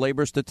Bureau of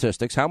Labor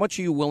Statistics. How much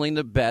are you willing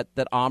to bet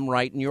that I'm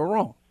right and you're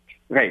wrong?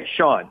 Okay,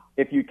 Sean,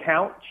 if you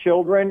count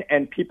children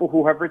and people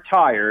who have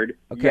retired,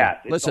 yes,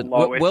 it's listen, the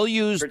lowest. We'll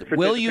use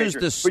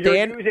the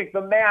standard. You're using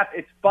the math.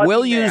 It's fuzzy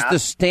We'll use math. the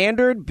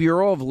standard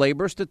Bureau of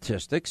Labor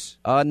Statistics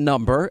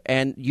number,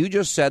 and you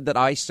just said that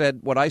I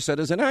said what I said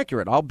is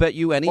inaccurate. I'll bet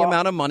you any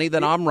amount of money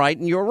that I'm right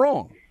and you're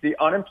wrong. The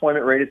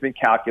unemployment rate has been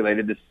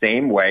calculated the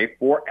same way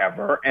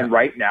forever, and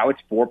right now it's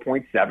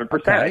 4.7%.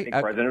 Okay. I think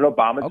President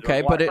Obama deserves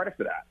a lot of credit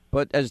for that.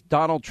 But as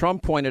Donald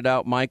Trump pointed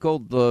out, Michael,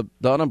 the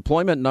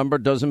unemployment number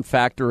doesn't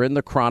factor in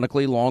the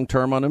chronically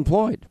long-term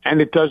unemployed.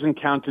 And it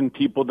doesn't count in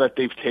people that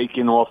they've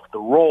taken off the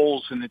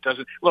rolls, and it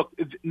doesn't... Look,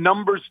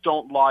 numbers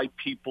don't lie,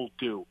 people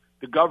do.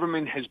 The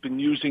government has been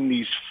using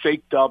these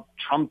faked up,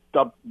 trumped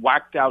up,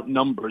 whacked out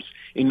numbers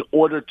in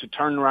order to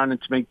turn around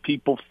and to make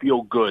people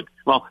feel good.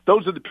 Well,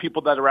 those are the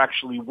people that are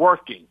actually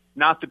working,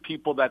 not the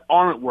people that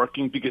aren't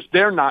working, because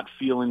they're not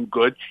feeling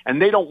good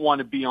and they don't want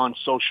to be on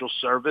social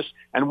service.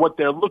 And what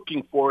they're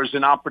looking for is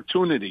an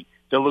opportunity.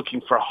 They're looking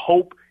for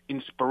hope,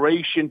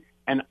 inspiration,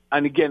 and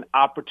again,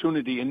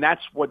 opportunity. And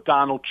that's what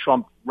Donald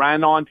Trump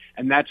ran on,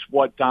 and that's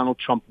what Donald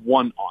Trump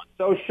won on.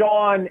 So,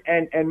 Sean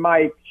and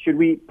Mike, should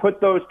we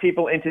put those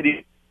people into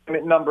the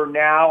number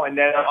now, and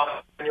then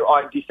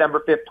on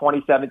December 5th,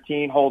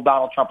 2017, hold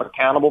Donald Trump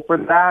accountable for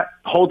that?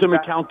 Hold him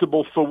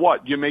accountable for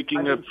what? You're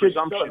making a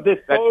presumption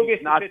that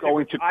he's not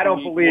going to I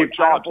don't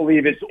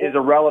believe it is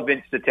a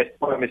relevant statistic.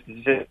 All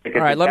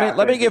right,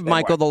 let me give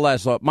Michael the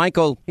last thought.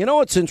 Michael, you know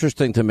what's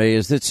interesting to me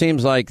is it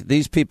seems like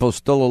these people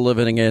still are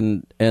living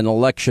in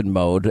election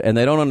mode, and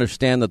they don't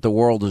understand that the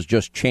world has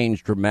just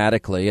changed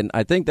dramatically, and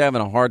I think they're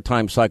having a hard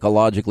time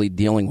psychologically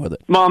dealing with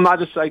it. Well, I'm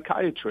not a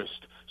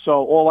psychiatrist, so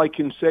all I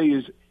can say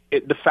is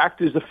the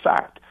fact is the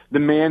fact. The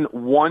man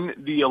won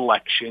the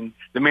election.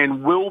 The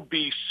man will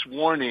be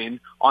sworn in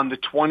on the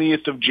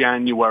 20th of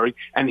January,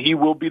 and he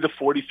will be the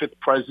 45th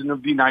president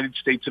of the United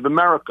States of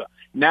America.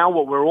 Now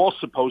what we're all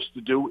supposed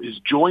to do is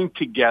join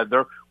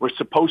together. We're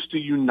supposed to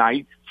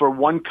unite for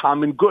one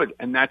common good,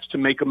 and that's to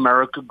make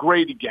America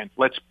great again.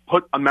 Let's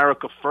put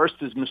America first,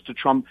 as Mr.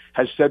 Trump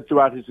has said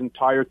throughout his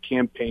entire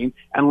campaign,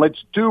 and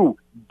let's do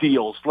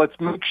deals. Let's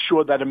make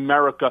sure that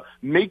America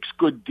makes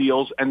good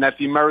deals and that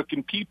the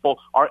American people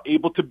are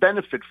able to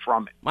benefit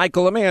from it.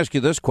 Michael, let me ask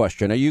you this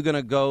question. Are you going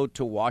to go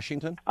to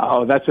Washington?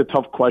 Oh, that's a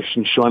tough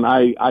question, Sean.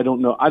 I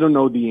don't know. I don't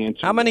know the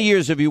answer. How many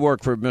years have you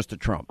worked for Mr.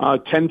 Trump?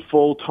 10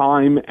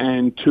 full-time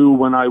and 2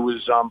 when I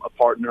was a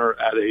partner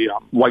at a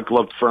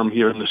white-glove firm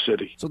here in the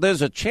city. So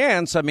there's a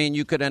chance, I mean,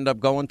 you could end up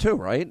going too,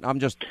 right?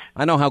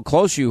 I know how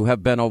close you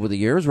have been over the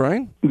years,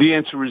 right? The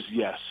answer is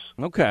yes.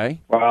 Okay.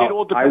 Well, it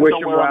all depends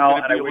on where I'm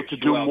going to be able to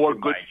do more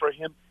good for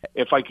him.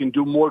 If I can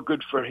do more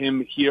good for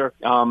him here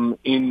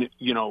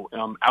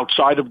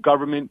outside of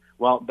government,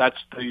 well, that's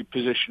the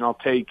position I'll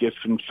take. If,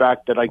 in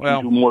fact, that I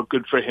can do more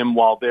good for him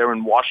while they're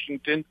in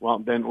Washington, well,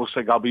 then it looks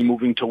like I'll be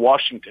moving to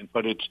Washington.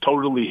 But it's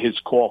totally his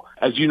call.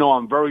 As you know,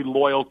 I'm very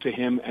loyal to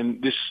him,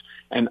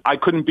 and I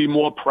couldn't be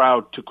more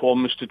proud to call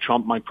Mr.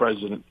 Trump my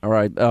president. All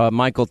right,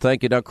 Michael,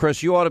 thank you. Now,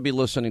 Chris, you ought to be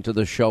listening to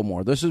this show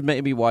more. This is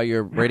maybe why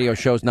your radio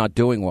show's not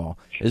doing well,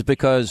 is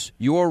because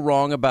you were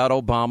wrong about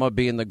Obama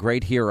being the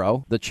great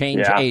hero, the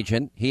change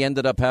agent. He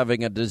ended up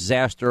having a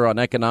disaster on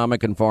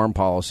economic and foreign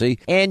policy.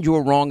 And you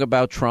were wrong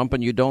about Trump,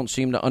 and you don't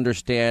seem to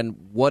understand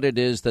what it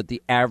is that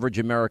the average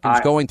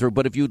American's going through.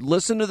 But if you'd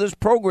listen to this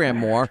program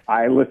more,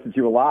 I listen to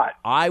you a lot.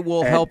 I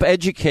will help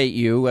educate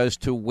you as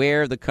to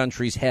where the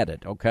country's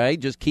headed, okay?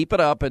 Just keep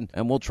it up, and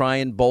we'll try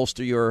and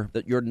bolster your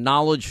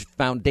knowledge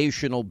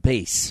foundational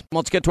base.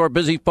 Let's get to our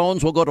busy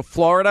phones. We'll go to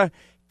Florida.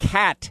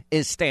 Kat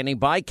is standing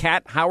by.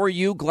 Kat, how are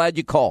you? Glad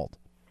you called.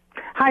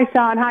 Hi,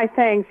 Sean. Hi,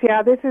 thanks.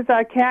 Yeah, this is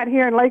Kat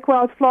here in Lake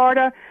Wells,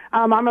 Florida.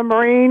 I'm a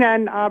Marine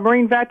and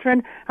Marine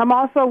veteran. I'm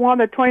also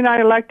one of the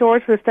 29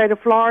 electors for the state of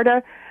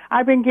Florida.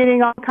 I've been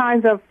getting all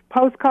kinds of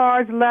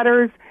postcards,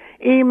 letters,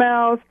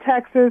 emails,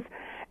 texts,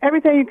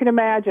 everything you can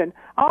imagine.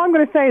 All I'm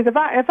going to say is if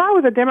I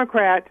was a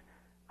Democrat,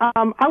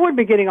 I wouldn't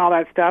be getting all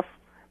that stuff.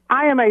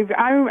 I am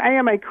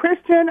a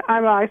Christian.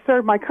 I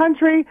serve my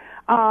country.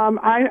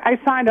 I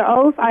signed an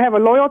oath. I have a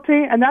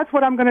loyalty, and that's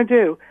what I'm going to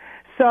do.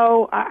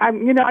 So I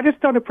just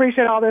don't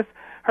appreciate all this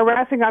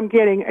harassing I'm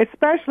getting,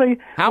 especially.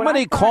 How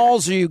many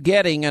calls are you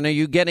getting, and are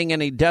you getting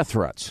any death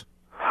threats?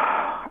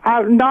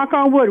 Knock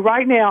on wood,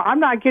 right now, I'm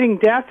not getting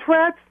death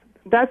threats.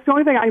 That's the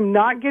only thing I'm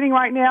not getting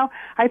right now.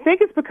 I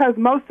think it's because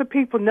most of the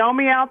people know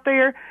me out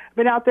there. I've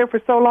been out there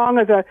for so long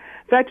as a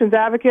veterans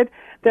advocate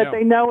that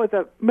they know as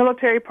a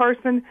military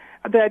person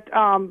that.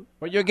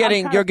 Well, you're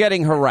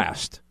getting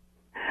harassed.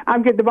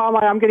 I'm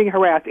getting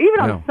harassed, even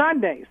on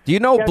Sundays. Do you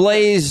know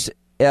Blaze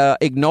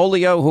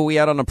Ignolio, who we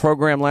had on the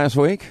program last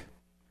week?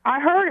 I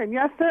heard him.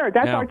 Yes, sir.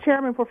 That's our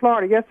chairman for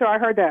Florida. Yes, sir. I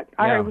heard that.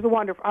 It was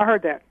wonderful. I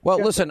heard that. Well,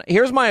 listen,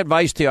 here's my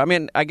advice to you. I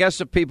mean, I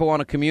guess if people want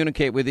to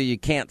communicate with you, you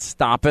can't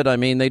stop it. I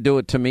mean, they do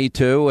it to me,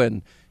 too.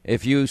 And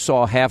if you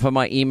saw half of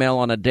my email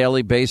on a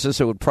daily basis,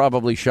 it would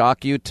probably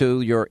shock you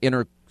to your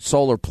inner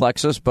solar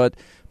plexus. But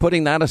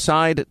putting that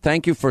aside,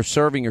 thank you for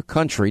serving your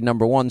country.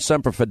 Number one,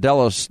 Semper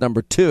Fidelis.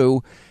 Number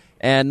two,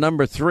 and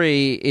number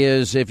three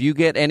is if you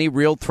get any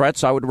real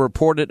threats, I would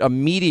report it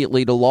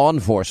immediately to law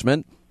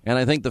enforcement. And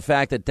I think the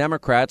fact that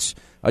Democrats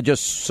are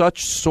just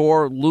such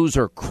sore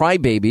loser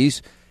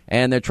crybabies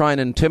and they're trying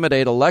to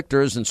intimidate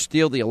electors and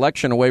steal the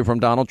election away from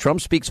Donald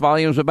Trump speaks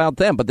volumes about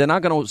them. But they're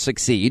not going to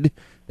succeed.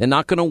 They're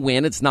not going to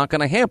win. It's not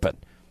going to happen.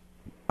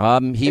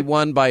 He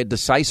won by a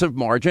decisive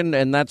margin,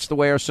 and that's the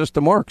way our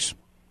system works.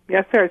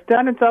 Yes, sir. It's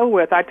done and it's over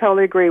with. I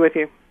totally agree with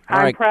you.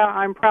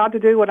 I'm proud to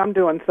do what I'm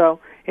doing, so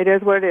it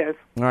is what it is.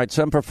 All right,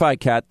 Semper Fi,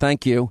 Kat.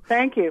 Thank you.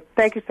 Thank you.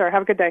 Thank you, sir.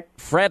 Have a good day.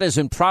 Fred is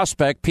in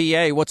Prospect,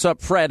 PA. What's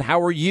up, Fred?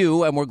 How are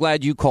you? And we're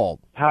glad you called.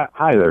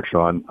 Hi there,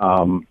 Sean.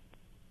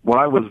 What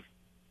I was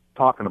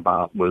talking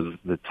about was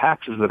the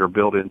taxes that are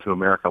built into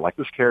America, like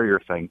this carrier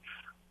thing.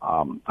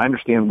 I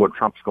understand what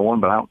Trump's going,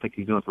 but I don't think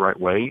he's doing it the right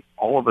way.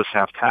 All of us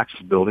have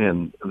taxes built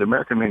in. The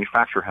American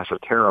manufacturer has a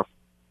tariff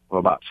of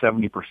about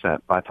 70%.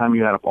 By the time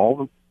you add up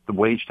all the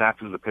wage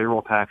taxes, the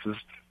payroll taxes,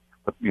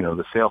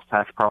 the sales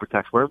tax, property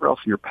tax, whatever else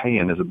you're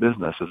paying as a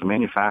business, as a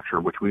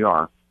manufacturer, which we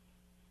are,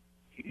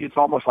 it's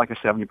almost like a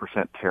 70%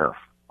 tariff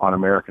on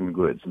American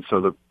goods. And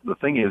so the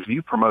thing is,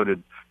 you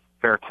promoted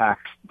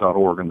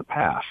fairtax.org in the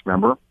past,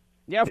 remember?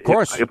 Yeah, of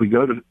course. If we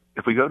go to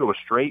a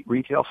straight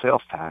retail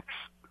sales tax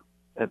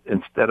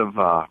instead of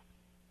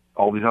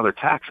all these other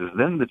taxes,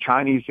 then the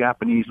Chinese,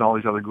 Japanese, and all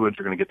these other goods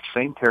are going to get the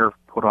same tariff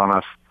put on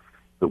us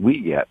that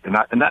we get, and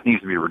that needs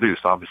to be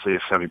reduced. Obviously, a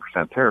 70%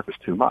 tariff is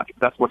too much.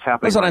 That's what's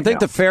happening. Listen, right I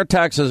think now. the fair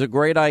tax is a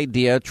great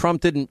idea.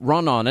 Trump didn't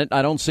run on it.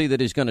 I don't see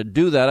that he's going to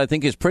do that. I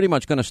think he's pretty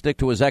much going to stick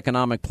to his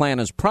economic plan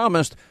as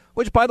promised,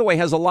 which, by the way,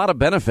 has a lot of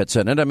benefits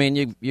in it. I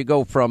mean, you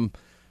go from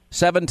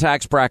 7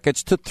 tax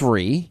brackets to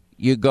 3.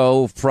 You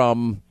go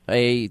from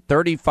a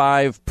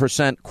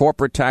 35%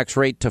 corporate tax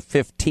rate to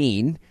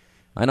 15.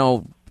 I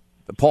know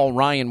Paul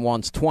Ryan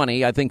wants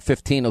 20. I think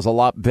 15 is a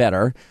lot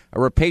better. A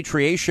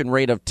repatriation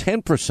rate of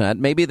 10%.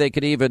 Maybe they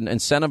could even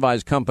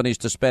incentivize companies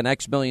to spend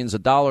X millions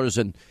of dollars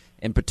in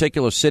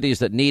particular cities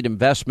that need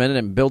investment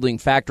and building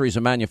factories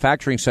and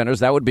manufacturing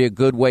centers. That would be a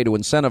good way to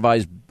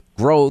incentivize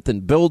growth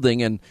and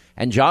building and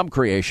job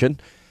creation.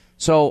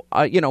 So,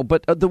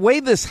 but the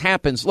way this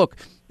happens, look,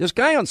 this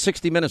guy on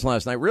 60 Minutes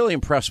last night really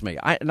impressed me.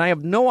 I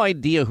have no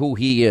idea who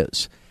he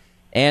is.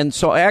 And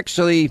so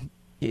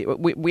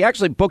we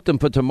actually booked him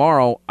for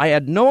tomorrow. I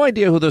had no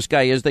idea who this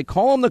guy is. They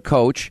call him the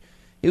coach.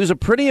 He was a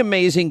pretty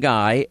amazing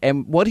guy.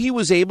 And what he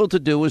was able to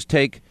do was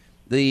take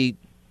the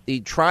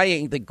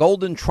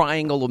Golden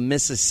Triangle of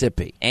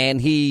Mississippi,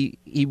 and he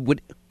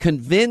would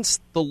convince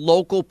the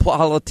local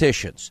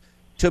politicians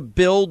to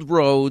build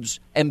roads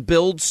and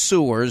build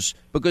sewers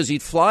because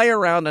he'd fly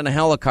around in a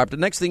helicopter.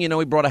 Next thing you know,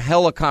 he brought a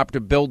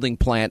helicopter building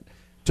plant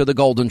to the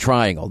Golden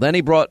Triangle. Then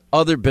he brought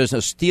other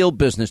business, steel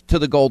business, to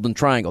the Golden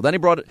Triangle. Then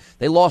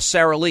they lost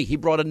Sara Lee. He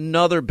brought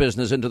another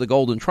business into the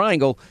Golden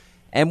Triangle.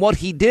 And what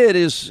he did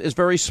is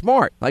very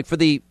smart. Like for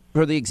the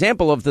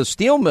example of the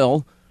steel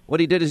mill, what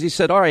he did is he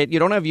said, all right, you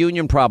don't have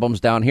union problems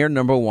down here,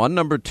 number one.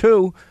 Number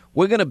two,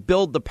 we're going to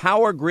build the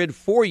power grid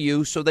for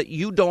you so that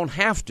you don't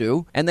have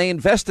to. And they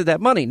invested that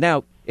money.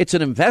 Now, it's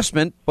an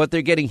investment, but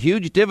they're getting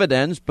huge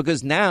dividends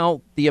because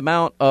now the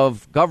amount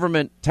of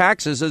government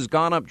taxes has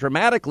gone up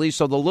dramatically.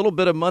 So the little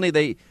bit of money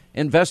they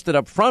invested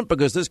up front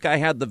because this guy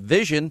had the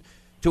vision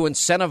to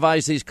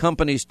incentivize these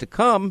companies to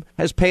come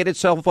has paid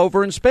itself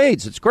over in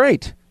spades. It's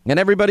great. And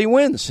everybody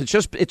wins.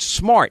 It's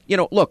smart.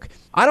 Look,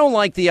 I don't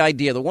like the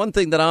idea. The one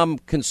thing that I'm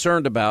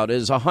concerned about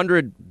is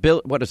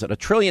 $1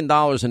 trillion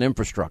in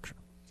infrastructure.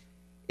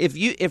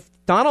 If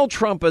Donald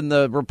Trump and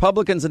the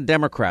Republicans and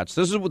Democrats,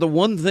 this is the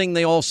one thing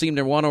they all seem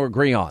to want to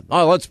agree on.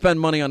 Oh, let's spend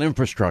money on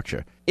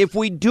infrastructure. If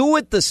we do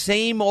it the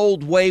same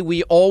old way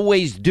we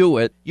always do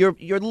it, you're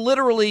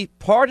literally,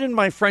 pardon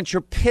my French,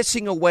 you're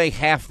pissing away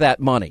half that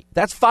money.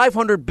 That's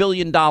 $500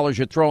 billion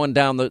you're throwing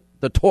down the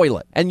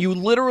toilet. And you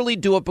literally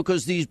do it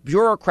because these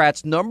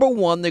bureaucrats, number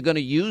one, they're going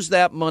to use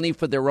that money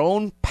for their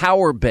own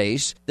power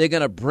base. They're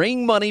going to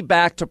bring money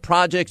back to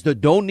projects that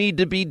don't need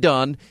to be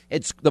done.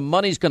 The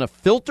money's going to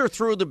filter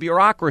through the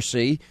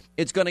bureaucracy.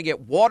 It's going to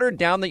get watered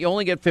down that you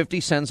only get 50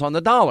 cents on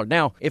the dollar.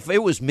 Now, if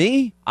it was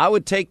me, I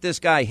would take this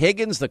guy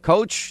Higgins, the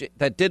coach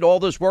that did all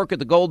this work at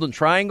the Golden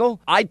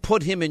Triangle. I'd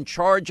put him in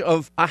charge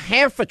of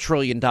 $500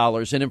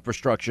 billion in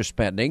infrastructure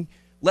spending.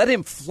 Let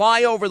him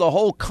fly over the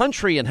whole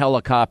country in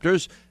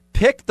helicopters.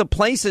 Pick the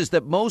places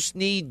that most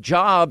need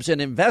jobs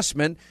and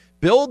investment.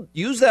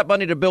 Use that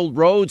money to build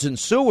roads and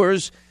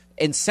sewers.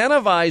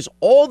 Incentivize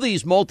all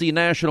these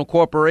multinational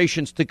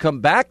corporations to come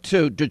back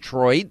to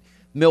Detroit,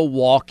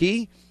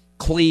 Milwaukee,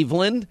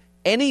 Cleveland,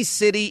 any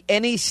city,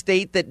 any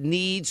state that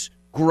needs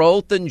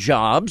growth and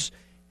jobs,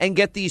 and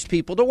get these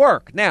people to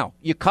work. Now,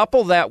 you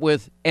couple that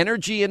with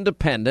energy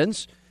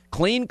independence,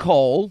 clean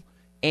coal,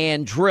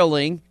 and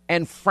drilling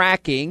and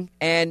fracking,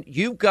 and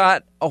you've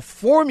got a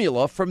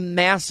formula for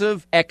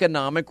massive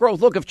economic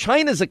growth. Look, if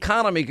China's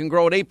economy can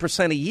grow at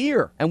 8% a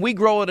year and we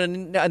grow at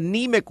an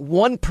anemic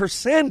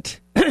 1%,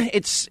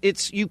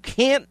 you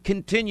can't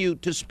continue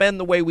to spend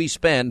the way we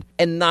spend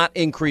and not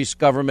increase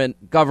government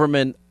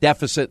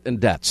deficit and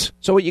debts.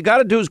 So what you got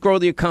to do is grow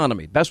the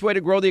economy. Best way to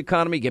grow the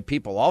economy, get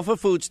people off of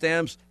food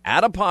stamps,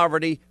 out of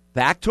poverty,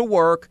 back to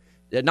work.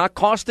 They're not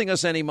costing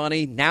us any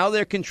money. Now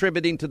they're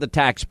contributing to the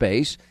tax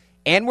base.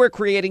 And we're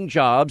creating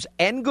jobs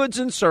and goods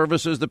and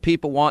services that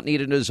people want,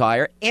 need, and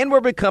desire. And we're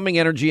becoming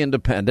energy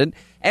independent.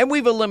 And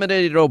we've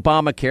eliminated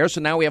Obamacare.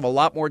 So now we have a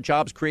lot more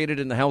jobs created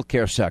in the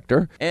healthcare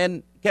sector.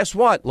 And guess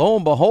what? Lo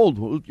and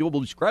behold, you'll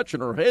be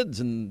scratching our heads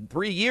in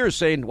 3 years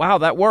saying, wow,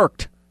 that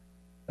worked.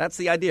 That's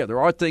the idea.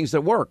 There are things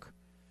that work.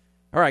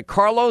 All right,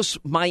 Carlos,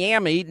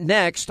 Miami,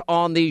 next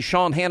on the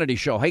Sean Hannity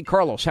Show. Hey,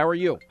 Carlos, how are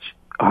you?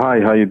 Hi,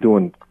 how you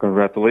doing?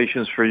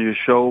 Congratulations for your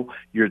show,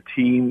 your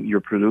team,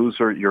 your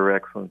producer. You're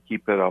excellent.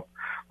 Keep it up.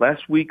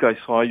 Last week I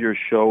saw your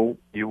show.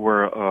 You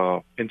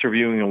were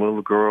interviewing a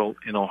little girl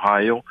in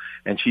Ohio,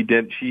 and she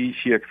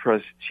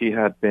expressed she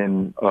had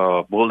been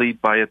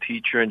bullied by a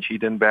teacher, and she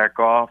didn't back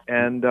off.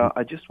 And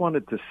I just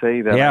wanted to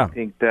say that I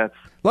think that's...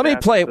 Let me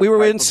play it. We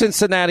were in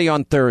Cincinnati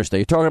on Thursday.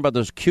 You're talking about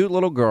this cute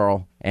little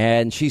girl,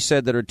 and she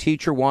said that her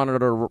teacher wanted her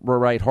to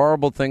write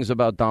horrible things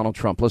about Donald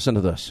Trump. Listen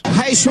to this.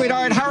 Hey,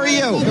 sweetheart, how are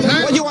you?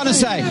 What do you want to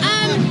say?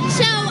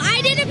 So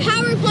I did a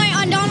PowerPoint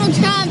on Donald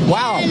Trump.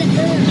 Wow.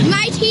 And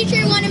my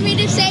teacher wanted me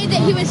to say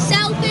that he was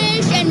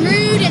selfish and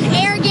rude and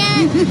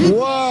arrogant.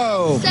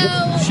 Whoa. So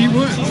she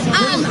would.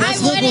 I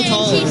wouldn't.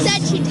 She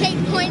said she'd take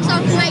points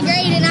off my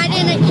grade, and I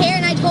didn't care.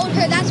 And I told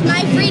her that's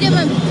my freedom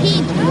of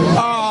speech.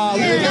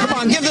 Come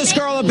on, give this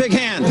girl a big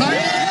hand.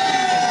 Right.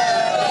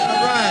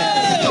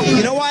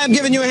 You know why I'm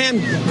giving you a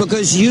hand?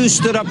 Because you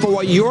stood up for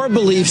what your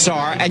beliefs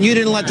are, and you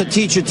didn't let the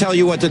teacher tell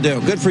you what to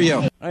do. Good for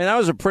you. I mean, that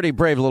was a pretty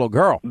brave little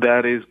girl.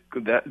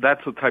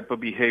 That's the type of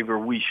behavior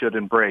we should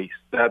embrace.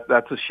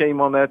 That's a shame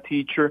on that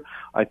teacher.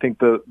 I think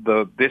the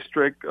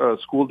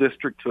school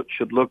district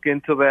should look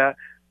into that.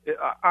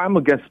 I'm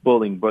against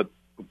bullying, but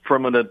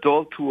from an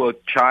adult to a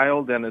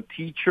child and a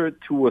teacher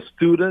to a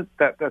student,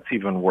 that's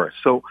even worse.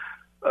 So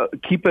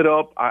keep it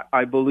up.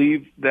 I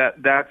believe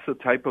that's the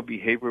type of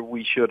behavior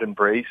we should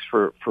embrace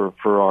for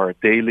our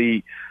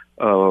daily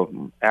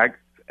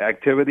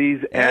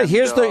activities. And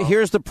here's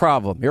the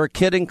problem. You're a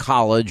kid in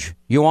college.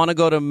 You want to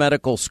go to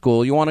medical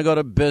school. You want to go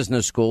to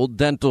business school,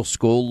 dental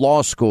school,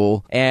 law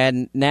school.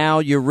 And now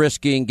you're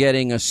risking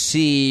getting a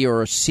C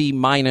or a C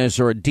minus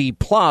or a D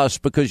plus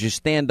because you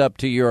stand up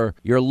to your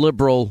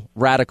liberal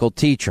radical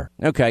teacher.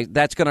 Okay,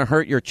 that's going to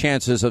hurt your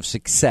chances of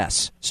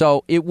success.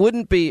 So it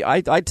wouldn't be, I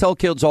tell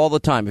kids all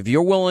the time, if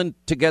you're willing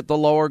to get the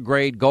lower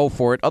grade, go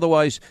for it.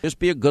 Otherwise, just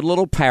be a good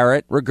little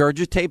parrot,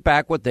 regurgitate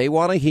back what they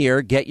want to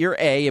hear, get your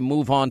A, and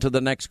move on to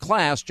the next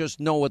class. Just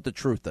know what the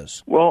truth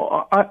is.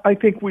 Well, I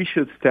think we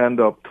should stand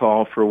up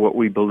tall for what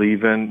we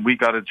believe in. We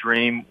got a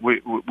dream. We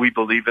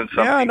believe in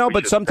something. Yeah, I know,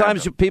 but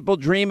sometimes people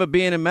dream of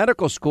being in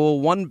medical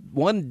school.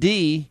 One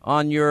D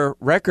on your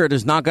record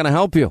is not going to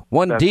help you.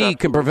 One D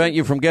can prevent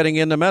you from getting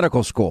into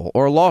medical school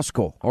or law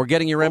school or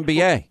getting your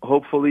MBA.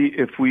 Hopefully,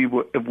 if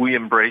we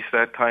embrace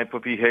that type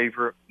of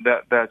behavior,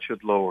 that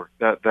should lower.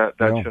 That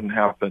shouldn't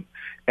happen.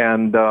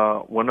 And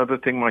one other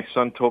thing my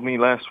son told me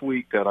last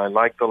week that I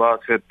liked a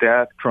lot, said,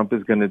 Dad, Trump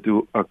is going to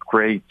do a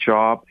great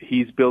job.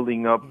 He's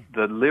building up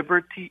the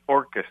Liberty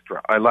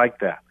Orchestra. I like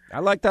that. I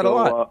like that a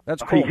lot.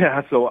 That's cool.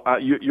 Yeah, so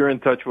you're in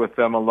touch with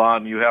them a lot,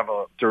 and you have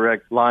a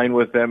direct line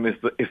with them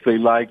if they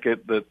like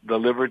it. The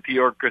Liberty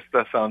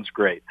Orchestra sounds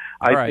great.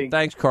 All right,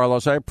 thanks,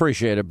 Carlos. I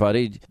appreciate it,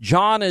 buddy.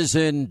 John is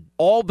in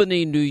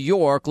Albany, New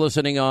York,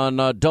 listening on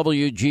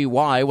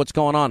WGY. What's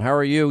going on? How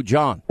are you,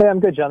 John? Hey, I'm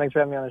good, John. Thanks for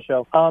having me on the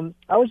show.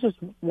 I was just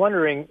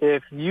wondering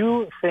if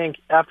you think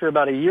after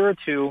about a year or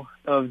two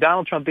of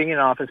Donald Trump being in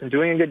office and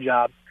doing a good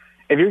job,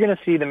 if you're going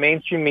to see the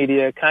mainstream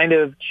media kind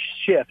of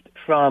shift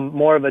from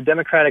more of a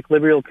Democratic,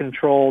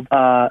 liberal-controlled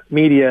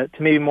media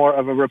to maybe more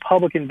of a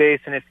Republican base,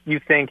 and if you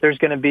think there's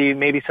going to be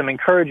maybe some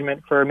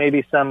encouragement for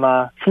maybe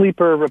some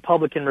sleeper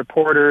Republican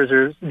reporters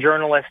or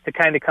journalists to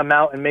kind of come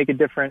out and make a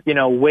different,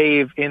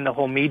 wave in the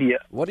whole media.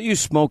 What are you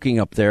smoking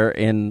up there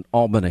in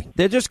Albany?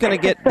 They're just going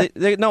to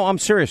get no, I'm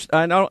serious.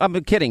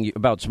 I'm kidding you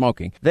about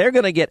smoking. They're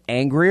going to get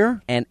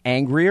angrier and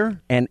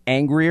angrier and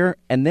angrier,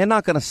 and they're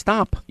not going to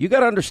stop. You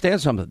got to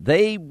understand something.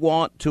 They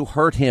want to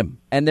hurt him,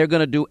 and they're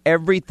going to do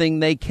everything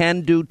they can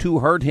do to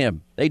hurt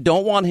him. They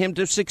don't want him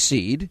to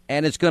succeed,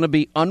 and it's going to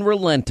be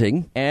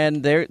unrelenting,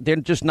 and they're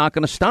just not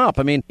going to stop.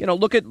 I mean,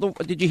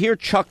 did you hear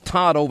Chuck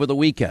Todd over the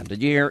weekend?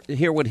 Did you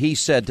hear what he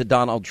said to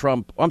Donald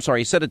Trump? I'm sorry,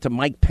 he said it to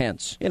Mike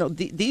Pence.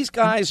 These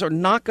guys are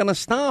not going to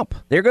stop.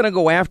 They're going to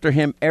go after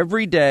him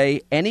every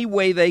day, any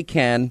way they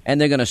can, and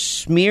they're going to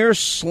smear,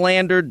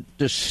 slander,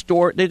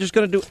 distort. They're just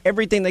going to do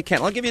everything they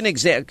can. I'll give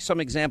you some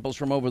examples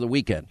from over the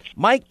weekend.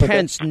 Mike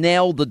Pence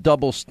nailed the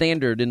double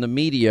standard in the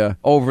media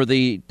over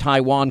the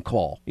Taiwan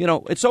call.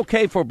 It's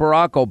okay for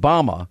Barack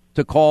Obama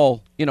to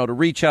call, to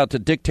reach out to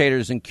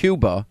dictators in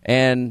Cuba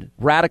and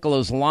radical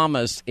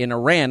Islamists in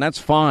Iran. That's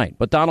fine.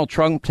 But Donald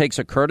Trump takes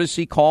a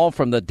courtesy call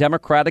from the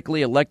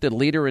democratically elected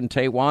leader in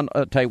Taiwan.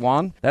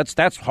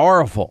 That's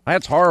horrible.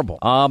 That's horrible.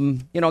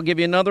 I'll give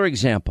you another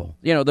example.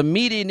 The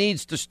media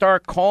needs to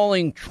start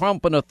calling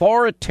Trump an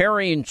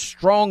authoritarian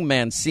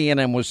strongman,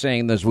 CNN was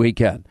saying this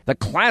weekend. The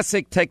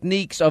classic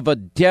techniques of a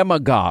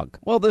demagogue.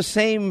 Well, the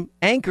same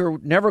anchor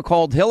never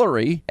called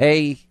Hillary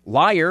a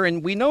liar,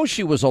 and we know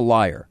she was a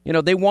liar.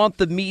 They want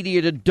the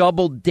media to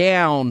double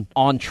down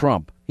on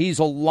Trump. He's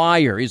a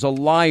liar. He's a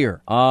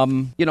liar.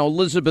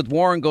 Elizabeth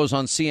Warren goes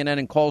on CNN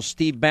and calls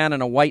Steve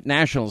Bannon a white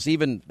nationalist.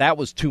 Even that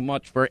was too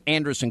much for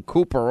Anderson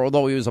Cooper,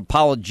 although he was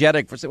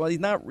apologetic for saying, well, he's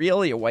not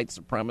really a white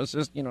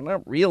supremacist,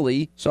 not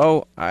really.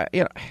 So,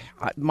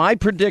 my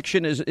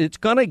prediction is it's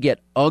going to get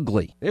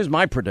ugly. Here's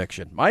my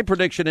prediction. My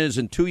prediction is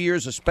in 2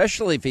 years,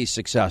 especially if he's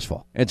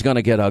successful, it's going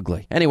to get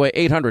ugly. Anyway,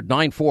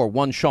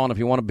 800-941-SEAN if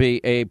you want to be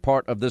a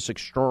part of this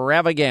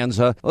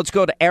extravaganza. Let's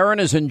go to Aaron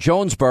is in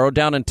Jonesboro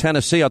down in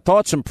Tennessee. Our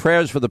thoughts and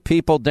prayers for the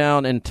people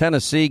down in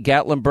Tennessee,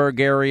 Gatlinburg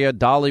area,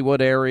 Dollywood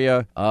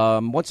area.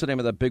 What's the name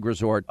of that big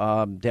resort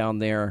down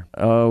there?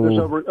 There's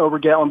over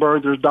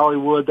Gatlinburg. There's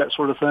Dollywood, that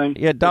sort of thing.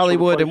 Yeah,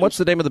 Dollywood. And what's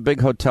the name of the big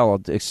hotel?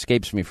 It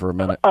escapes me for a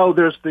minute. Oh,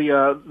 there's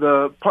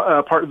the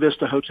Park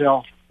Vista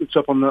Hotel. It's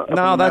up on the.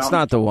 No, that's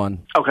not the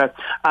one. Okay,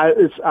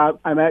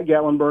 I'm at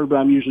Gatlinburg, but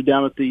I'm usually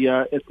down at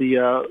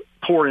the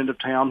poor end of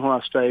town when I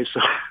stay. So.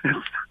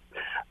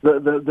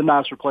 The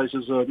nicer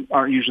places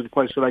aren't usually the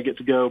place that I get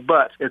to go,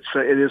 but it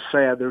is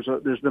sad. There's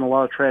been a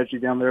lot of tragedy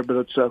down there, but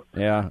it's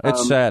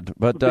sad.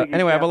 But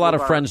anyway, I have a lot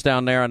of friends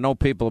down there. I know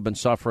people have been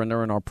suffering.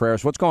 They're in our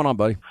prayers. What's going on,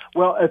 buddy?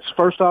 Well, it's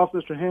first off,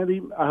 Mr.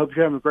 Handy. I hope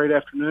you're having a great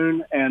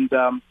afternoon, and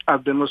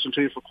I've been listening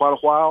to you for quite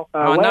a while.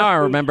 Now I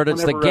remembered.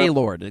 It's the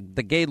Gaylord,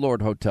 the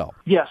Gaylord Hotel.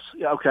 Yes.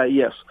 Okay.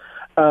 Yes.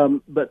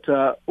 But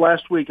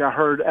last week I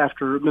heard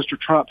after Mr.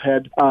 Trump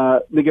had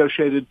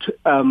negotiated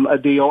a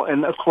deal,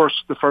 and of course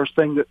the first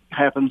thing that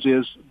happens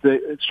is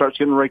it starts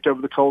getting raked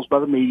over the coals by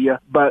the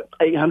media. But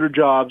 800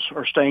 jobs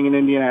are staying in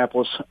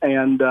Indianapolis,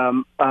 and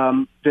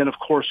then of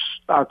course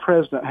our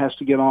president has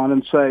to get on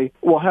and say,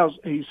 well,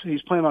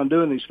 he's planning on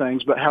doing these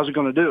things, but how's he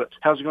going to do it?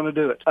 How's he going to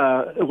do it?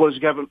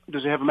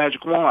 Does he have a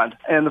magic wand?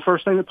 And the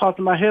first thing that popped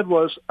in my head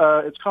was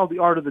it's called The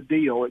Art of the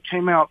Deal. It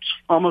came out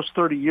almost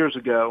 30 years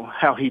ago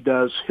how he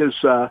does his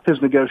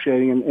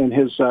negotiating and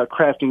his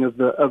crafting of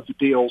the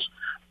deals.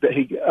 that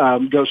he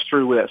goes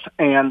through with,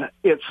 and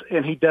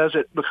he does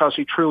it because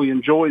he truly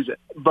enjoys it.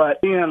 But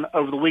then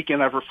over the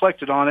weekend, I've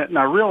reflected on it, and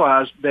I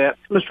realized that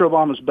Mr.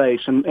 Obama's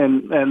base and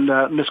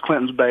Ms.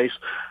 Clinton's base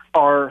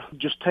are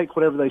just take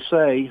whatever they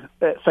say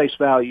at face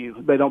value.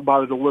 They don't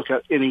bother to look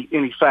at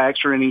any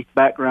facts or any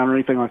background or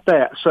anything like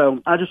that.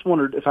 So I just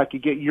wondered if I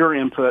could get your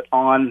input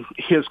on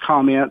his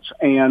comments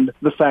and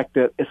the fact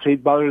that if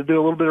he'd bothered to do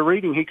a little bit of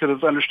reading, he could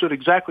have understood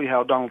exactly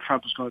how Donald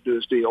Trump is going to do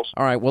his deals.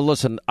 All right. Well,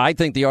 listen, I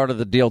think The Art of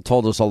the Deal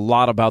told us a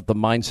lot about the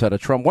mindset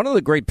of Trump. One of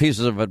the great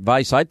pieces of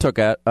advice I took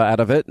out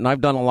of it, and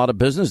I've done a lot of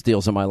business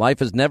deals in my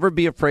life, is never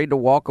be afraid to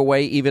walk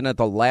away even at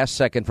the last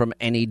second from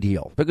any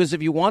deal. Because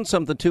if you want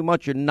something too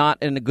much, you're not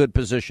in a good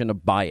position to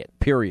buy it,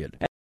 period.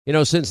 You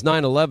know, since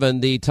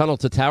 9/11, the Tunnel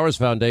to Towers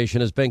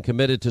Foundation has been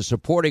committed to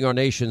supporting our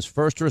nation's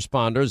first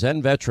responders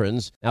and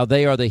veterans. Now,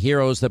 they are the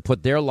heroes that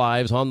put their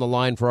lives on the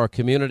line for our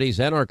communities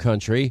and our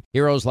country.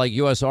 Heroes like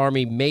U.S.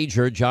 Army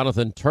Major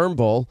Jonathan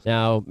Turnbull.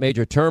 Now,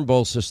 Major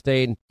Turnbull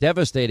sustained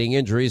devastating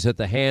injuries at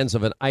the hands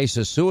of an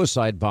ISIS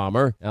suicide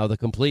bomber. Now, the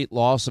complete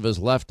loss of his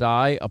left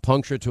eye, a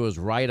puncture to his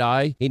right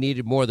eye. He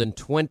needed more than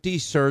 20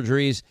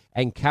 surgeries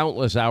and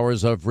countless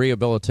hours of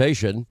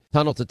rehabilitation.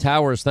 Tunnel to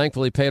Towers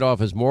thankfully paid off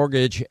his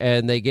mortgage,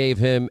 and they gave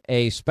him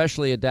a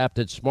specially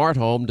adapted smart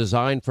home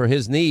designed for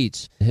his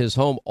needs. His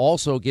home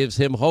also gives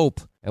him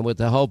hope. And with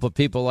the help of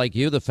people like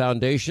you, the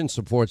foundation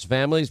supports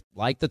families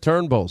like the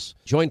Turnbulls.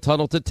 Join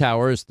Tunnel to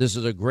Towers. This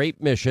is a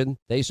great mission.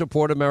 They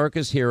support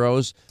America's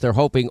heroes. They're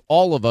hoping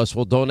all of us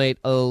will donate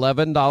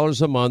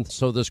 $11 a month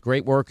so this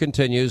great work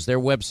continues. Their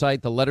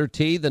website, the letter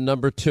T, the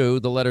number 2,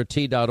 the letter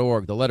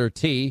T.org. The letter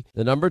T,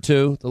 the number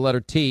 2, the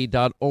letter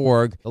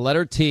T.org. The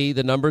letter T,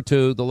 the number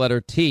 2, the letter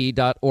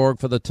T.org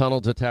for the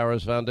Tunnel to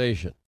Towers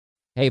Foundation.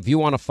 Hey, if you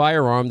want a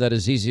firearm that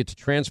is easy to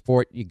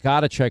transport, you got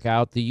to check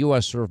out the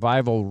U.S.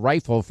 Survival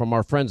Rifle from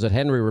our friends at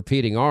Henry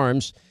Repeating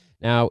Arms.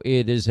 Now,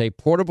 it is a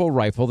portable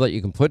rifle that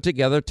you can put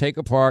together, take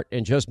apart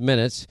in just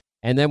minutes,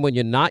 and then when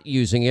you're not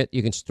using it,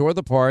 you can store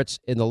the parts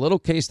in the little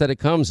case that it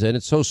comes in.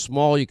 It's so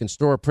small you can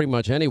store it pretty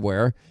much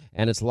anywhere,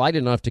 and it's light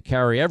enough to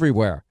carry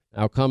everywhere.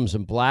 Now, it comes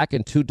in black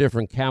and 2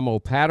 different camo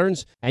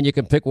patterns, and you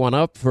can pick one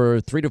up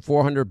for $300 to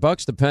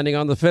 $400 depending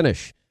on the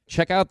finish.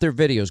 Check out their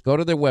videos. Go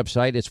to their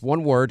website. It's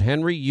one word,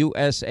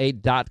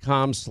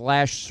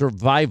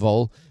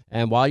 henryusa.com/survival.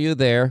 And while you're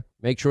there,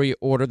 make sure you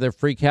order their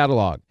free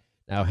catalog.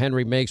 Now,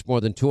 Henry makes more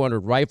than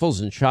 200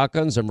 rifles and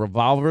shotguns and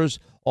revolvers,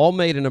 all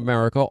made in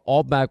America,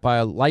 all backed by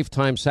a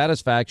lifetime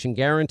satisfaction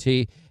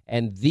guarantee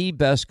and the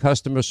best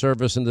customer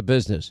service in the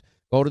business.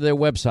 Go to their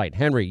website,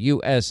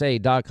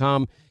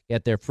 henryusa.com.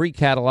 Get their free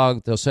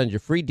catalog. They'll send you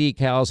free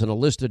decals and a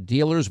list of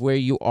dealers where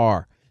you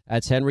are.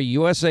 That's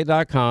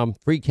henryusa.com.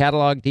 Free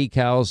catalog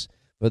decals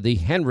for the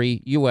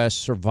Henry U.S.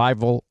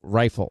 Survival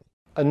Rifle.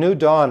 A new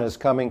dawn is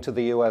coming to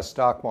the U.S.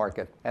 stock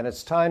market, and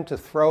it's time to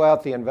throw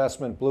out the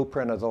investment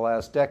blueprint of the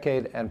last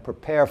decade and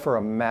prepare for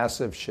a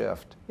massive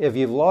shift. If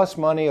you've lost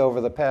money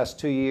over the past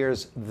 2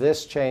 years,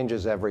 this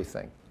changes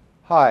everything.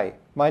 Hi,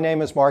 my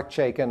name is Mark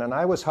Chaikin, and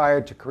I was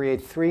hired to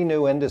create 3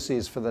 new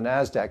indices for the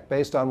NASDAQ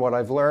based on what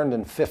I've learned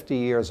in 50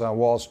 years on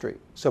Wall Street.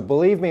 So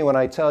believe me when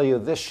I tell you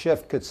this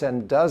shift could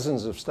send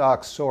dozens of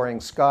stocks soaring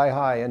sky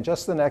high in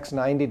just the next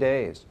 90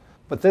 days.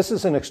 But this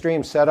is an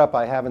extreme setup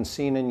I haven't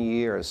seen in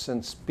years,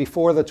 since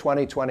before the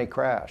 2020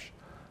 crash.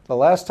 The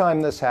last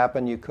time this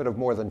happened, you could have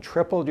more than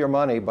tripled your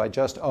money by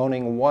just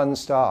owning one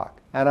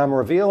stock. And I'm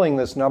revealing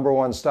this number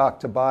 1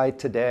 stock to buy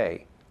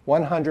today,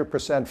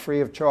 100%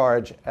 free of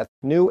charge at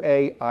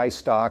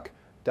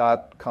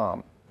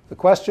newaistock.com. The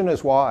question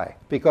is why?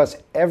 Because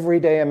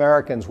everyday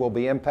Americans will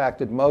be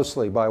impacted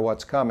mostly by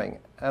what's coming,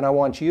 and I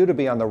want you to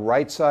be on the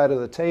right side of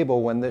the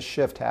table when this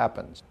shift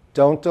happens.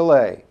 Don't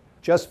delay.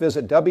 Just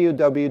visit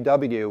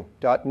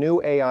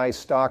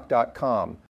www.newaistock.com